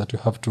factors that you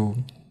have to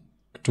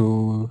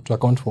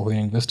account for when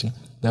investing.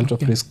 There are a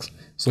lot of risks.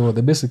 So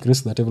the basic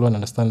risk that everyone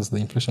understands is the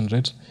inflation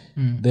rate.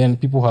 Then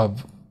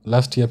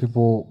last year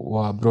people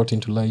were brought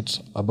into light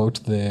about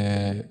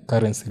the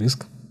currency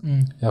risk,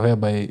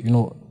 whereby,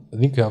 I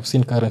think you have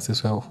seen currencies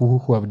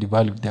who have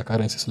devalued their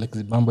currencies, like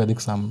Zimbabwe. I think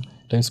some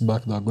times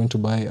back they were going to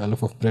buy a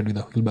loaf of bread with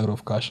a wheelbarrow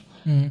of cash,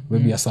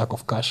 maybe a sack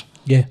of cash.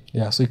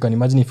 So you can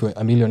imagine if you're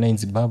a millionaire in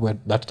Zimbabwe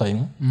at that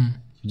time,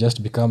 you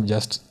just become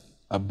just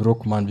a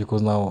broke man,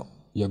 because now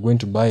you're going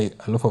to buy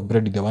a loaf of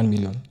bread with the 1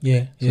 million.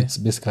 So it's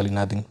basically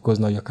nothing, because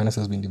now your currency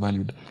has been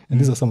devalued.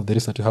 And these are some of the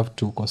risks that you have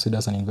to consider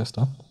as an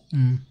investor.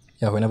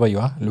 Whenever you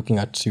are looking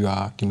at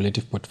your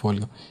cumulative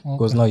portfolio.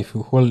 Because now if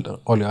you hold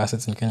all your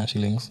assets in Kenyan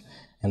shillings,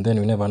 and then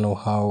you never know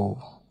how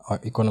our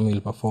economy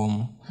will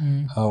perform,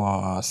 how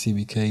our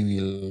CBK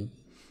will...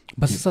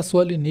 But sasa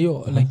swali ni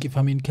hiyo, like if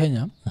I'm in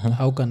Kenya,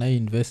 how can I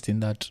invest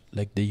in that,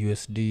 like the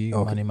USD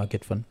money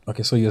market fund?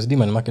 Okay, so USD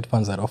money market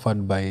funds are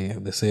offered by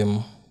the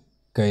same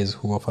guys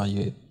who offer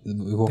the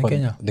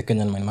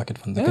Kenyan money market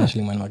fund, the Kenyan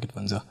shilling money market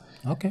funds.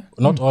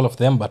 Not all of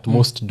them, but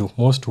most do.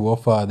 Most who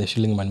offer the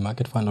shilling money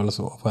market fund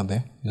also offer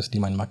the USD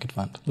money market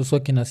fund. Those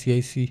work in a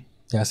CIC?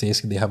 Yeah,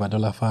 CIC, they have a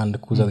dollar fund.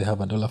 Kuza, they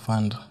have a dollar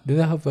fund. Do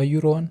they have a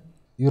euro one?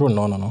 Euro,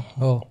 no.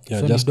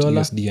 So just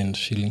USD and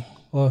shilling.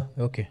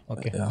 Okay.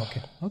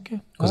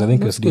 Because I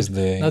think USD is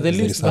the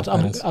least, but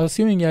I'm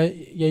assuming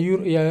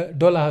your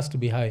dollar has to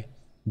be high.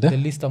 the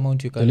least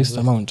amount you can the least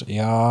invest? amount,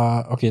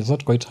 yeah, okay, it's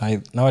not quite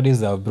high nowadays.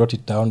 They have brought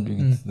it down.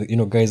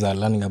 Guys are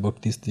learning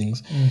about these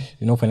things.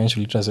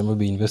 Financial literacy,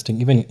 maybe investing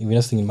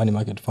in money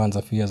market funds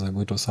a few years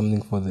ago, it was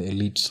something for the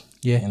elite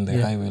and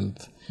the high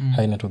wealth,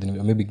 high net worth,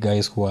 maybe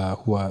guys who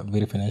are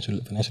very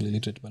financially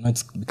literate, but now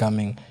it's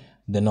becoming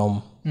the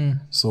norm.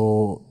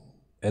 So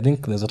I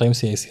think there's a time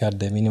CIC had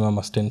the minimum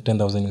as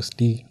 10,000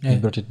 USD. They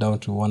brought it down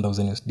to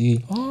 1,000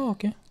 USD. Oh,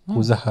 okay.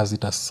 Kuza has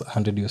it as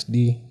 100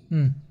 USD.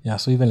 Yeah,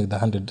 so even with the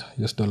 $100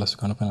 you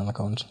can open an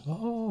account.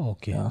 Oh,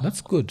 okay. Yeah.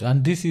 That's good.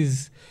 And this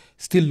is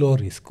still low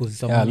risk.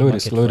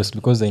 Low risk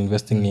because they're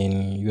investing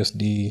in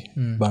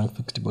USD bank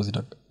fixed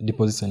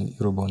deposits and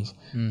euro bonds.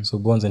 So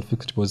bonds and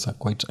fixed deposits are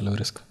quite low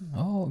risk.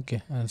 Oh,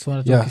 okay. And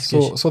so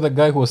the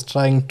guy who was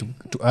trying to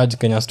urge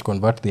Kenyans to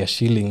convert their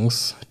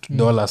shillings to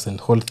dollars and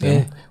hold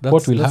them,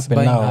 what will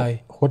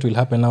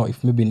happen now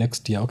if maybe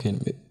next year, okay,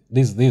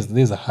 this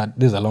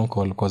is a long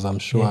call, because I'm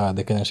sure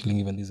the Kenyan shilling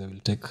even this will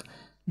take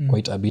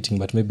quite a beating,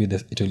 but maybe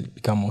it will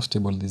become more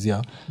stable this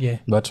year.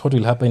 But what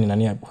will happen in a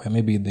year where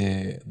maybe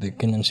the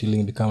Kenyan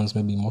shilling becomes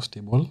maybe more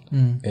stable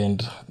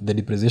and the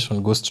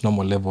depreciation goes to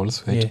normal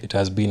levels where it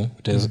has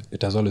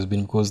always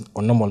been, because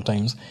on normal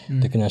times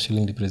the Kenyan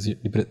shilling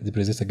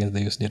depreciates against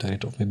the USD at a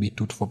rate of maybe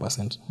 2 to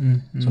 4%.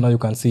 So now you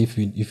can see if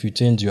you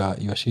change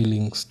your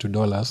shillings to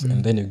dollars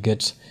and then you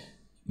get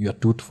your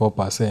 2 to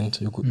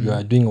 4%, you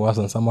are doing worse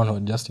than someone who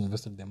just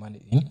invested their money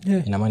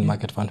in a money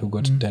market fund who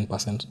got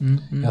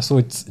 10%. So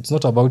it's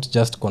not about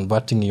just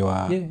converting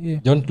your.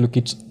 Don't look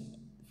it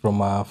from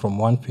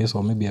one phase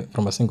or maybe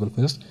from a single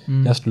phase.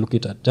 Just look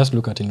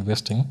at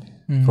investing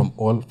from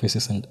all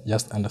phases and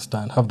just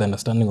have the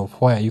understanding of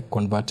why are you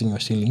converting your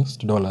shillings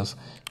to dollars.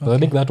 Because I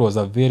think that was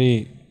a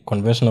very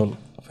conventional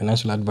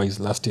financial advice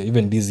last year,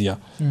 even this year,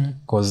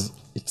 because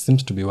it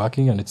seems to be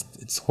working, and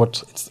it's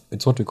what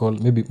we call,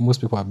 maybe most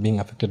people are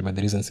being affected by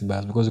the recency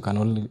bias, because you can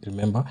only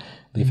remember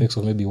the effects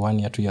of maybe 1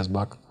 year, 2 years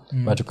back,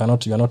 but you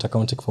are not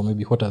accounting for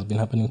maybe what has been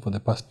happening for the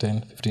past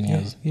 10, 15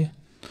 years.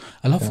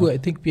 Alafu I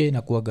think pia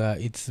inakuaga,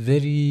 it's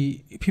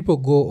very, people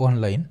go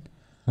online,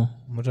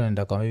 mtu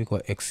anaenda kwa maybe kwa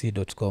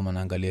𝗕𝗂𝗏𝗶𝗶𝗶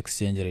anaangalia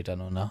exchange rate,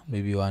 anaona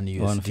maybe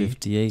 1 USD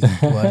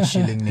 1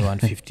 shilling ni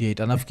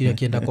 158, anafikiria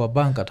kienda kwa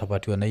bank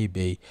atapatiwa na hii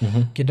bei.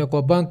 Kienda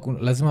kwa bank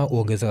lazima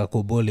uongezeka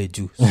kobole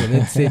juu, so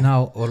let's say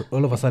now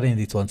all of a sudden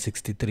it's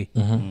 163.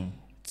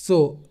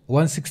 So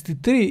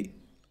 163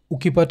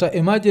 ukipata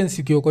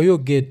emergency ukiwa kwa hiyo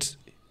gate,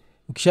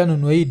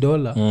 ukishanunua hii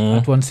dollar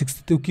at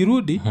 163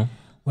 ukirudi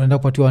unaenda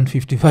kupatiwa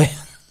 155.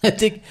 I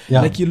think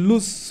like you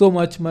lose so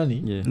much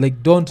money. Like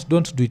don't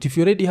do it. If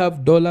you already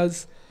have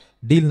dollars,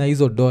 deal na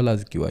hizo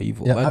dollars kiwa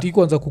hivyo. But you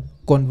kwanza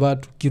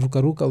kuconvert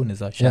kirukaruka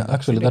unaweza shamba.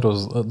 Actually that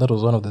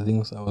was one of the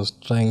things I was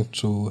trying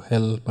to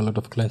help a lot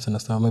of clients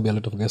understand, maybe a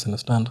lot of guys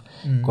understand,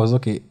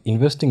 because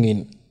investing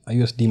in a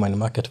USD money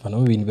market fund,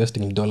 maybe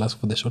investing in dollars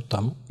for the short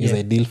term is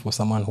ideal for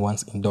someone who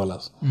wants in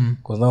dollars,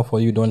 because now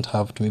for you don't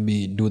have to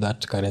maybe do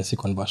that currency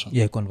conversion.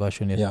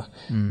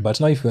 But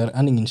now if you are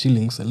earning in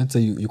shillings, let's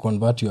say you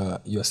convert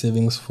your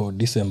savings for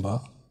December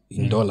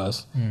in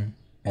dollars,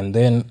 and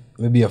then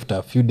maybe after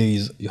a few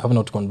days you have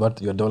not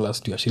convert your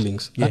dollars to your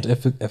shillings, that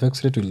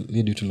FX rate will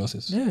lead you to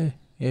losses.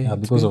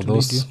 Because of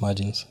those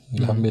margins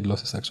you have made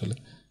losses actually.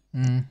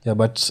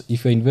 But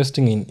if you're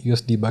investing in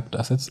USD backed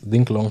assets,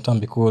 think long term,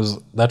 because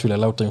that will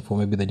allow time for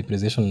maybe the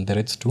depreciation and the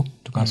rates to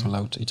cancel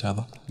out each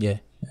other.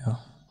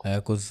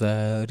 Because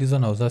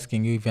reason I was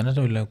asking you if you're not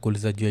willing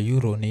kuuliza juu ya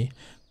euro ni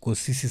kwa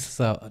sisi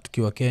sasa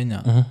tukiwa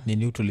Kenya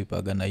nini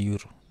tulipaga na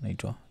euro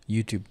naitwa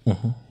YouTube.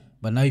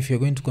 But now if you're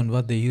going to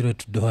convert the euro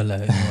to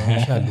dollar,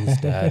 you shall lose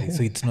tayari,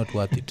 so it's not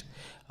worth it.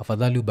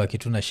 Afadhali ubaki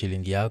tu na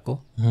shilingi yako,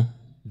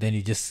 then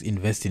you just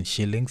invest in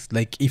shillings.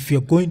 Like if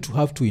you're going to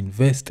have to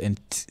invest and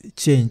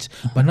change,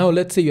 but now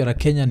let's say you're a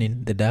Kenyan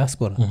in the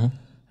diaspora,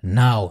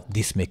 now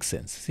this makes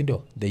sense.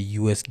 Sindio? The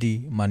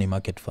USD money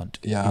market fund,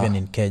 even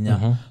in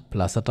Kenya,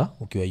 plus hata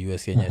ukiwa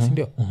US Kenya,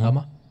 sindio?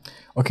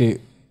 Okay,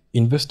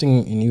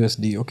 investing in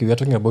USD, okay, we are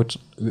talking about,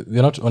 we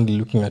are not only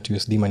looking at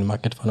USD money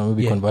market fund or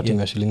maybe converting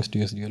our shillings to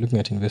USD, we are looking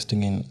at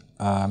investing in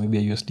maybe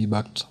a USD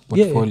backed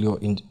portfolio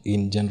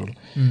in general.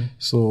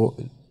 So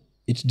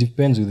it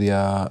depends with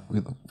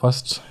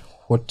first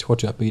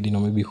what you are paid in,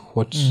 or maybe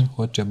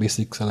what your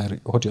basic salary,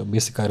 what your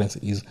basic currency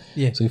is.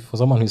 So if for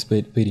someone who is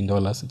paid in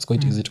dollars, it's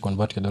quite easy to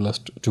convert your dollars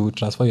to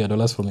transfer your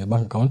dollars from your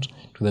bank account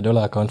to the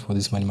dollar account for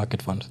this money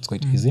market fund. It's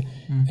quite easy,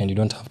 and you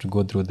don't have to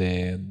go through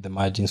the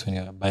margins when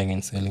you're buying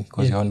and selling,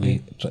 because you're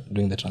only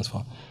doing the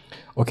transfer.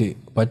 Okay,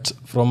 but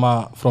from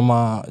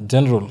a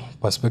general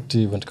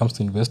perspective, when it comes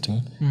to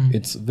investing,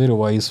 it's very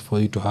wise for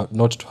you to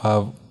not to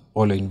have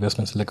all your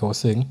investments, like I was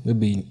saying,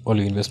 maybe all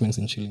your investments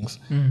in shillings,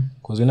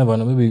 because you never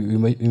know, maybe we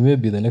may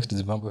be the next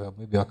Zimbabwe where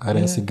maybe our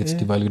currency gets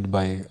devalued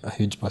by a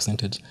huge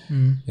percentage.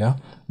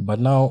 But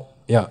now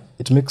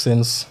it makes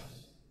sense,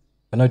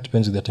 and now it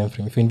depends with the time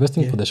frame. If you're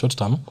investing for the short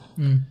term,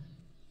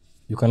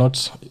 you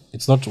cannot,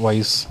 it's not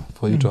wise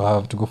for you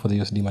to go for the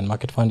USD money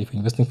market fund if you're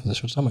investing for the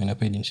short term and you're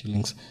paid in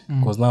shillings,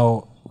 because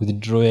now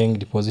withdrawing,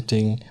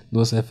 depositing,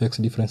 those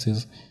FX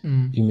differences,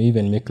 you may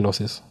even make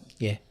losses.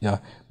 Yeah,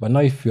 but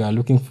now if you are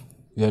looking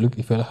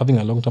if you're having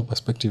a long-term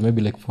perspective,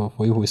 maybe like for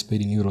you who is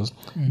paid in euros,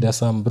 there's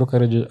some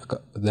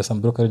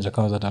brokerage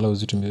accounts that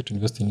allows you to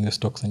invest in US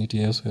stocks and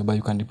ETFs, whereby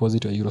you can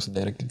deposit your euros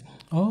directly.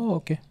 Oh,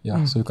 okay.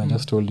 Yeah, so you can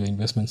just hold your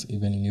investments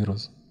even in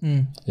euros.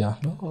 Yeah.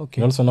 Oh,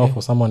 okay. And also now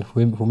for someone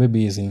who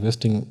maybe is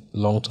investing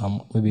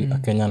long-term, maybe a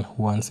Kenyan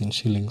who wants in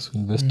shillings, who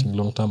investing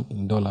long-term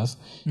in dollars,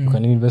 you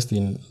can invest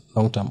in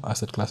long-term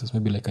asset classes,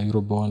 maybe like a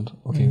euro bond.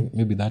 Okay,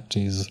 maybe that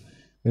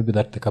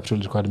the capital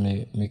required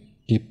may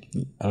keep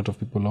a lot of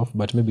people off,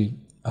 but maybe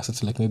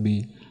assets like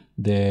maybe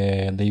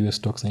the US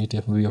stocks and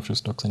ETF, maybe offshore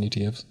stocks and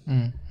ETFs.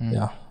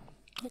 Yeah.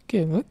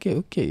 Okay.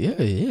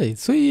 Yeah.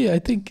 So I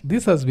think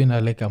this has been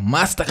like a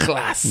master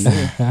class.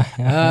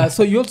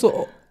 So you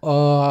also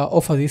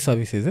offer these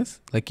services, yes?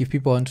 Like if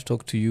people want to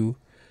talk to you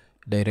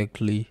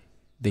directly,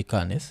 they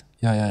can, yes?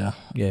 Yeah.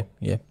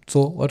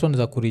 So what one is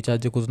a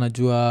kurichaje? Because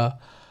najua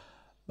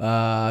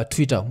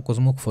Twitter, because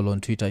I'm follow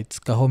on Twitter, it's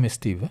Kahome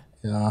Steve.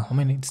 Yeah. How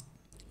many? It's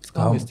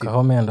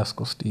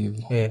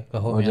Kahome_Steve. Yeah,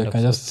 Kahome. You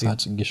can just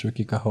search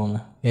Gichuki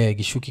Kahome. Yeah,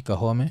 Gichuki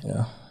Kahome.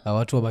 Yeah.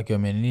 Watu wabaki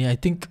wamenini. I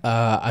think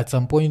at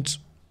some point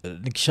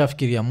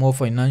nikishafikiria more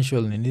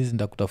financial ninizi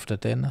ndakutafuta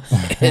tena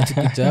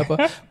tukija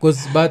hapa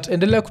but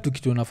endelea kutu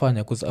kitu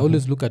unafanya because I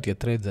always look at your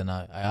threads and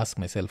I ask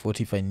myself what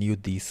if I knew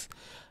this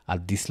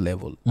at this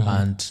level.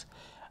 And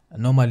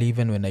normally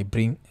even when I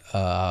bring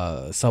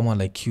someone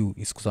like you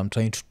it's because I'm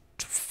trying to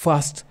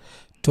first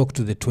talk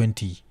to the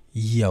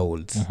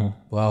 20-year-olds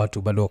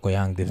watu bado wako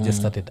young, they've just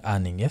started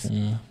earning, yes?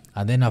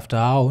 And then after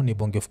hao ni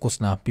bonge of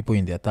course na people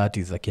in their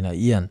 30s akina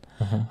Ian.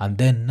 And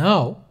then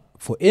now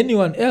for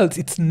anyone else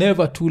it's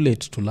never too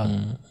late to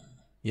learn.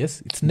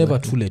 Yes, it's never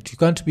too late. You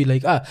can't be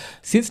like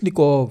since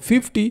niko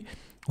 50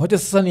 wacha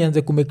sasa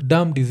nianze ku make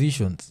dumb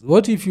decisions.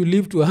 What if you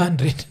live to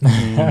 100?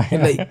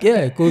 Like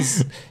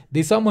because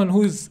there's someone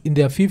who's in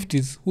their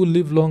 50s who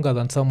live longer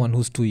than someone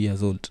who's 2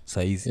 years old.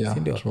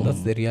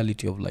 That's the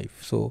reality of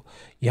life. So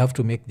you have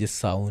to make just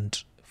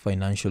sound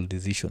financial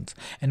decisions.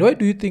 And why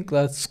do you think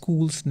that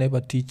schools never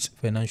teach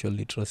financial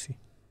literacy?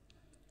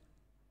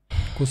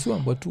 Because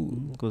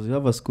you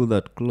have a school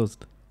that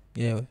closed.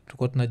 Yeah,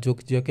 tuko tuna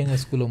joke juu ya Kenya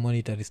School of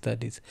Monetary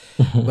Studies.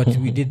 But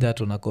we did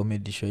that on a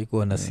comedy show.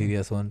 Iko on a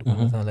serious one.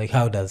 Like,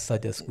 how does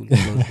such a school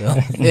close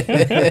down?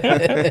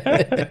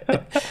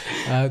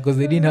 Because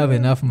they didn't have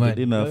enough money.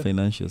 They didn't have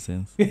financial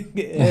sense.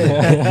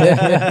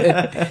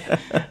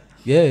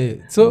 Yeah.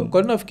 So,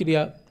 kwa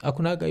nafikiria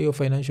hakunaga hiyo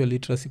financial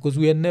literacy because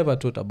we are never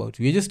taught about it.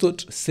 We are just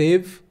taught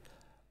save.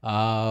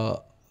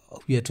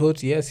 We are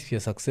taught, yes, if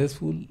you're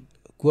successful,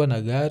 kuwa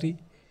na gari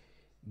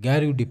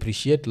will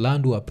depreciate,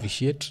 land will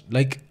appreciate.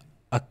 Like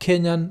a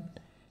Kenyan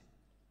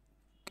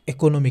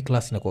economic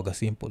class inakuwaga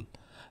simple.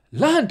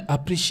 Land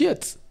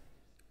appreciates,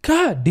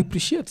 car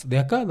depreciates. There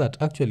are cars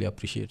that actually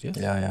appreciate, yes?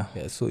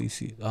 Yeah. So you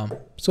see,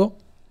 so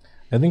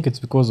I think it's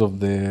because of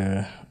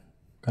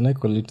can I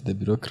call it the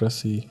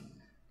bureaucracy?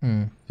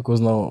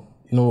 Because now,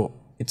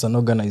 it's an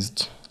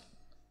organized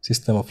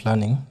system of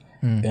learning.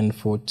 And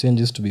for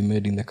changes to be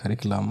made in the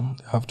curriculum,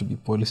 there have to be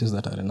policies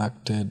that are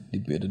enacted,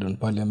 debated on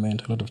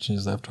parliament. A lot of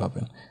changes have to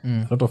happen.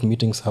 A lot of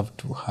meetings have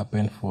to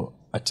happen for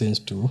a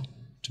change to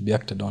be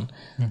acted on.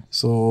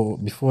 So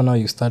before now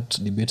you start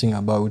debating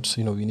about,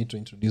 we need to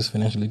introduce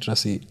financial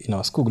literacy in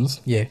our schools.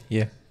 Yeah.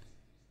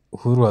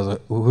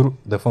 Uhuru,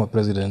 the former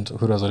president,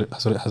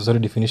 has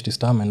already finished his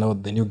term, and now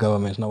the new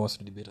government now wants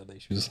to debate other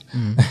issues.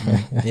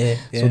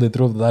 So they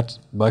throw that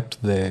back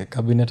to the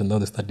cabinet, and now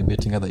they start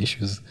debating other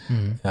issues.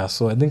 Yeah,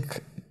 so I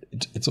think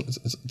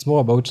it's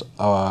more about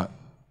our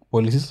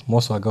policies,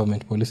 more so our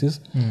government policies,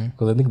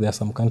 because I think there are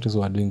some countries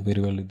who are doing very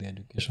well with their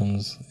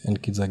educations,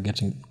 and kids are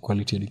getting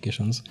quality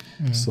educations.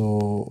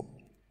 So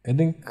I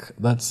think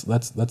that's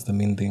the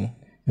main thing.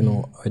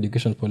 Our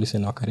education policy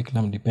and our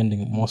curriculum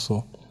depending more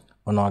so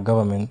on our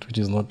government, which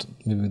is not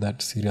maybe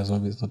that serious,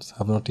 maybe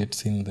have not yet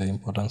seen the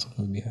importance of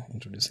maybe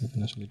introducing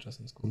financial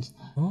literacy in schools.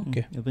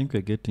 Okay. I think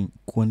we're getting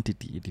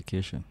quantity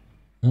education.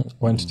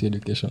 Quantity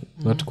education,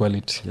 not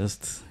quality.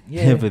 Just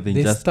everything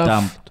just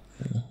dumped.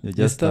 You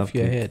just stuff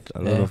your head.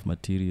 A lot of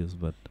materials,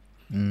 but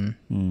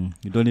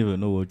you don't even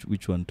know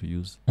which one to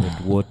use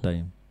at what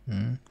time.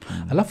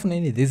 Alafu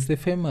nini, there's the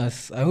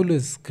famous, I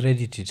always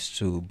credit it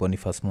to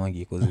Boniface Mwangi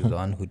because he's the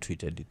one who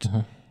tweeted it.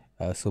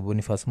 So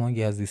Boniface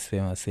Mwangi has this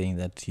famous saying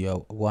that you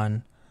are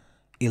one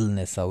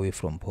illness away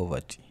from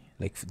poverty.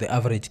 Like the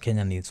average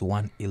Kenyan is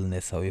one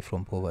illness away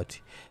from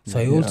poverty. So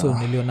I also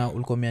niliona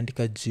ulikuwa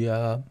umeandika juu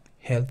ya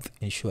health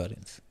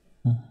insurance.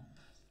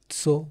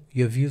 So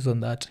your views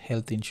on that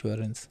health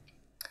insurance?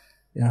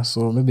 Yeah,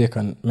 so maybe I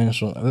can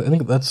mention, I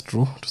think that's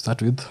true to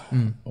start with.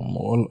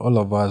 All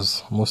of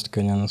us, most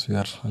Kenyans,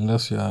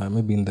 unless you are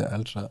maybe in the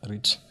ultra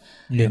rich.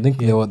 I think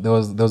there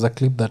was a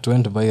clip that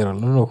went viral.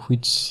 I don't know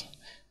which.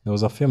 There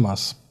was a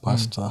famous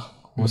pastor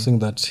who was saying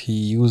that he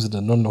used I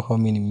don't know how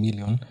many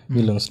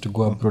millions to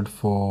go abroad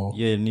for...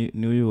 Yeah,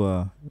 knew you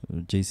were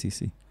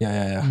JCC.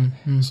 Yeah.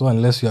 So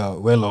unless you are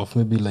well off,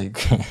 maybe like...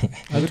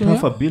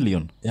 $500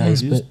 million. Yeah, he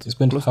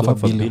spent half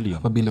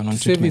a billion on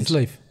Save treatment. his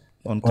life.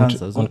 on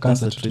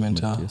cancer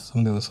treatment, yes.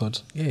 Something of the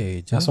sort.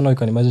 So now you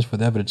can imagine for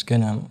the average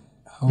Kenyan,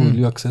 how will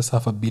you access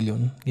 $500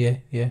 million? Yeah,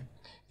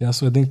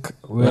 so I think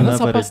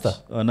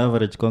on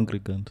average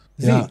congregant.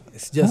 Yeah,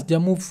 it's just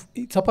move.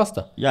 It's a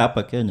pastor. Yeah,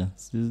 hapa Kenya.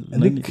 I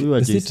think we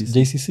were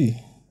JCC.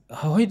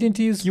 Why didn't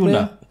you use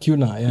Kuna?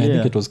 Yeah, I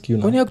think it was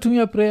Kuna. When you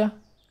kutumia prayer?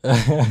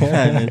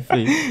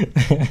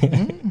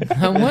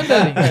 I'm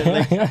wondering.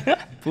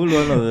 Pull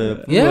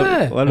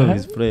one of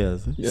his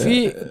prayers.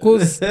 See,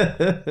 because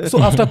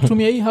so after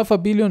kutumia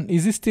 $500 million,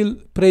 is he still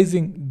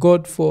praising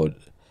God for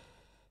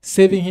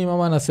saving him?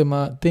 Ama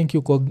anasema thank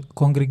you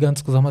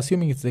congregants, because I'm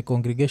assuming it's the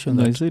congregation.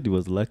 No, I said he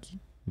was lucky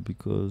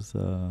because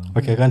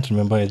okay, I can't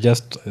remember. I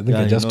think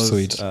I just saw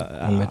it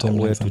on my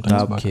timeline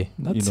sometimes back. Okay,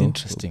 that's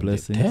interesting.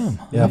 Damn.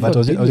 Yeah, but I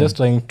was just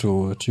trying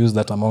to use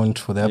that amount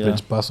for the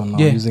average person now,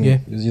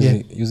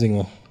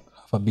 using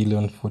 $500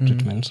 million for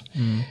treatment.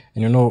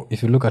 And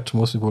if you look at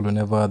most people,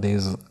 whenever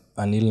there's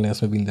an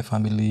illness maybe in the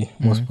family,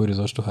 most people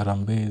resort to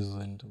harambes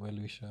and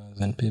well-wishers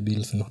and pay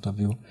bills and what have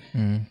you.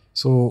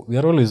 So we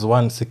are always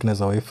one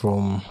sickness away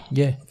from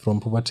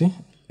poverty,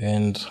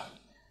 and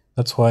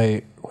that's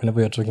why whenever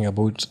you're talking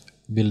about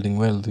building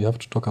wealth, you have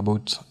to talk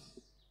about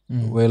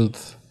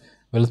wealth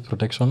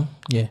protection,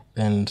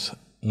 and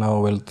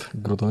now wealth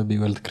growth, or maybe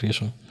wealth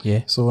creation.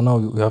 So now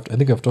I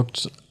think I've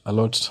talked a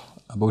lot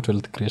about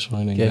wealth creation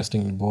and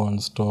investing in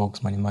bonds,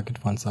 stocks, money market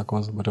funds,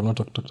 circles, but I've not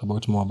talked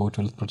about more about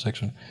wealth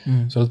protection.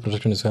 So wealth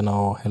protection is where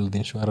now health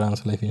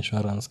insurance, life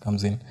insurance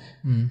comes in.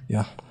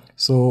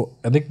 So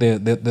I think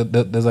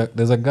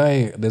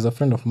there's a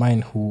friend of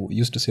mine who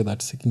used to say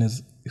that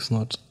sickness is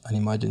not an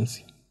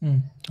emergency.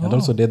 And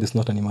also death is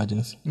not an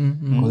emergency,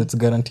 because it's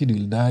guaranteed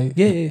you'll die.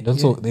 And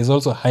also there's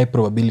also a high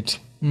probability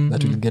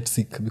that you'll get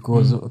sick,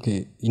 because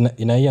okay,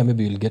 in a year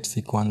maybe you'll get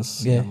sick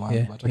once in a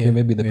month, but okay,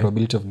 maybe the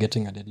probability of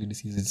getting a deadly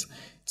disease it's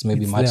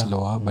maybe much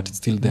lower, but it's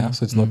still there.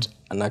 So it's not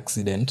an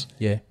accident.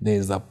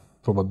 There's a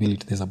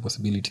probability, there's a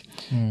possibility.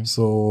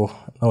 So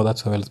now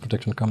that's where health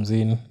protection comes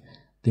in.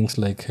 Things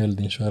like health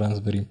insurance,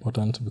 very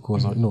important,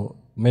 because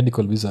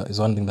medical visa is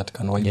one thing that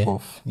can wipe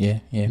off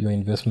your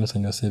investments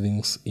and your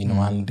savings in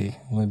one day,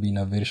 maybe in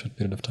a very short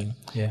period of time.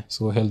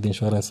 So health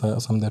insurance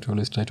is something that we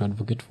always try to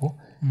advocate for.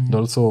 And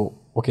also,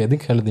 okay, I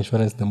think health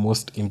insurance is the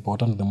most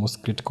important, the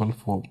most critical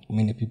for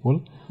many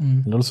people.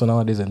 And also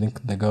nowadays, I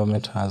think the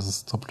government has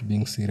stopped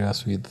being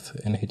serious with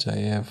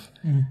NHIF.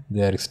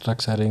 They are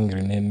restructuring,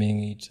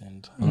 renaming it,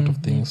 and a lot of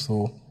things.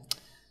 So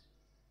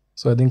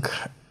I think...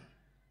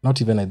 I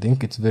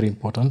think it's very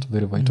important,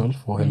 very vital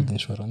for health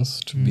insurance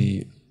to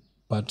be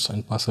part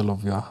and parcel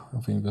of your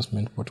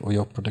investment or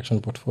your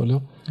protection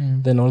portfolio.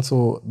 Then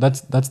also that's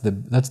for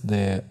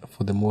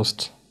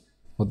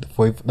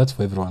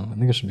everyone. I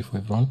think it should be for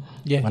everyone.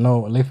 But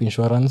now life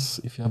insurance,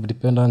 if you have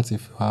dependents,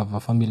 if you have a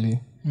family,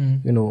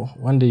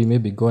 one day you may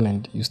be gone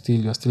and you're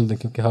still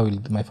thinking, okay, how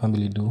will my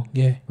family do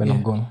when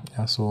I'm gone?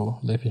 So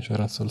life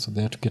insurance is also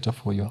there to cater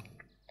for your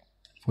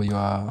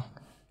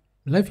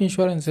life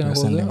insurance.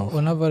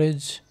 On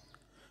average,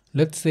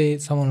 let's say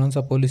someone wants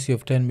a policy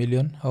of 10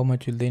 million, how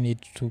much will they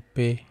need to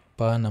pay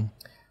per annum?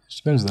 It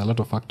depends on a lot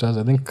of factors.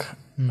 I think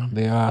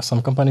there are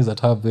some companies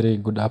that have very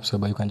good apps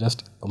where you can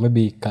just, or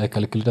maybe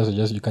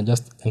calculators, you can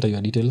just enter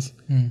your details,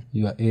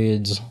 your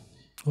age,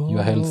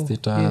 your health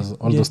status,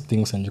 all those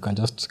things, and you can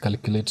just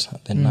calculate.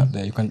 Then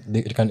it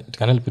can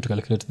help you to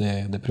calculate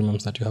the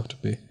premiums that you have to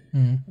pay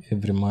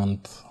every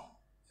month.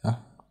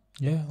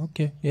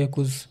 Okay,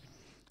 because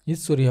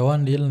history of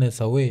one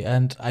illness away,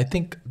 and I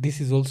think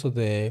this is also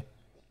the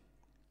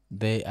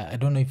I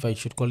don't know if I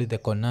should call it the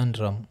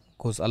conundrum,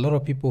 because a lot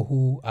of people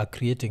who are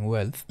creating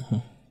wealth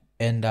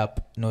end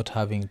up not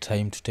having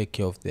time to take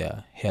care of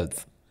their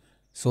health.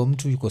 So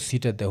mtu yuko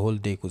seated the whole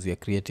day because you're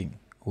creating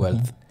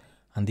wealth,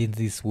 and then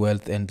this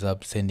wealth ends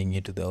up sending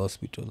you to the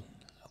hospital.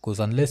 Because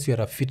unless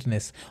you're a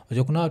fitness,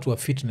 kuna watu wa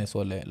fitness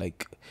wale,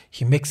 like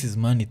he makes his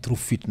money through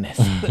fitness.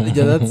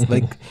 That's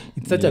like,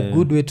 it's such a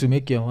good way to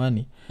make your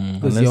money,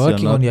 because you're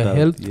working on your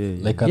health,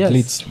 like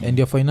athletes, and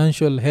your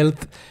financial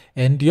health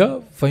and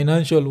your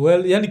financial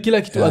wealth, yani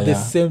kila kitu at the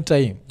same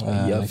time,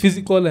 your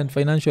physical and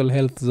financial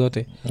health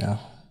zote.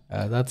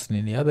 That's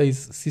nini.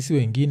 Otherwise sisi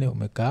wengine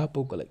umekaa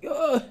hapo uko like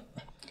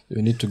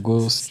you need to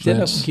go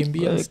stretch.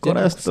 Of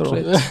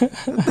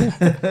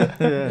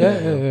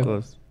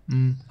course.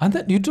 And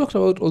then you talked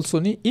about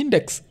also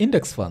index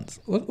funds.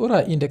 What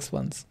are index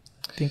funds?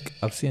 I think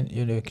I've seen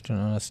kitu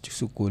naona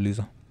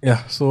sikuuliza.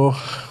 So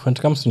when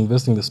it comes to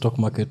investing in the stock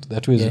market, there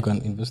are two ways you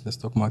can invest in the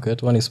stock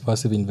market. One is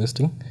passive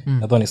investing,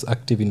 the other one is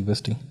active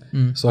investing.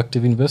 So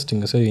active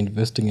investing is where you're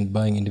investing in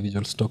buying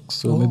individual stocks.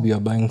 So maybe you're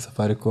buying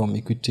Safaricom,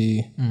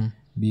 Equity,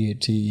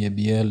 BAT,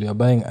 ABL, you're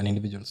buying an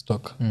individual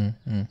stock.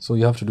 So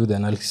you have to do the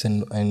analysis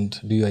and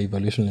do your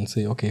evaluation and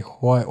say, okay,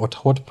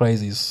 what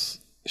price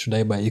should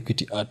I buy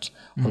equity at?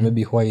 Or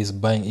maybe why is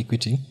buying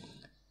equity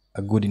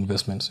a good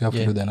investment? So you have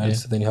to do the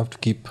analysis. Then you have to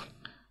keep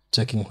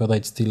checking whether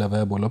it's still a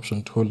viable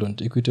option to hold on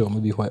to equity, or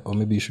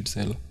maybe you should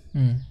sell.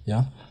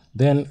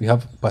 Then we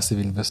have passive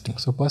investing.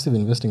 So passive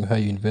investing is how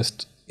you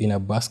invest in a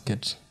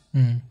basket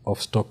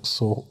of stocks.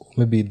 So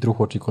maybe through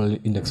what we call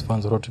index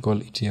funds or what we call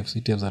ETFs.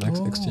 ETFs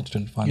are exchange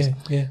traded funds.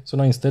 So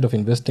now instead of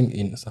investing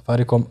in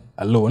Safaricom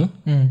alone,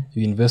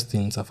 you invest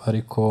in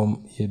Safaricom,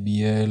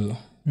 ABL,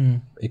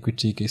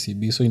 Equity,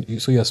 KCB.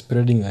 So you are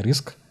spreading your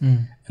risk,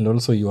 and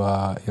also you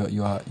are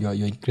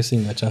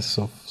increasing your chances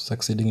of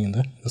succeeding in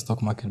the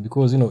stock market.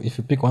 Because if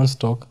you pick one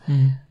stock,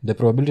 the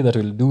probability that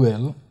will do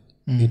well,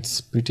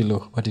 it's pretty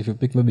low. But if you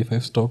pick maybe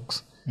 5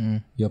 stocks,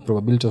 your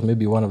probability of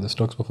maybe one of the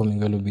stocks performing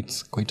well will be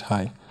quite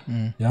high.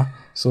 Yeah.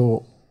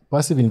 So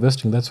passive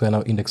investing, that's where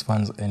now index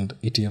funds and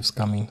ETFs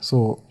come in.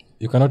 So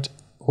you cannot.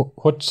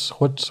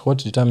 What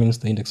determines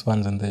the index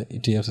funds and the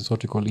ETFs is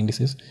what we call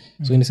indices.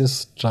 So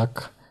indices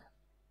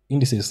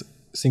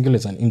single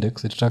is an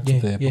index. It tracks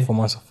the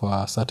performance of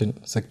a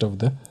certain sector of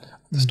the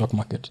stock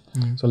market.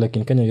 So like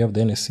in Kenya, you have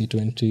the NSE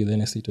 20, the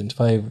NSE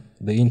 25.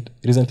 They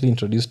recently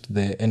introduced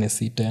the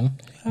NSE 10,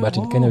 but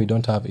in Kenya we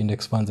don't have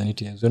index funds and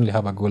ETFs. We only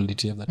have a gold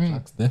ETF that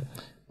tracks the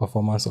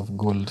performance of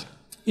gold.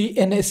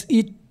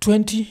 NSE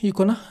 20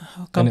 iko na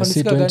companies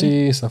NSE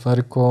 20,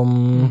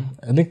 Safaricom.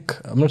 I think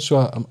I'm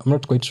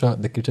not quite sure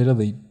the criteria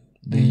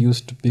they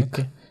used to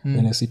pick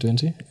NSE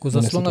 20. Because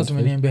as long as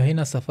umeniambia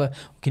haina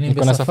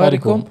ukiniambia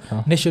Safaricom,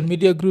 Nation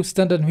Media Group,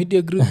 Standard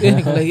Media Group,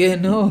 like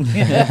no.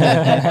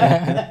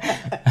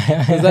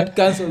 Because that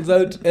cancels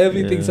out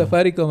everything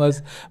Safaricom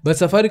has. But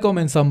Safaricom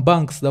and some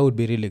banks, that would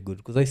be really good.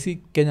 Because I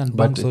see Kenyan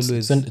banks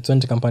always.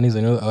 20 companies,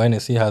 our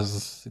NSE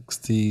has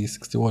 60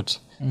 what?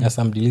 There are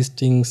some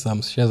delisting,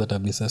 some shares that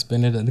have been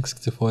suspended. I think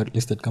 64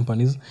 listed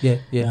companies.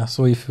 Yeah.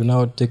 So if you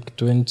now take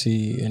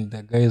 20, and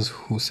the guys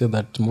who say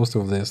that most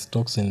of the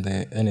stocks in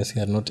the NSE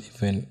are not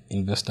even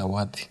investor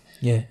worthy.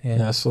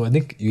 Yeah. So I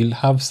think you'll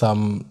have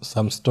some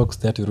stocks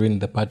that will ruin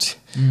the party.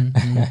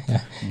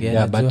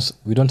 But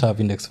we don't have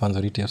index funds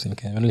or ETFs in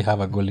Kenya. We only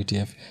have a gold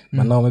ETF.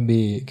 But now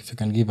maybe if you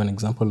can give an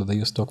example of the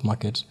US stock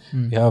market,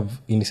 we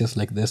have indices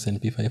like the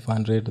S&P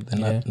 500, the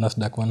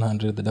Nasdaq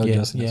 100, the Dow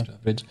Jones Industrial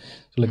Average.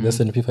 So like the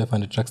S&P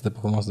 500 tracks the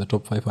performance of the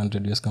top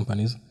 500 US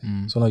companies.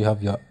 So now you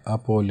have your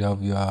Apple, you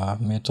have your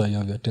Meta, you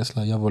have your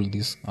Tesla, you have all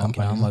these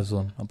companies.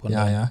 Amazon.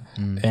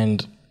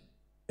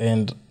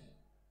 And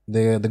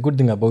the good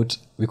thing about,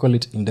 we call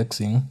it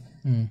indexing,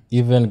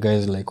 even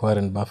guys like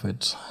Warren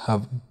Buffett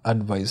have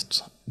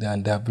advised, they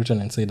have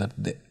written and say that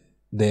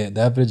the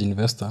average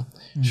investor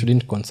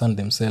shouldn't concern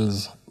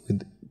themselves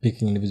with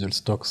picking individual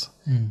stocks,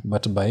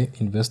 but by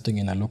investing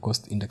in a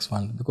low-cost index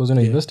fund. Because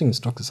investing in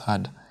stocks is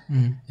hard.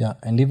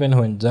 And even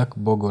when Jack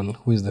Bogle,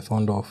 who was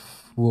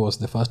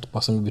the first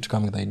person maybe to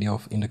come with the idea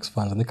of index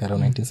funds, I think around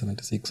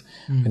 1976,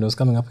 when he was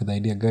coming up with the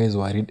idea, guys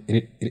were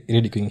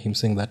ridiculing him,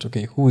 saying that,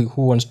 okay, who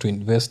wants to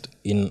invest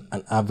in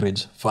an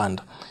average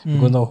fund?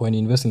 Because now when you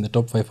invest in the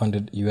top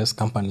 500 US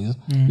companies,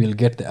 you'll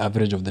get the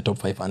average of the top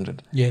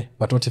 500.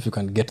 But what if you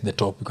can get the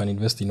top? You can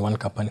invest in one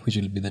company which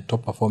will be the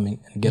top performing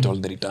and get all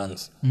the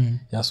returns.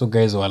 So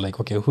guys were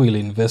like, okay, who will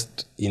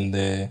invest in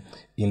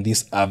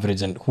this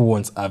average, and who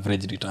wants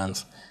average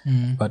returns?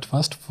 But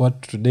fast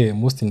forward today,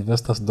 most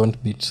investors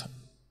don't beat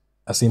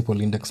a simple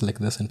index like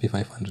the S&P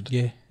 500.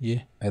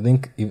 I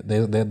think if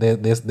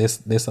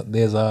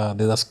there's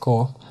a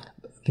score.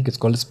 I think it's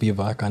called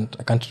SPIVA. I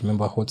can't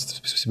remember what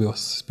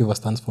SPIVA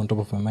stands for on top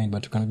of my mind,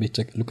 but you can maybe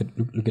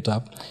look it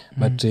up.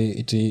 But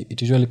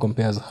it usually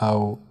compares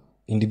how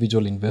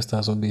individual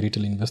investors or be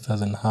retail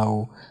investors and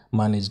how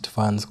managed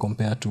funds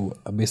compare to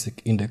a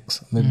basic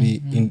index,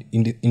 maybe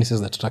indices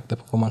that track the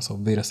performance of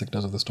various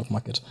sectors of the stock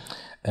market.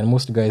 And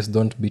most guys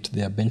don't beat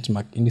their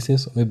benchmark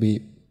indices, or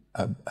maybe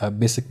a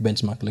basic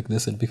benchmark like the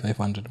S&P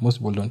 500. Most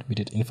people don't beat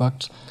it. In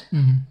fact,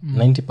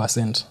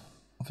 90%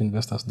 of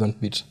investors don't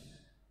beat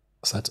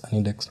such an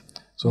index.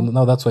 So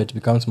now that's why it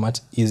becomes much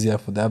easier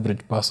for the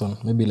average person,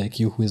 maybe like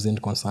you, who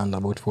isn't concerned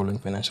about following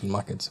financial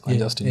markets. You can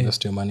just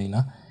invest your money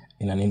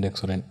in an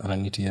index or an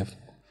ETF.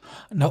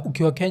 Now,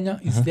 ukiwa Kenya,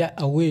 is there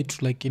a way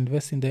to like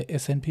invest in the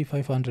S&P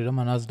 500 or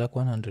Nasdaq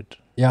 100?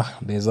 Yeah,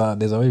 there's a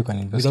way you can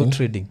invest without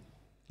trading.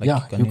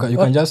 Like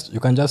you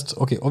can just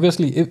okay.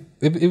 Obviously, if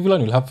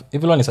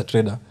everyone is a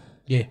trader.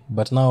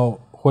 But now,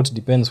 what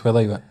depends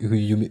whether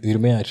you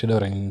remain a trader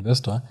or an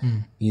investor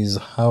is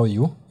how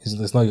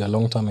it's now your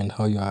long term and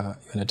how you are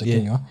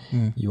taking how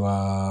you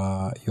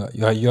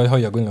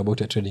are going about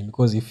your trading.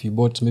 Because if you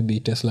bought maybe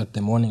Tesla at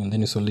the morning and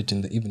then you sold it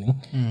in the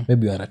evening,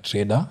 maybe you are a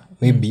trader,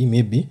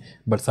 maybe,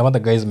 but some other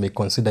guys may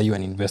consider you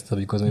an investor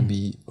because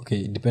maybe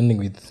depending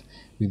with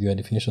your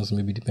definitions,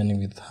 maybe depending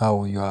with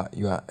how your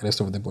rest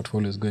of the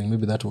portfolio is going,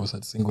 maybe that was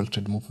a single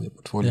trade move for your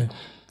portfolio.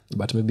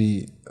 But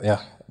maybe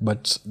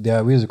but there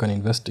are ways you can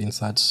invest in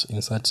such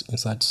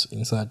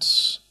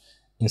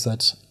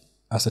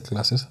asset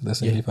classes, the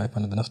S&P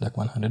 500, the Nasdaq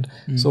 100.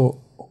 So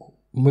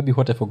maybe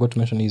what I forgot to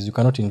mention is you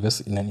cannot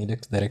invest in an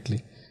index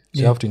directly.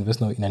 So you have to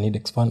invest now in an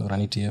index fund or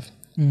an ETF.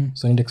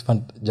 So index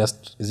fund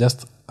is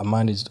just a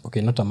managed,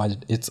 not a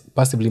managed, it's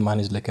passively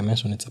managed, like I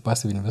mentioned, it's a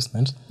passive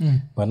investment.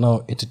 But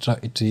now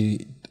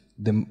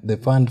the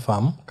fund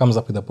firm comes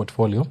up with a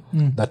portfolio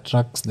that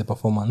tracks the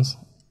performance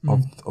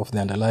of the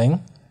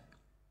underlying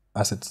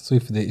assets. So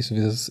if the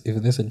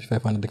S&P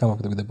 500, they come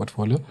up with a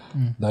portfolio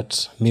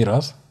that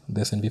mirrors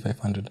the S&P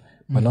 500,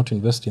 but not to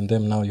invest in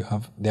them. Now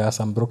there are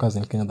some brokers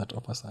in Kenya that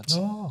offer such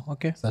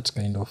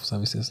kind of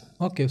services.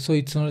 Okay, so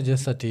it's not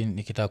just that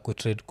nikitaka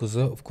trade, because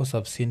of course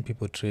I've seen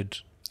people trade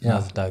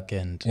Nasdaq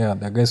and there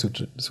are guys who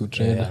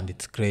trade, and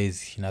it's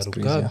crazy.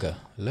 Inarugaga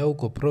leo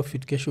uko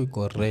profit, kesho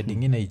uko red,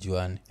 ingine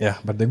ijuani.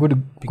 But the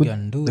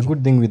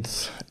good thing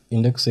with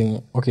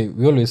indexing, okay,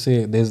 we always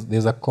say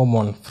there's a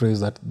common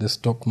phrase that the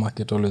stock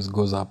market always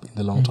goes up in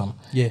the long term.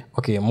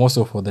 Okay, more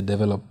so for the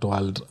developed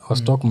world. Our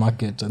stock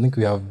market, I think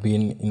we have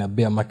been in a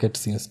bear market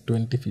since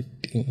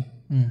 2015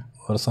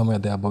 or somewhere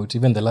there about.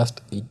 Even the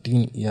last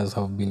 18 years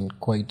have been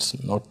quite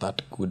not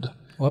that good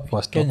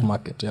for stock Kenya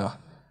market.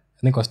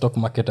 I think our stock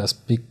market has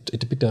peaked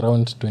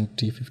around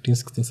 2015,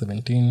 16,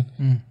 17.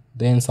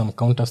 Then some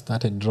counters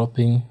started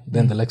dropping.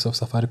 Then the likes of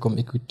Safaricom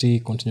equity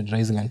continued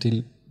rising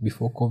until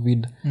before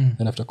COVID.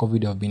 Then after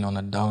COVID, we have been on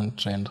a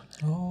downtrend.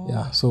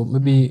 So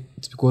maybe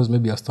it's because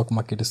maybe our stock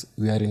market it's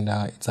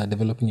a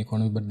developing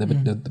economy, but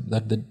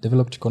the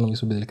developed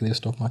economies will be like the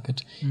stock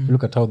market. If you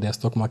look at how their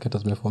stock market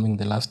has been performing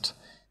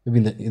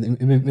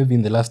maybe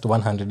in the last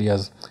 100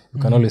 years,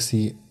 you can always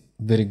see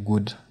very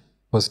good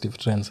positive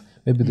trends.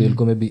 Maybe they'll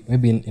go maybe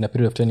in a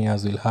period of 10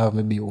 years we'll have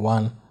maybe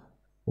one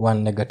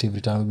negative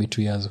return, maybe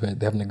 2 years where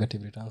they have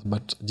negative returns,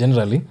 but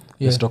generally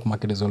the stock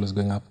market is always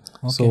going up.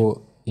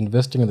 So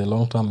investing in the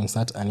long term in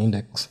such an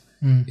index,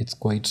 it's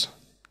quite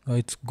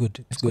it's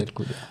good. It's quite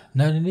good.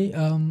 Na nini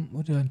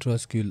what do I want to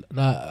ask you?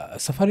 Na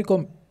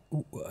Safaricom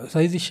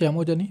saizi share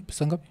moja ni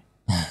pesa ngapi?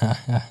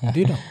 Do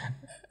you know?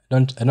 I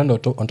don't know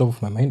on top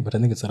of my mind, but I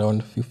think it's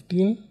around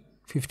 15,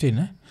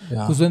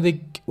 because when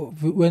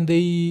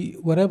they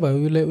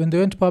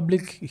went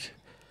public,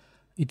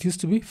 it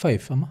used to be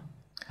 5.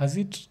 Has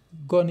it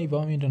gone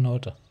even into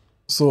water?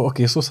 So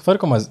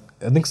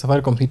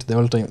Safaricom hit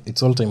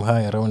its all-time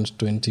high around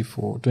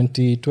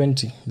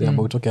 2020. They're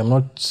about, okay, I'm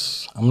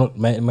not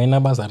my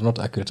numbers are not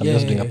accurate. I'm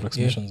just doing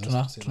approximations.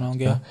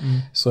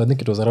 So I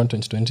think it was around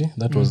 2020.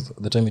 That was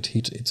the time it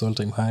hit its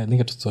all-time high. I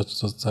think it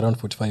was around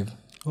 45.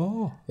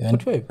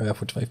 45?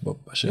 45 bob.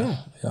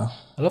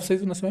 Alafu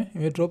saizi unasema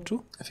you drop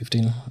to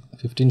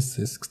 15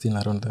 16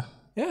 around there.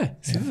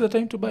 This is the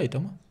time to buy it,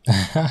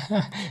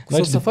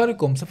 so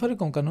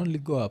Safaricom can only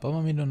go up.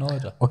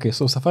 Okay,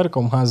 so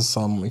Safaricom has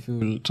some, if you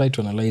will try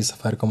to analyze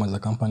Safaricom as a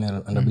company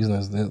and a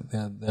business, there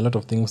are a lot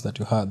of things that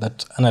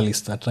that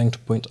analysts are trying to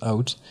point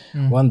out.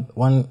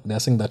 One, they're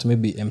saying that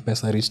maybe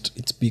M-Pesa reached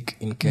its peak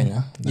in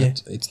Kenya,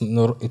 that it's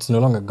no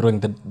longer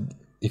growing. That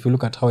if you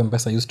look at how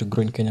M-Pesa used to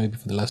grow in Kenya maybe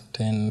for the last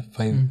 10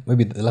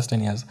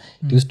 years,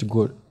 it used to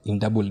go in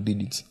double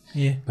digits.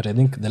 But I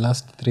think the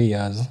last 3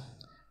 years,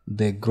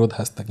 the growth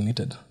has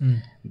stagnated.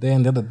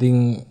 Then the other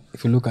thing,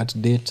 if you look at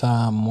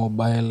data,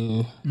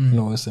 mobile,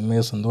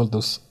 SMS and all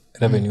those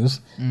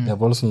revenues,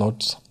 they've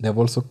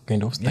also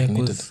kind of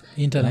stagnated.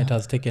 Internet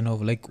has taken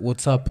over, like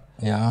WhatsApp.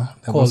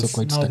 They've also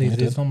quite stagnated.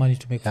 There's no money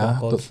to make phone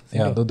calls.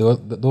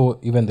 Though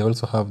even they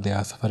also have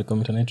their Safaricom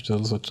Internet, which is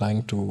also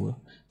trying to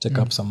check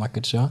up some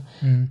market share.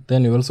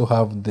 Then you also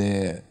have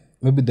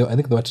I think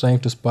they were trying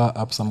to spur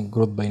up some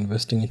growth by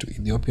investing into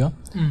Ethiopia.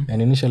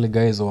 And initially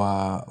guys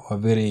were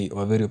very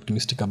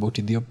optimistic about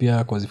Ethiopia,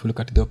 because if you look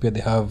at Ethiopia,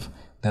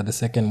 they're the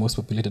second most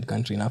populated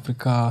country in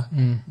Africa.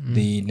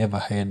 They never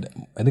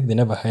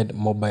had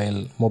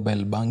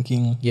mobile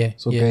banking.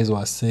 Guys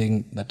were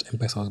saying that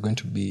M-Pesa was going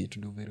to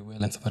do very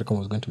well and Safaricom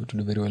was going to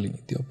do very well in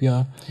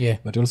Ethiopia.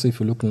 But also if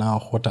you look now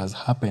what has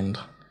happened,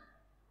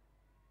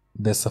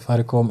 the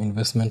Safaricom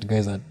investment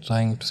guys are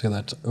trying to say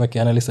that,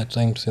 analysts are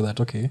trying to say that,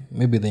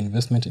 maybe the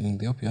investment in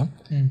Ethiopia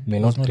may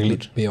not really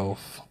pay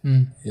off.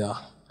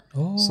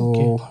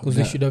 Because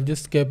they should have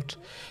just kept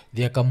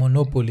their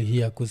monopoly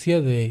here, because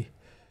here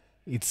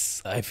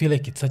I feel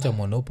like it's such a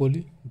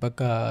monopoly.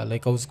 Like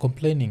I was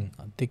complaining,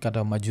 I think at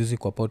a majuzi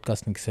kwa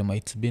podcast nikisema,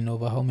 it's been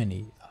over how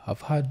many?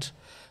 I've had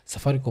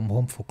Safaricom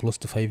home for close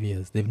to 5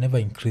 years. They've never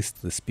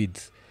increased the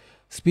speeds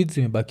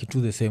imebaki to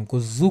the same,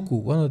 because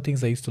Zuku, one of the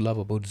things I used to love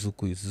about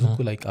Zuku is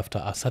Zuku, like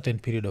after a certain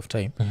period of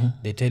time,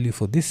 they tell you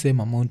for this same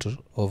amount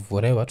of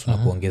whatever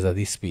tunakuongeza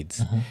these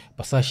speeds.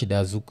 But shida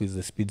ya Zuku is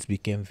the speeds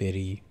became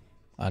very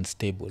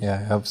unstable.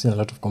 I've seen a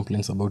lot of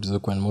complaints about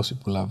Zuku and most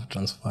people have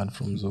transferred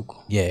from Zuku.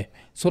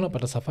 So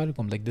napata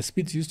Safaricom, like the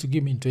speeds used to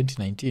give me in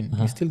 2019,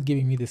 it's still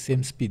giving me the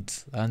same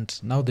speeds, and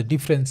now the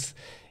difference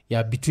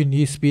between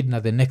this speed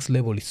and the next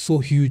level is so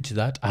huge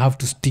that I have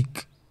to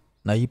stick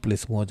na hii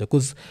place moja,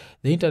 because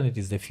the internet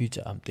is the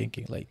future. I'm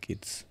thinking like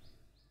it's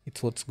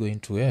what's going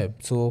to happen.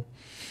 So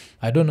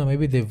I don't know,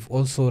 maybe they've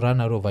also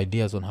run out of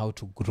ideas on how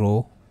to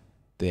grow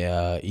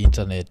their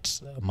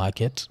internet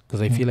market,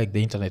 because I feel like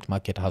the internet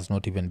market has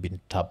not even been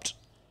tapped,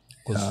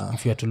 because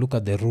if you have to look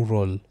at the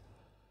rural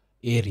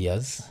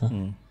areas,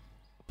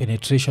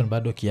 penetration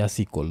bado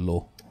kiasi iko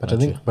low. But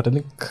I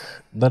think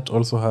that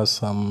also has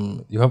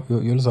some. You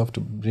also have to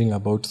bring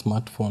about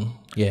smartphone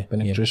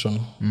penetration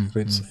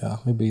rates.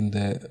 Maybe in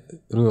the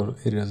rural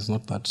areas,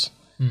 not that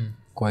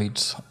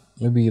quite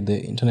maybe the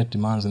internet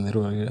demands in the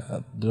rural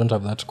area they don't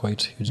have that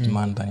quite huge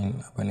demand than in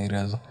urban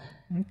areas.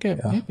 Okay,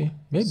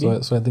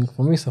 maybe. So I think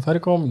for me,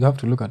 Safaricom, you have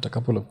to look at a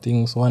couple of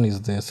things. One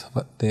is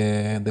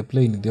the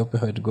play in Ethiopia,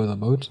 how it goes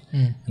about,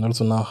 and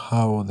also now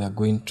how they are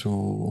going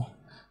to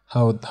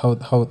how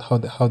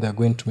they are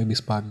going to maybe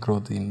spark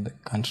growth in the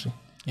country.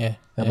 Yeah.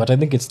 But I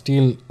think it's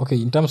still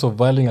okay in terms of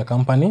valuing a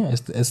company. I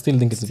still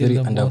think it's very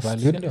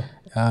undervalued.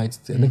 I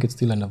think it's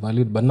still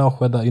undervalued. But now,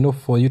 whether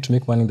for you to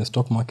make money in the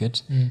stock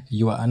market,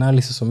 your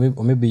analysis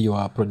or maybe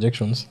your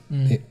projections,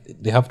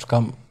 they have to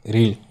come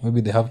real.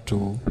 Maybe they have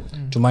to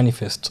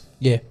manifest.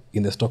 Yeah.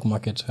 In the stock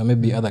market, or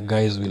maybe other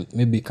guys will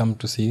maybe come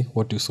to see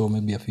what you saw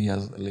maybe a few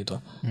years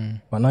later.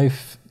 But now,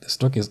 if the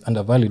stock is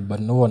undervalued, but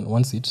no one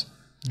wants it.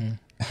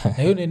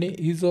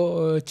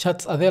 Hizo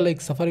charts, are there like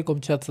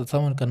Safaricom charts that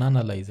someone can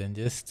analyze and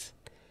just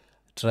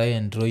try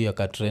and draw your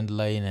trend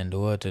line and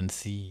what and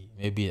see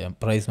maybe a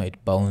price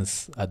might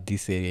bounce at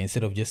this area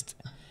instead of just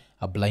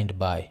a blind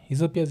buy?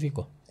 Hizo pia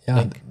ziko?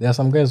 Yeah, there are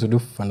some guys who do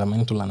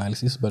fundamental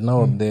analysis, but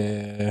now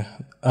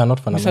not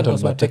fundamental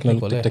but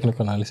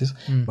technical analysis.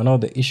 But now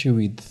the issue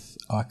with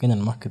our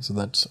Kenyan markets is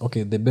that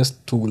the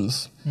best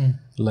tools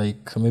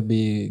like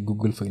maybe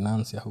Google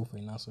Finance, Yahoo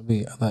Finance,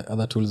 maybe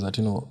other tools that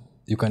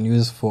you can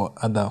use for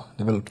other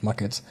developed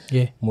markets.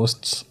 Yeah.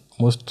 Most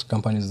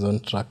companies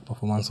don't track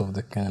performance of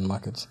the Kenyan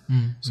markets.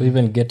 So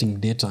even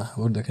getting data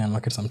about the Kenyan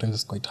market sometimes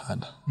is quite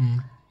hard.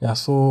 Yeah,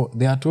 so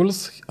there are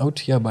tools out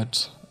here,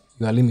 but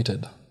you are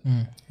limited.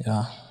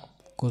 Yeah.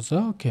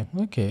 Okay.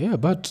 Yeah,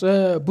 but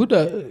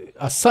Buddha,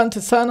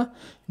 asante sana.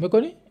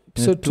 Imekuwa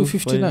episode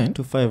 259.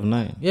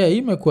 259. Yeah, hii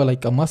imekuwa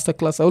like a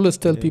masterclass. I always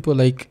tell people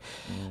like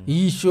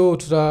hii show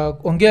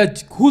tutaongea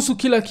kuhusu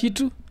kila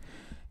kitu.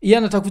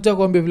 Ian atakuja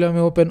kuambia vile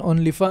ameopen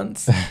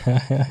OnlyFans.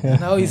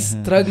 Now he's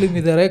struggling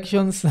with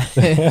erections.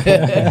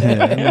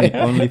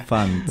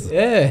 OnlyFans.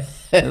 Yeah.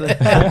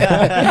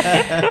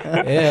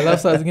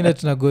 Last saa zingine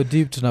tunago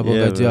deep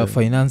tunabonga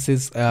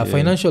finances.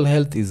 Financial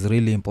health is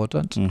really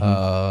important.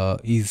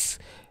 Is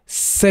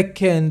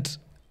second,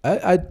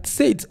 I'd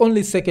say it's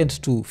only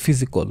second to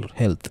physical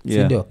health.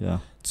 Yeah.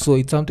 So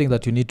it's something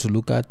that you need to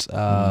look at.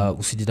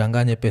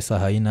 Usijidanganye pesa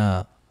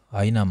haina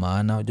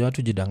maana. Unajua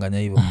watu jidanganya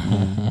hivyo.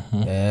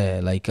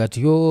 Like at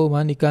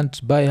money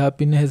can't buy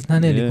happiness.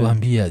 Nani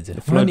alikuambia je?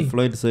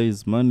 Floyd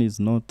says money is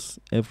not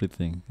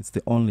everything. It's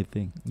the only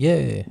thing.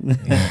 Yeah.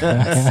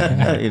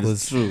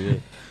 It's true. Yeah.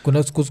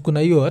 Kuna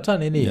hiyo hata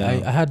nini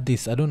I had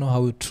this, I don't know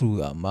how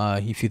true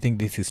if you think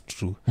this is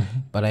true,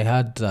 but I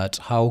heard that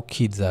how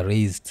kids are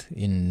raised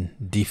in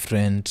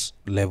different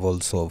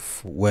levels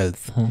of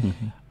wealth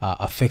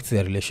affects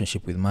their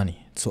relationship with money.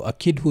 So a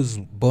kid who's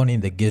born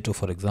in the ghetto,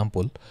 for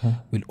example,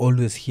 will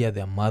always hear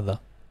their mother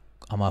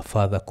or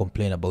father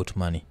complain about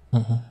money,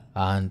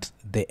 and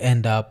they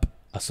end up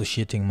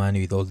associating money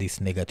with all these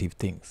negative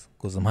things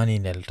because money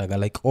inaletaga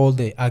like all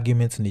the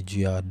arguments ni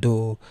juu ya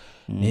do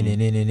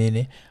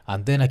nini,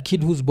 and then a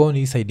kid who's born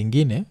inside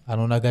ingine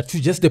anaonaga tu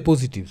just the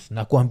positives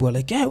na kuambiwa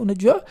like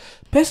unajua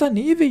pesa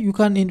ni hivi, you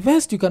can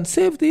invest, you can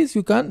save this,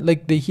 you can,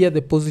 like they hear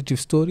the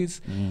positive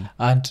stories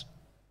and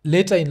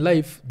later in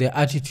life their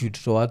attitude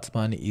towards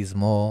money is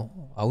more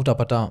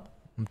hautapata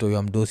mtu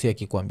wa mdosi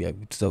akikwambia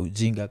vitu za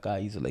ujinga kaa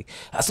hizo like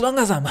as long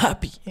as I'm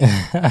happy.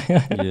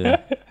 Yeah.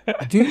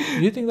 Do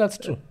you think that's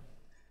true?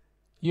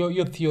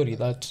 Your theory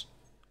that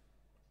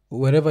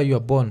wherever you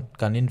are born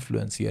can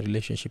influence your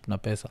relationship na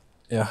pesa?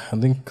 Yeah, I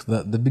think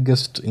that the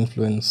biggest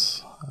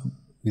influence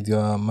with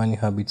your money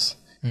habits,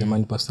 your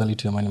money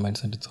personality, your money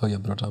mindset, it's how you're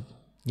brought up.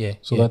 Yeah.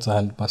 So that's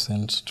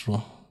 100%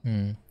 true.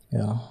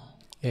 Yeah.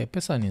 Yeah,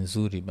 pesa ni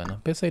nzuri bana.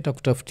 Pesa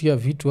itakutafutia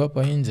vitu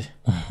hapa nje.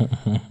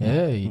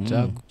 Yeah,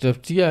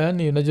 itakutafutia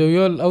yani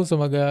unajua au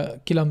samaga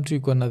kila mtu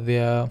iko na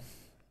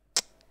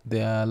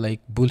their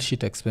like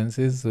bullshit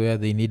expenses where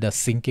they need a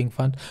sinking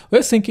fund.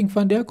 Where sinking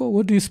fund yako?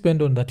 What do you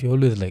spend on that you're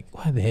always like,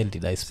 why the hell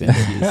did I spend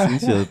this?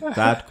 Since you're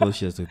that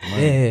cautious with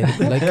money. Yeah,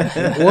 like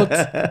what?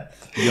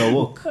 Your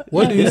work.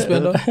 What do you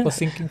spend on for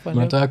sinking fund?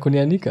 Nataka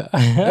kunianika.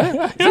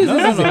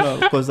 No.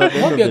 Because at the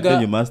end of the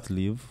day you must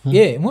live.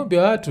 Yeah,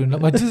 mwambia watu na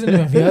majuzi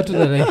nimeambia watu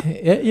that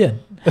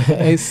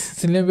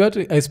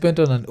I spent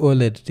on an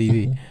OLED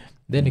TV.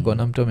 Then iko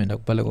na mtu ameenda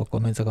pale kwa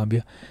comments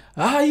akamwambia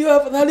you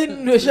have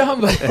nalini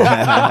shamba.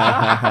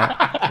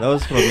 That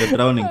was from your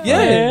drowning fund.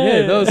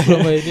 Yeah, that was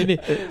from my nini.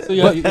 So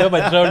you have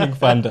a drowning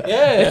fund.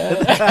 Yeah.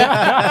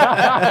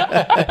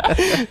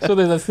 So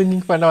there's a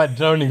singing fund or a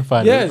drowning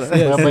fund. Yes.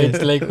 But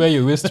it's like where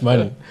you waste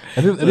money.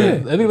 I think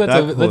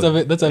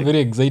that's a very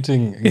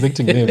exciting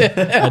name.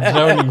 A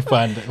drowning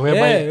fund.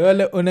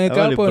 Wale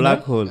unaeka hapo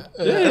black hole.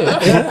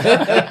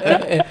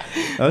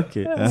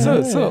 Okay.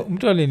 So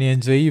mtu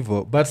alinienjoy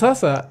hivyo. But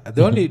sasa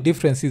the only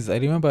difference is I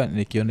remember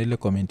nikiona ile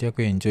comment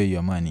yako enjoy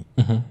your money.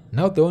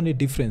 Now the only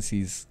difference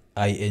is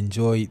I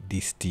enjoy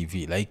this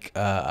TV. Like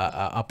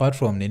apart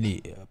from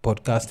any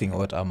podcasting or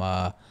what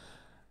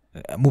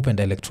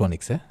mupenda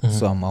electronics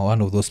so I'm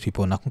one of those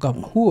people.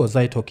 Who was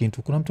I talking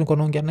to? Kuna mtu niko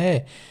naongea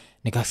naye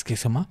nikasikia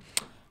sema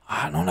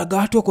naona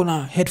watu wako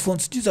na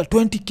headphones za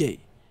 20k.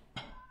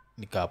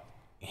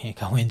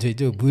 Kawenjo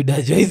jo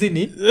buda jo hizi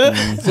ni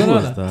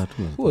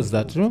who was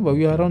that remember we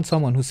were around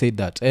someone who said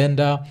that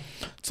and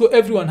so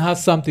everyone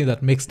has something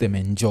that makes them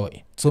enjoy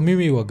so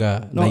mimi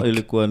waga no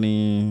ilikuwa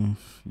ni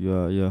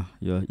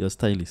your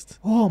stylist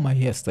my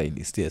hair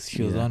stylist yes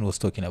she was the one who was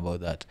talking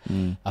about that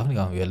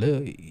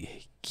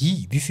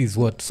this is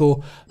what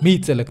so me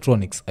it's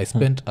electronics I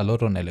spent a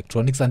lot on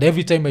electronics and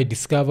every time I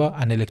discover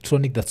an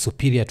electronic that's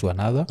superior to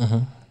another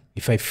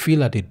if I feel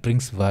that it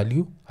brings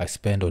value I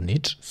spend on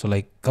it so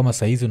like kama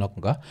saizi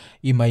unakunga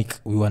hii mic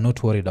we were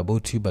not worried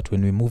about you but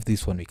when we move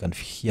this one we can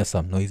hear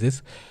some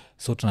noises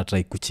so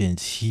tunatry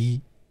kuchange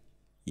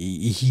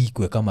hii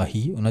kwe kama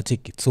hii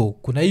unacheki so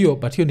kuna hiyo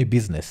but hiyo ni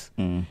business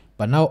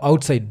but now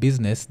outside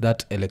business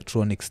that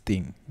electronics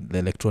thing the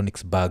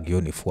electronics bag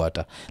hiyo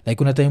nifuata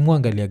like una time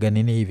uangalia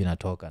ganini hivi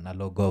natoka na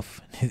log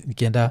off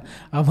nikienda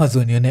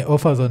Amazon yone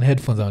offers on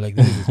headphones I'm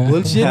like this is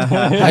bullshit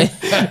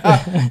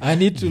I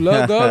need to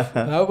log off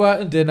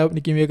and then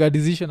nikimake a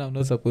decision I'm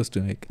not supposed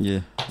to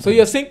make so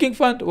your sinking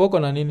fund wako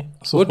na nini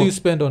so what do you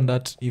spend on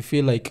that you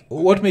feel like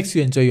what makes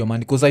you enjoy your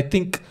money because I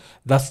think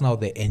that's now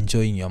the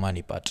enjoying your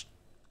money part.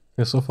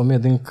 So for me I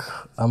think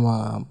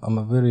I'm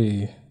a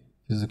very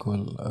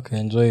physical I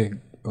enjoy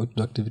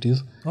outdoor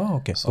activities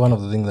so one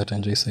of the things that I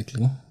enjoy is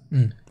cycling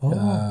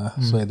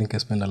so I think I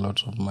spend a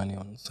lot of money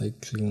on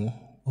cycling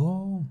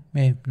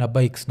na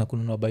bikes na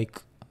kununua bike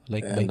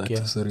like and bike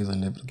accessories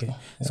and everything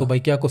so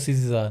bike yako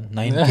sisi za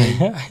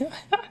 9k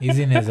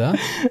hizi neza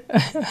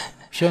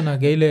shona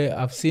gaile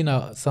I've seen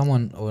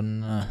someone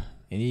on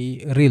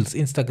reels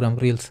Instagram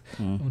reels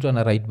mtu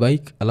ana ride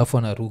bike alafu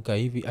anaruka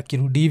hivi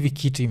akirudi hivi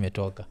kiti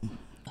imetoka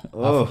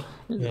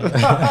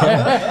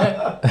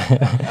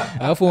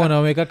alafu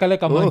wanaweka kale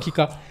kama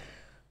kika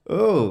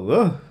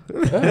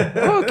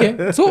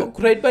okay so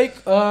ride bike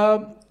I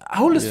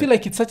always feel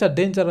like it's such a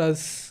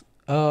dangerous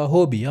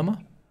hobby ama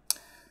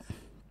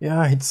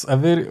it's a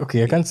very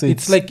I can't say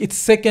it's like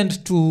it's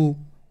second to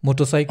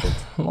motorcycles.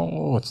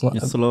 No, it's not.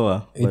 It's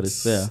slower but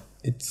it's there.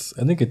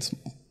 I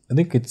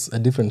think it's a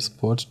different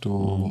sport to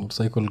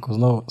motorcycle because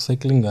now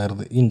cycling are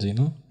the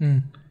engine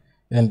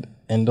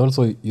and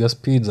also your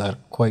speeds are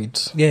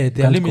quite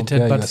they are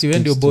limited but you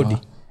and your body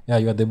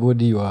you are the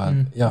body you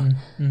are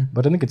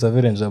but I think it's a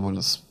very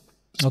enjoyable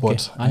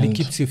sport and it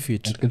keeps you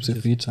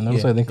fit and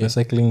also I think the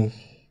cycling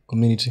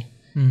community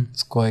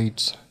it's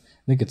quite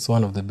I think it's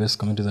one of the best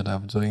communities that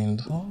I've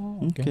joined.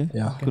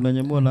 Kuna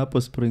nyemona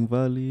hapo Spring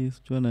Valley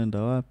sijua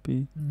naenda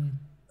wapi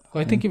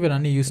I think even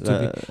Ani used to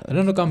be I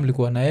don't know kama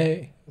mlikuwa na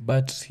yeye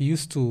but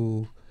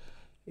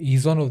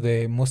he's one of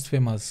the most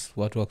famous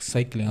watu wa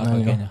cycling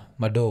hapa Kenya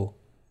Madoo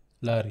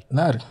Larry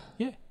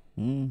yeah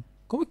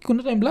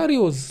kuna time Larry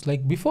was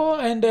like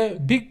before and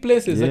big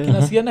places like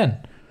in CNN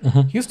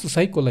he used to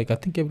cycle like I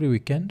think every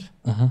weekend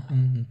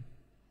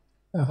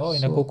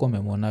inako kwa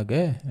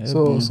memwonaga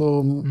so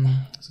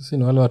sisi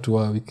ni wale watu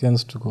wa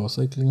weekends to go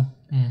cycling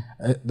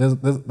there's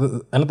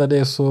another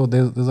day so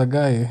there's a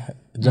guy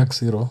Jack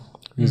Zero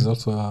he's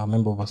also a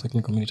member of a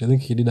cycling community I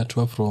think he did a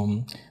tour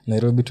from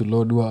Nairobi to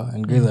Lodwar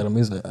and guys are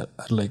amazed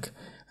at like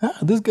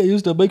this guy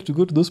used a bike to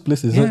go to those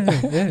places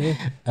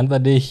another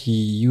day he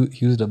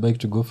used a bike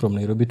to go from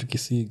Nairobi to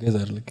Kisii guys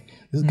are like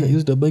this guy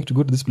used a bike to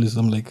go to this place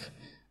I'm like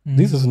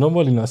this is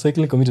normal in a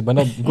cycling community but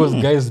not because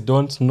guys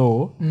don't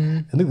know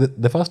I think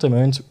the first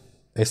time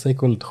I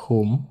cycled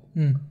home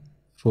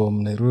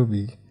from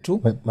Nairobi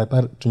to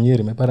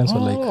Nyeri my parents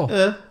were like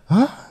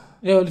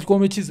ulikuwa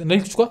umechiza na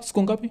ilichukua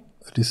siku ngapi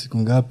siku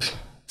ngapi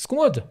siku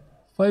moja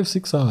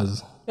 5-6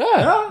 hours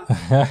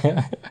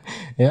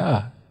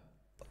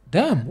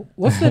damn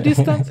what's the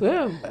distance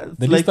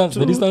the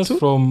distance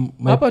from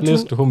my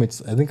place to home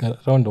it's I think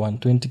around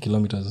 120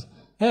 kilometers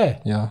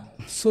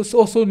so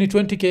ni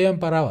 20 km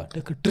per hour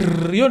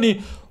hiyo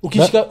ni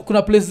ukishika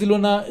kuna place zilo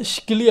na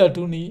shikilia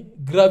tu ni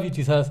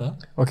gravity sasa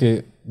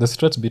the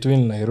stretch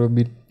between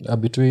Nairobi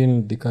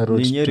between Thika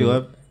Road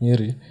to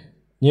Nyeri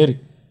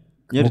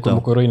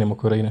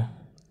Mokoroine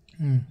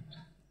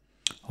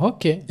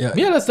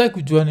mi alasa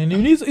kujua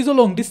nini hizo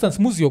long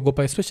distance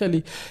muziogopa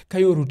especially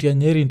kayo route ya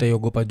Nyeri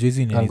nitaiogopa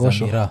juezi nini za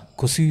Mira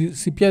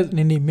kusi pia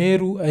nini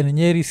Meru and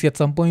Nyeri si at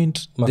some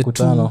point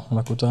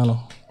makutano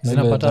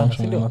zinapatana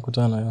sindio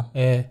makutano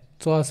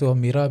so ase wa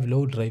Mira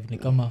below drive ni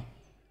kama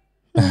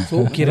so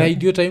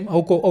ukiride your time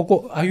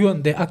auko are you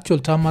on the actual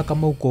tarmac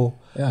kama uko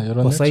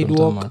kwa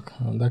sidewalk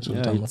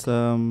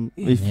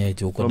it's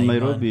from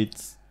Nairobi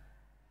it's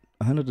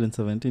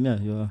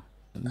 117 you are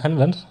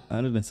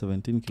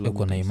 117 kilometers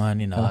kuna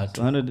imani na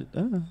watu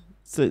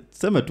 100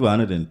 sema tu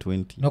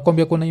 120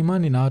 nakwambia kuna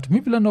imani na watu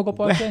mimi bila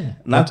naogopa Kenya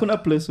na kuna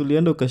place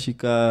ulienda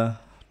ukashika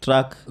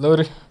track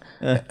Lori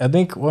I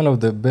think one of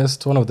the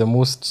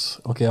most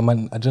I'm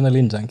an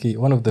adrenaline junkie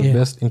one of the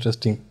best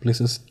interesting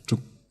places to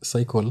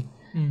cycle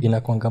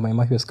inakwanga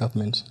Maimahiu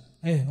escarpment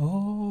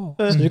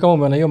sijui kama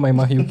umeona hiyo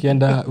Maimahiu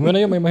ukienda umeona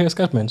hiyo Maimahiu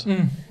escarpment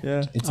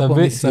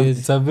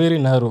it's a very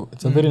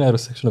narrow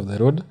section of the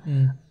road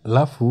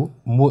alafu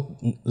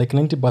like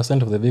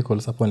 90% of the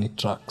vehicles hapo ni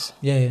trucks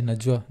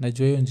najua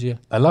hiyo njia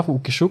alafu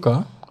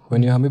ukishuka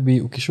when you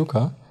maybe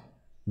ukishuka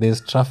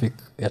there's traffic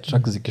ya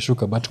truck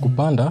zikishuka but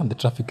kupanda the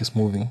traffic is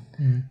moving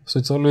so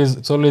it's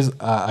always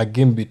a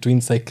game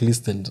between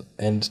cyclists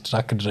and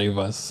truck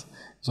drivers.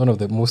 It's one of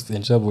the most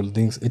enjoyable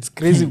things. It's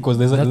crazy because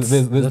there's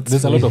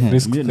a lot of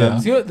risk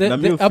there. So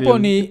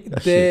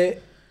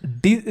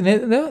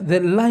the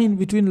line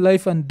between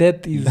life and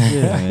death is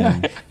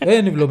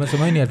ni vile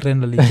umesema ni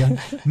adrenaline.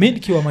 Mimi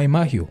nikiwa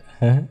Maimahio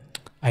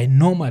I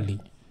normally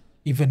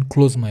even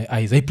close my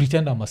eyes. I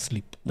pretend I'm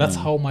asleep. That's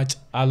how much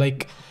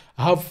I've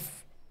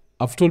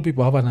told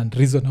people I have an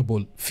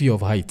unreasonable fear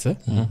of heights.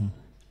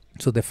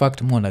 So the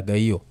fact mwonaga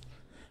hiyo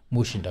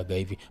mushindaga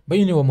hivi.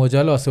 Bayi ni wamoja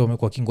wale wase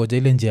wamekuwa kingoja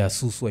ile nje ya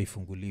susu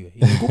ifunguliwe.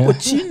 Huko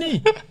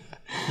chini.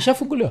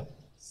 Ishafunguliwa?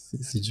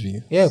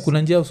 Sijui.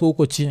 Kuna njia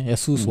huko chini ya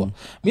suswa.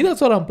 Me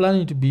that's what I'm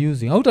planning to be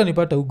using.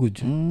 Hautanipata huko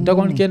juu.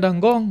 Nitakuwa nikienda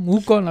Ngong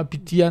huko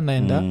napitia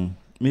naenda.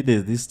 Me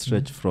there's this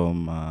stretch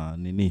from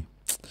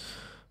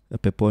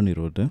Peponi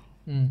Road.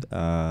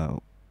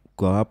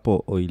 Kwa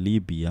hapo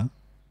Oilibia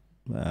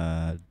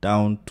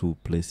down to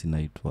place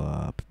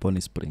inaitwa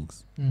Peponi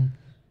Springs.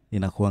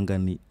 Inakuanga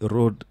ni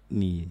road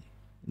ni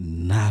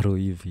narrow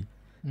hivi.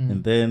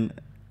 And then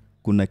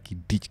kuna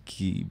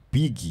kidiki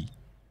bigi.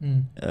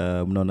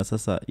 Mnaona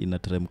sasa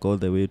inateremka all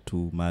the way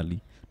to Mali.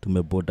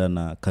 Tumeboda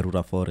na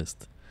Karura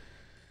Forest.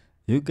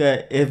 You guys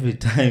every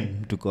time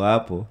tuko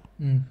hapo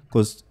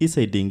because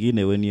inside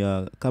ingine when you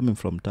are coming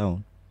from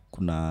town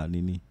kuna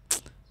nini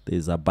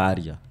there's a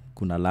barrier,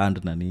 kuna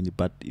land na nini,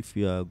 but if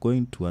you are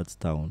going towards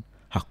town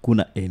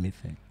hakuna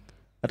anything.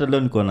 Hata leo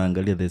niko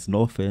naangalia there's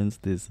no fence,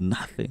 there's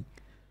nothing.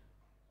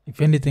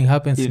 If anything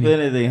happens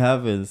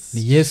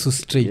ni Yesu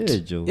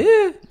straight.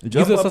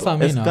 Hizo sasa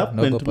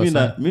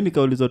mimi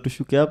nikaulizwa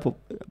tushuke hapo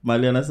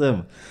mali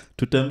anasema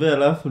tutembee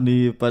alafu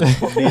ni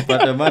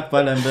pate mat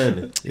pale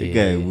mbele.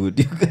 Guy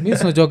would. Mimi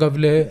sinajoga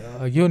vile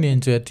hiyo ni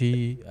enjoy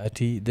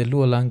ati the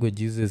Luo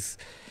language uses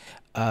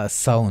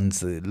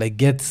sounds like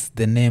gets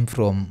the name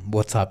from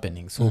what's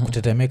happening. So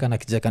kutetemeka na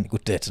kijaka ni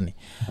kutetni.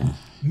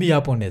 Mi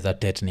hapo neza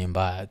tetni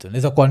mbaya tu.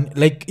 Neza kwa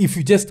like if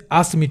you just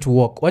ask me to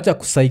walk, wacha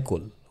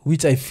kucycle,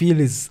 which I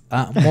feel is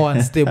more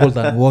unstable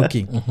than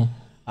walking.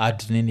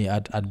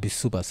 I'd be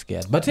super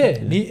scared. But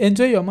hey,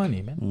 enjoy your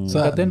money, man.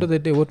 So at the end of the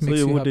day, what makes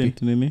you happy?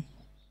 Nini?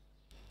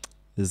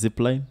 The zip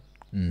line?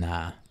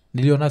 Nah.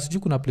 Niliona siju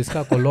kuna place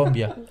ka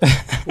Colombia.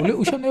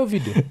 Ushaona hiyo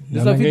video?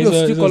 There's a video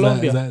siju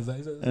Colombia.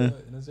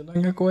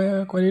 Nazionanga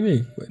kwa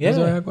nini?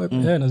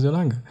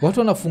 Nazionanga. Watu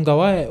wanafunga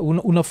waya,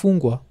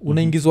 unafungwa,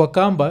 unaingizwa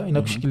kamba,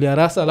 inakushikilia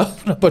rasa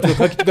alafu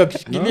unapata kitu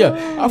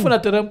kushikilia. Alafu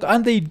unateremka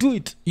and they do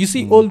it. You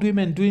see old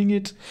women doing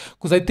it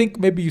because I think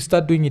maybe you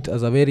start doing it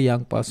as a very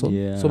young person.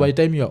 Yeah. So by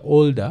the time you are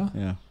older,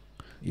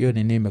 hiyo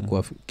nini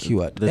imekuwa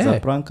cured. There's a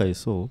prank I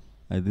saw.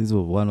 This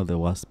was one of the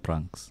worst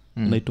pranks.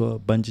 Inaitwa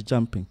bungee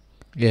jumping.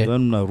 Then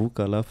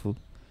unaruka alafu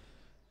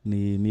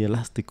ni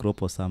elastic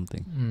rope or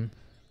something.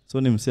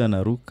 So ni msia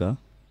anaruka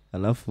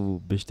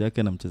alafu beshte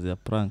yake anamchezea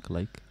prank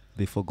like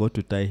they forgot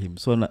to tie him.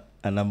 So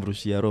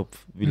anamrushia rope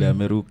vile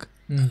ameruka.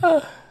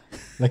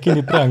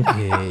 Lakini prank.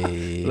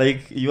 Like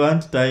you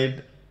aren't tied.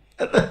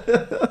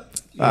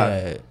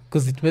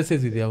 Because it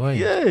messes with your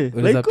mind.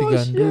 Like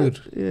piga nduru.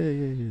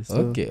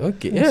 So.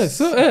 Okay.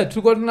 So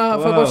tulikuwa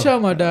tunafakosha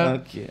mada.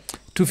 Okay.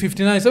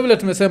 259. So vile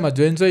tumesema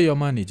jo enjoy your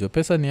money jo.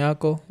 Pesa ni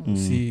yako.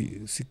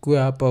 Sikue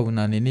hapa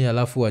una nini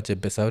alafu ache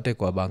pesa yote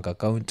kwa bank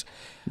account.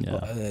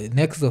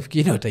 Next of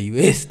kin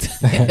utaiwaste.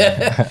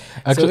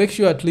 So make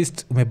sure at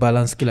least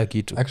umebalance kila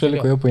kitu. Actually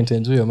kwa hiyo point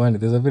enjoy your money,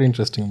 there's a very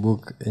interesting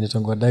book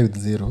inaitwa Die with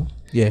Zero.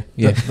 Yeah.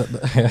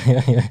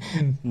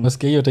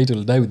 Maski hiyo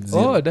title Die with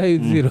Zero. Oh, Die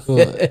with Zero. So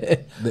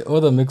the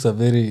author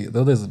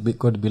is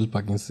called Bill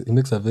Perkins. He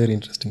makes a very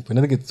interesting point.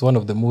 I think it's one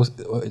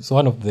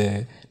of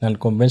the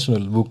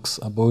non-conventional books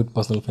about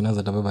personal finance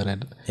that I've ever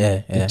read.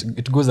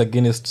 It goes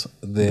against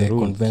the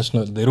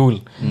rule.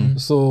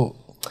 So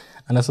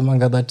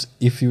anasemanga that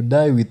if you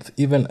die with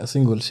even a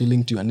single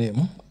shilling to your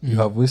name, you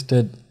have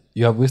wasted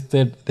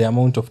the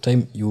amount of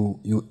time you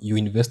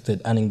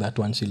invested earning that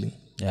one shilling.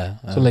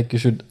 So like you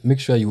should make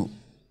sure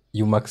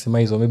you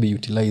maximize or maybe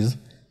utilize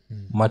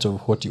much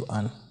of what you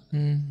earn.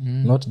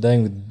 Not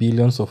dying with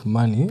billions of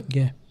money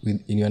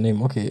in your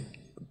name. Okay,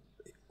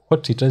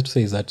 what he tries to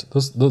say is that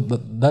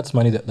that's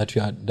money that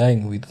you are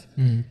dying with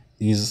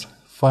is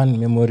fun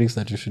memories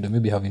that you should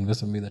maybe have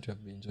invested in that you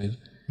have enjoyed.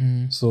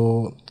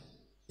 So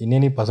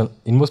in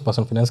most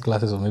personal finance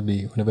classes, or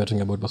maybe whenever you're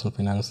talking about personal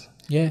finance,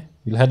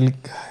 you'll hardly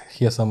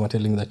hear someone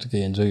telling that,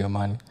 okay, enjoy your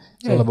money.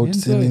 It's all about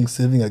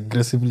saving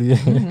aggressively.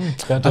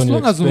 As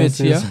long as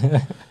umeachia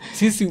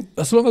sisi,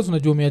 as long as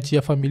unajua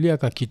umeachia familia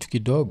ka kitu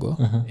kidogo,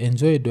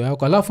 enjoy do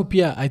yako. Alafu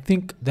pia I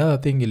think the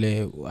other thing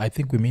I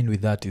think we mean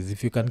with that is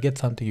if you can get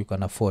something you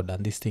can afford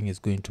and this thing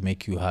is going to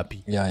make you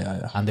happy.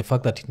 And the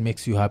fact that it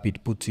makes you happy,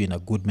 it puts you in a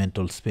good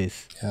mental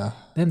space.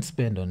 Then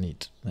spend on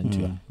it.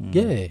 Najua.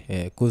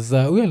 Because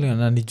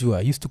ananijua,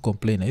 I used to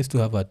complain. I used to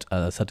have a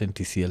certain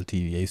TCL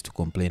TV. I used to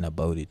complain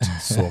about it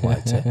so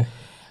much.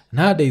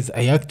 Nowadays,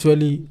 I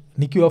actually,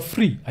 nikiwa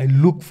free, I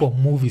look for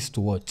movies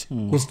to watch.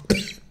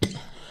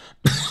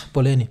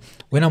 poleni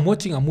when I'm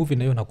watching a movie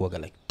na hiyo nakuaga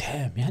like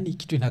damn yani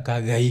kitu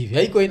inakaaga hivi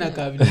haiko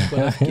inakaa vile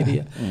nilikuwa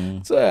nafikiria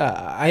so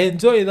I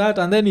enjoy that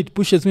and then it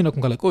pushes me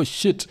nakunga like oh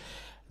shit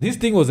this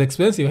thing was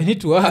expensive I need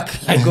to work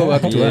I go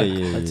back to work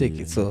I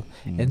take it so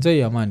enjoy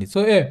your money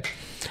so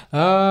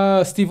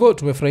Steve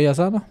tumefurahia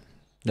sana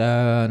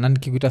na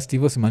nikikuita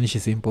Steve simanishi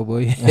simple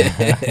boy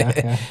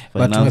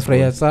but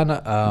tumefurahia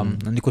sana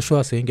niko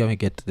sure wengi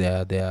wameget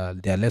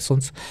their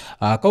lessons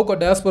kauko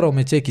diaspora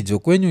umecheki jo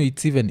kwenyu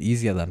it's even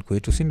easier than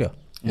kwetu si ndio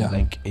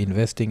like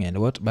investing and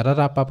what but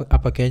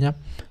hapa Kenya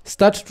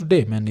start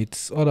today man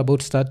it's all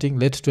about starting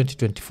let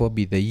 2024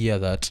 be the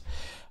year that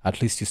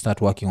at least you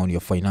start working on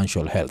your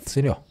financial health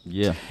sindio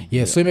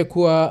so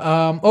imekuwa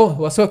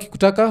wasi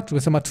wakikutaka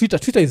tumesema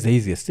Twitter is the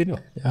easiest sindio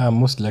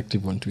mostly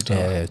active on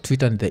Twitter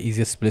Twitter ni the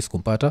easiest place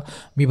kumpata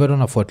mi bado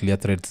nafuatilia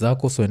threads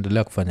zako so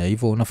endelea kufanya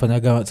hivyo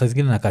unafanyaga saa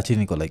zingine nakaa chini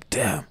niko like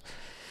damn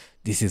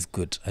this is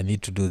good I need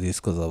to do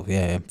this because of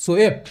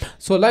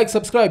so like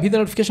subscribe hit the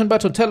notification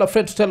button tell a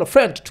friend to tell a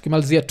friend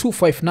tukimalizia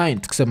 259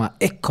 tukisema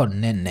Iko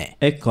Nini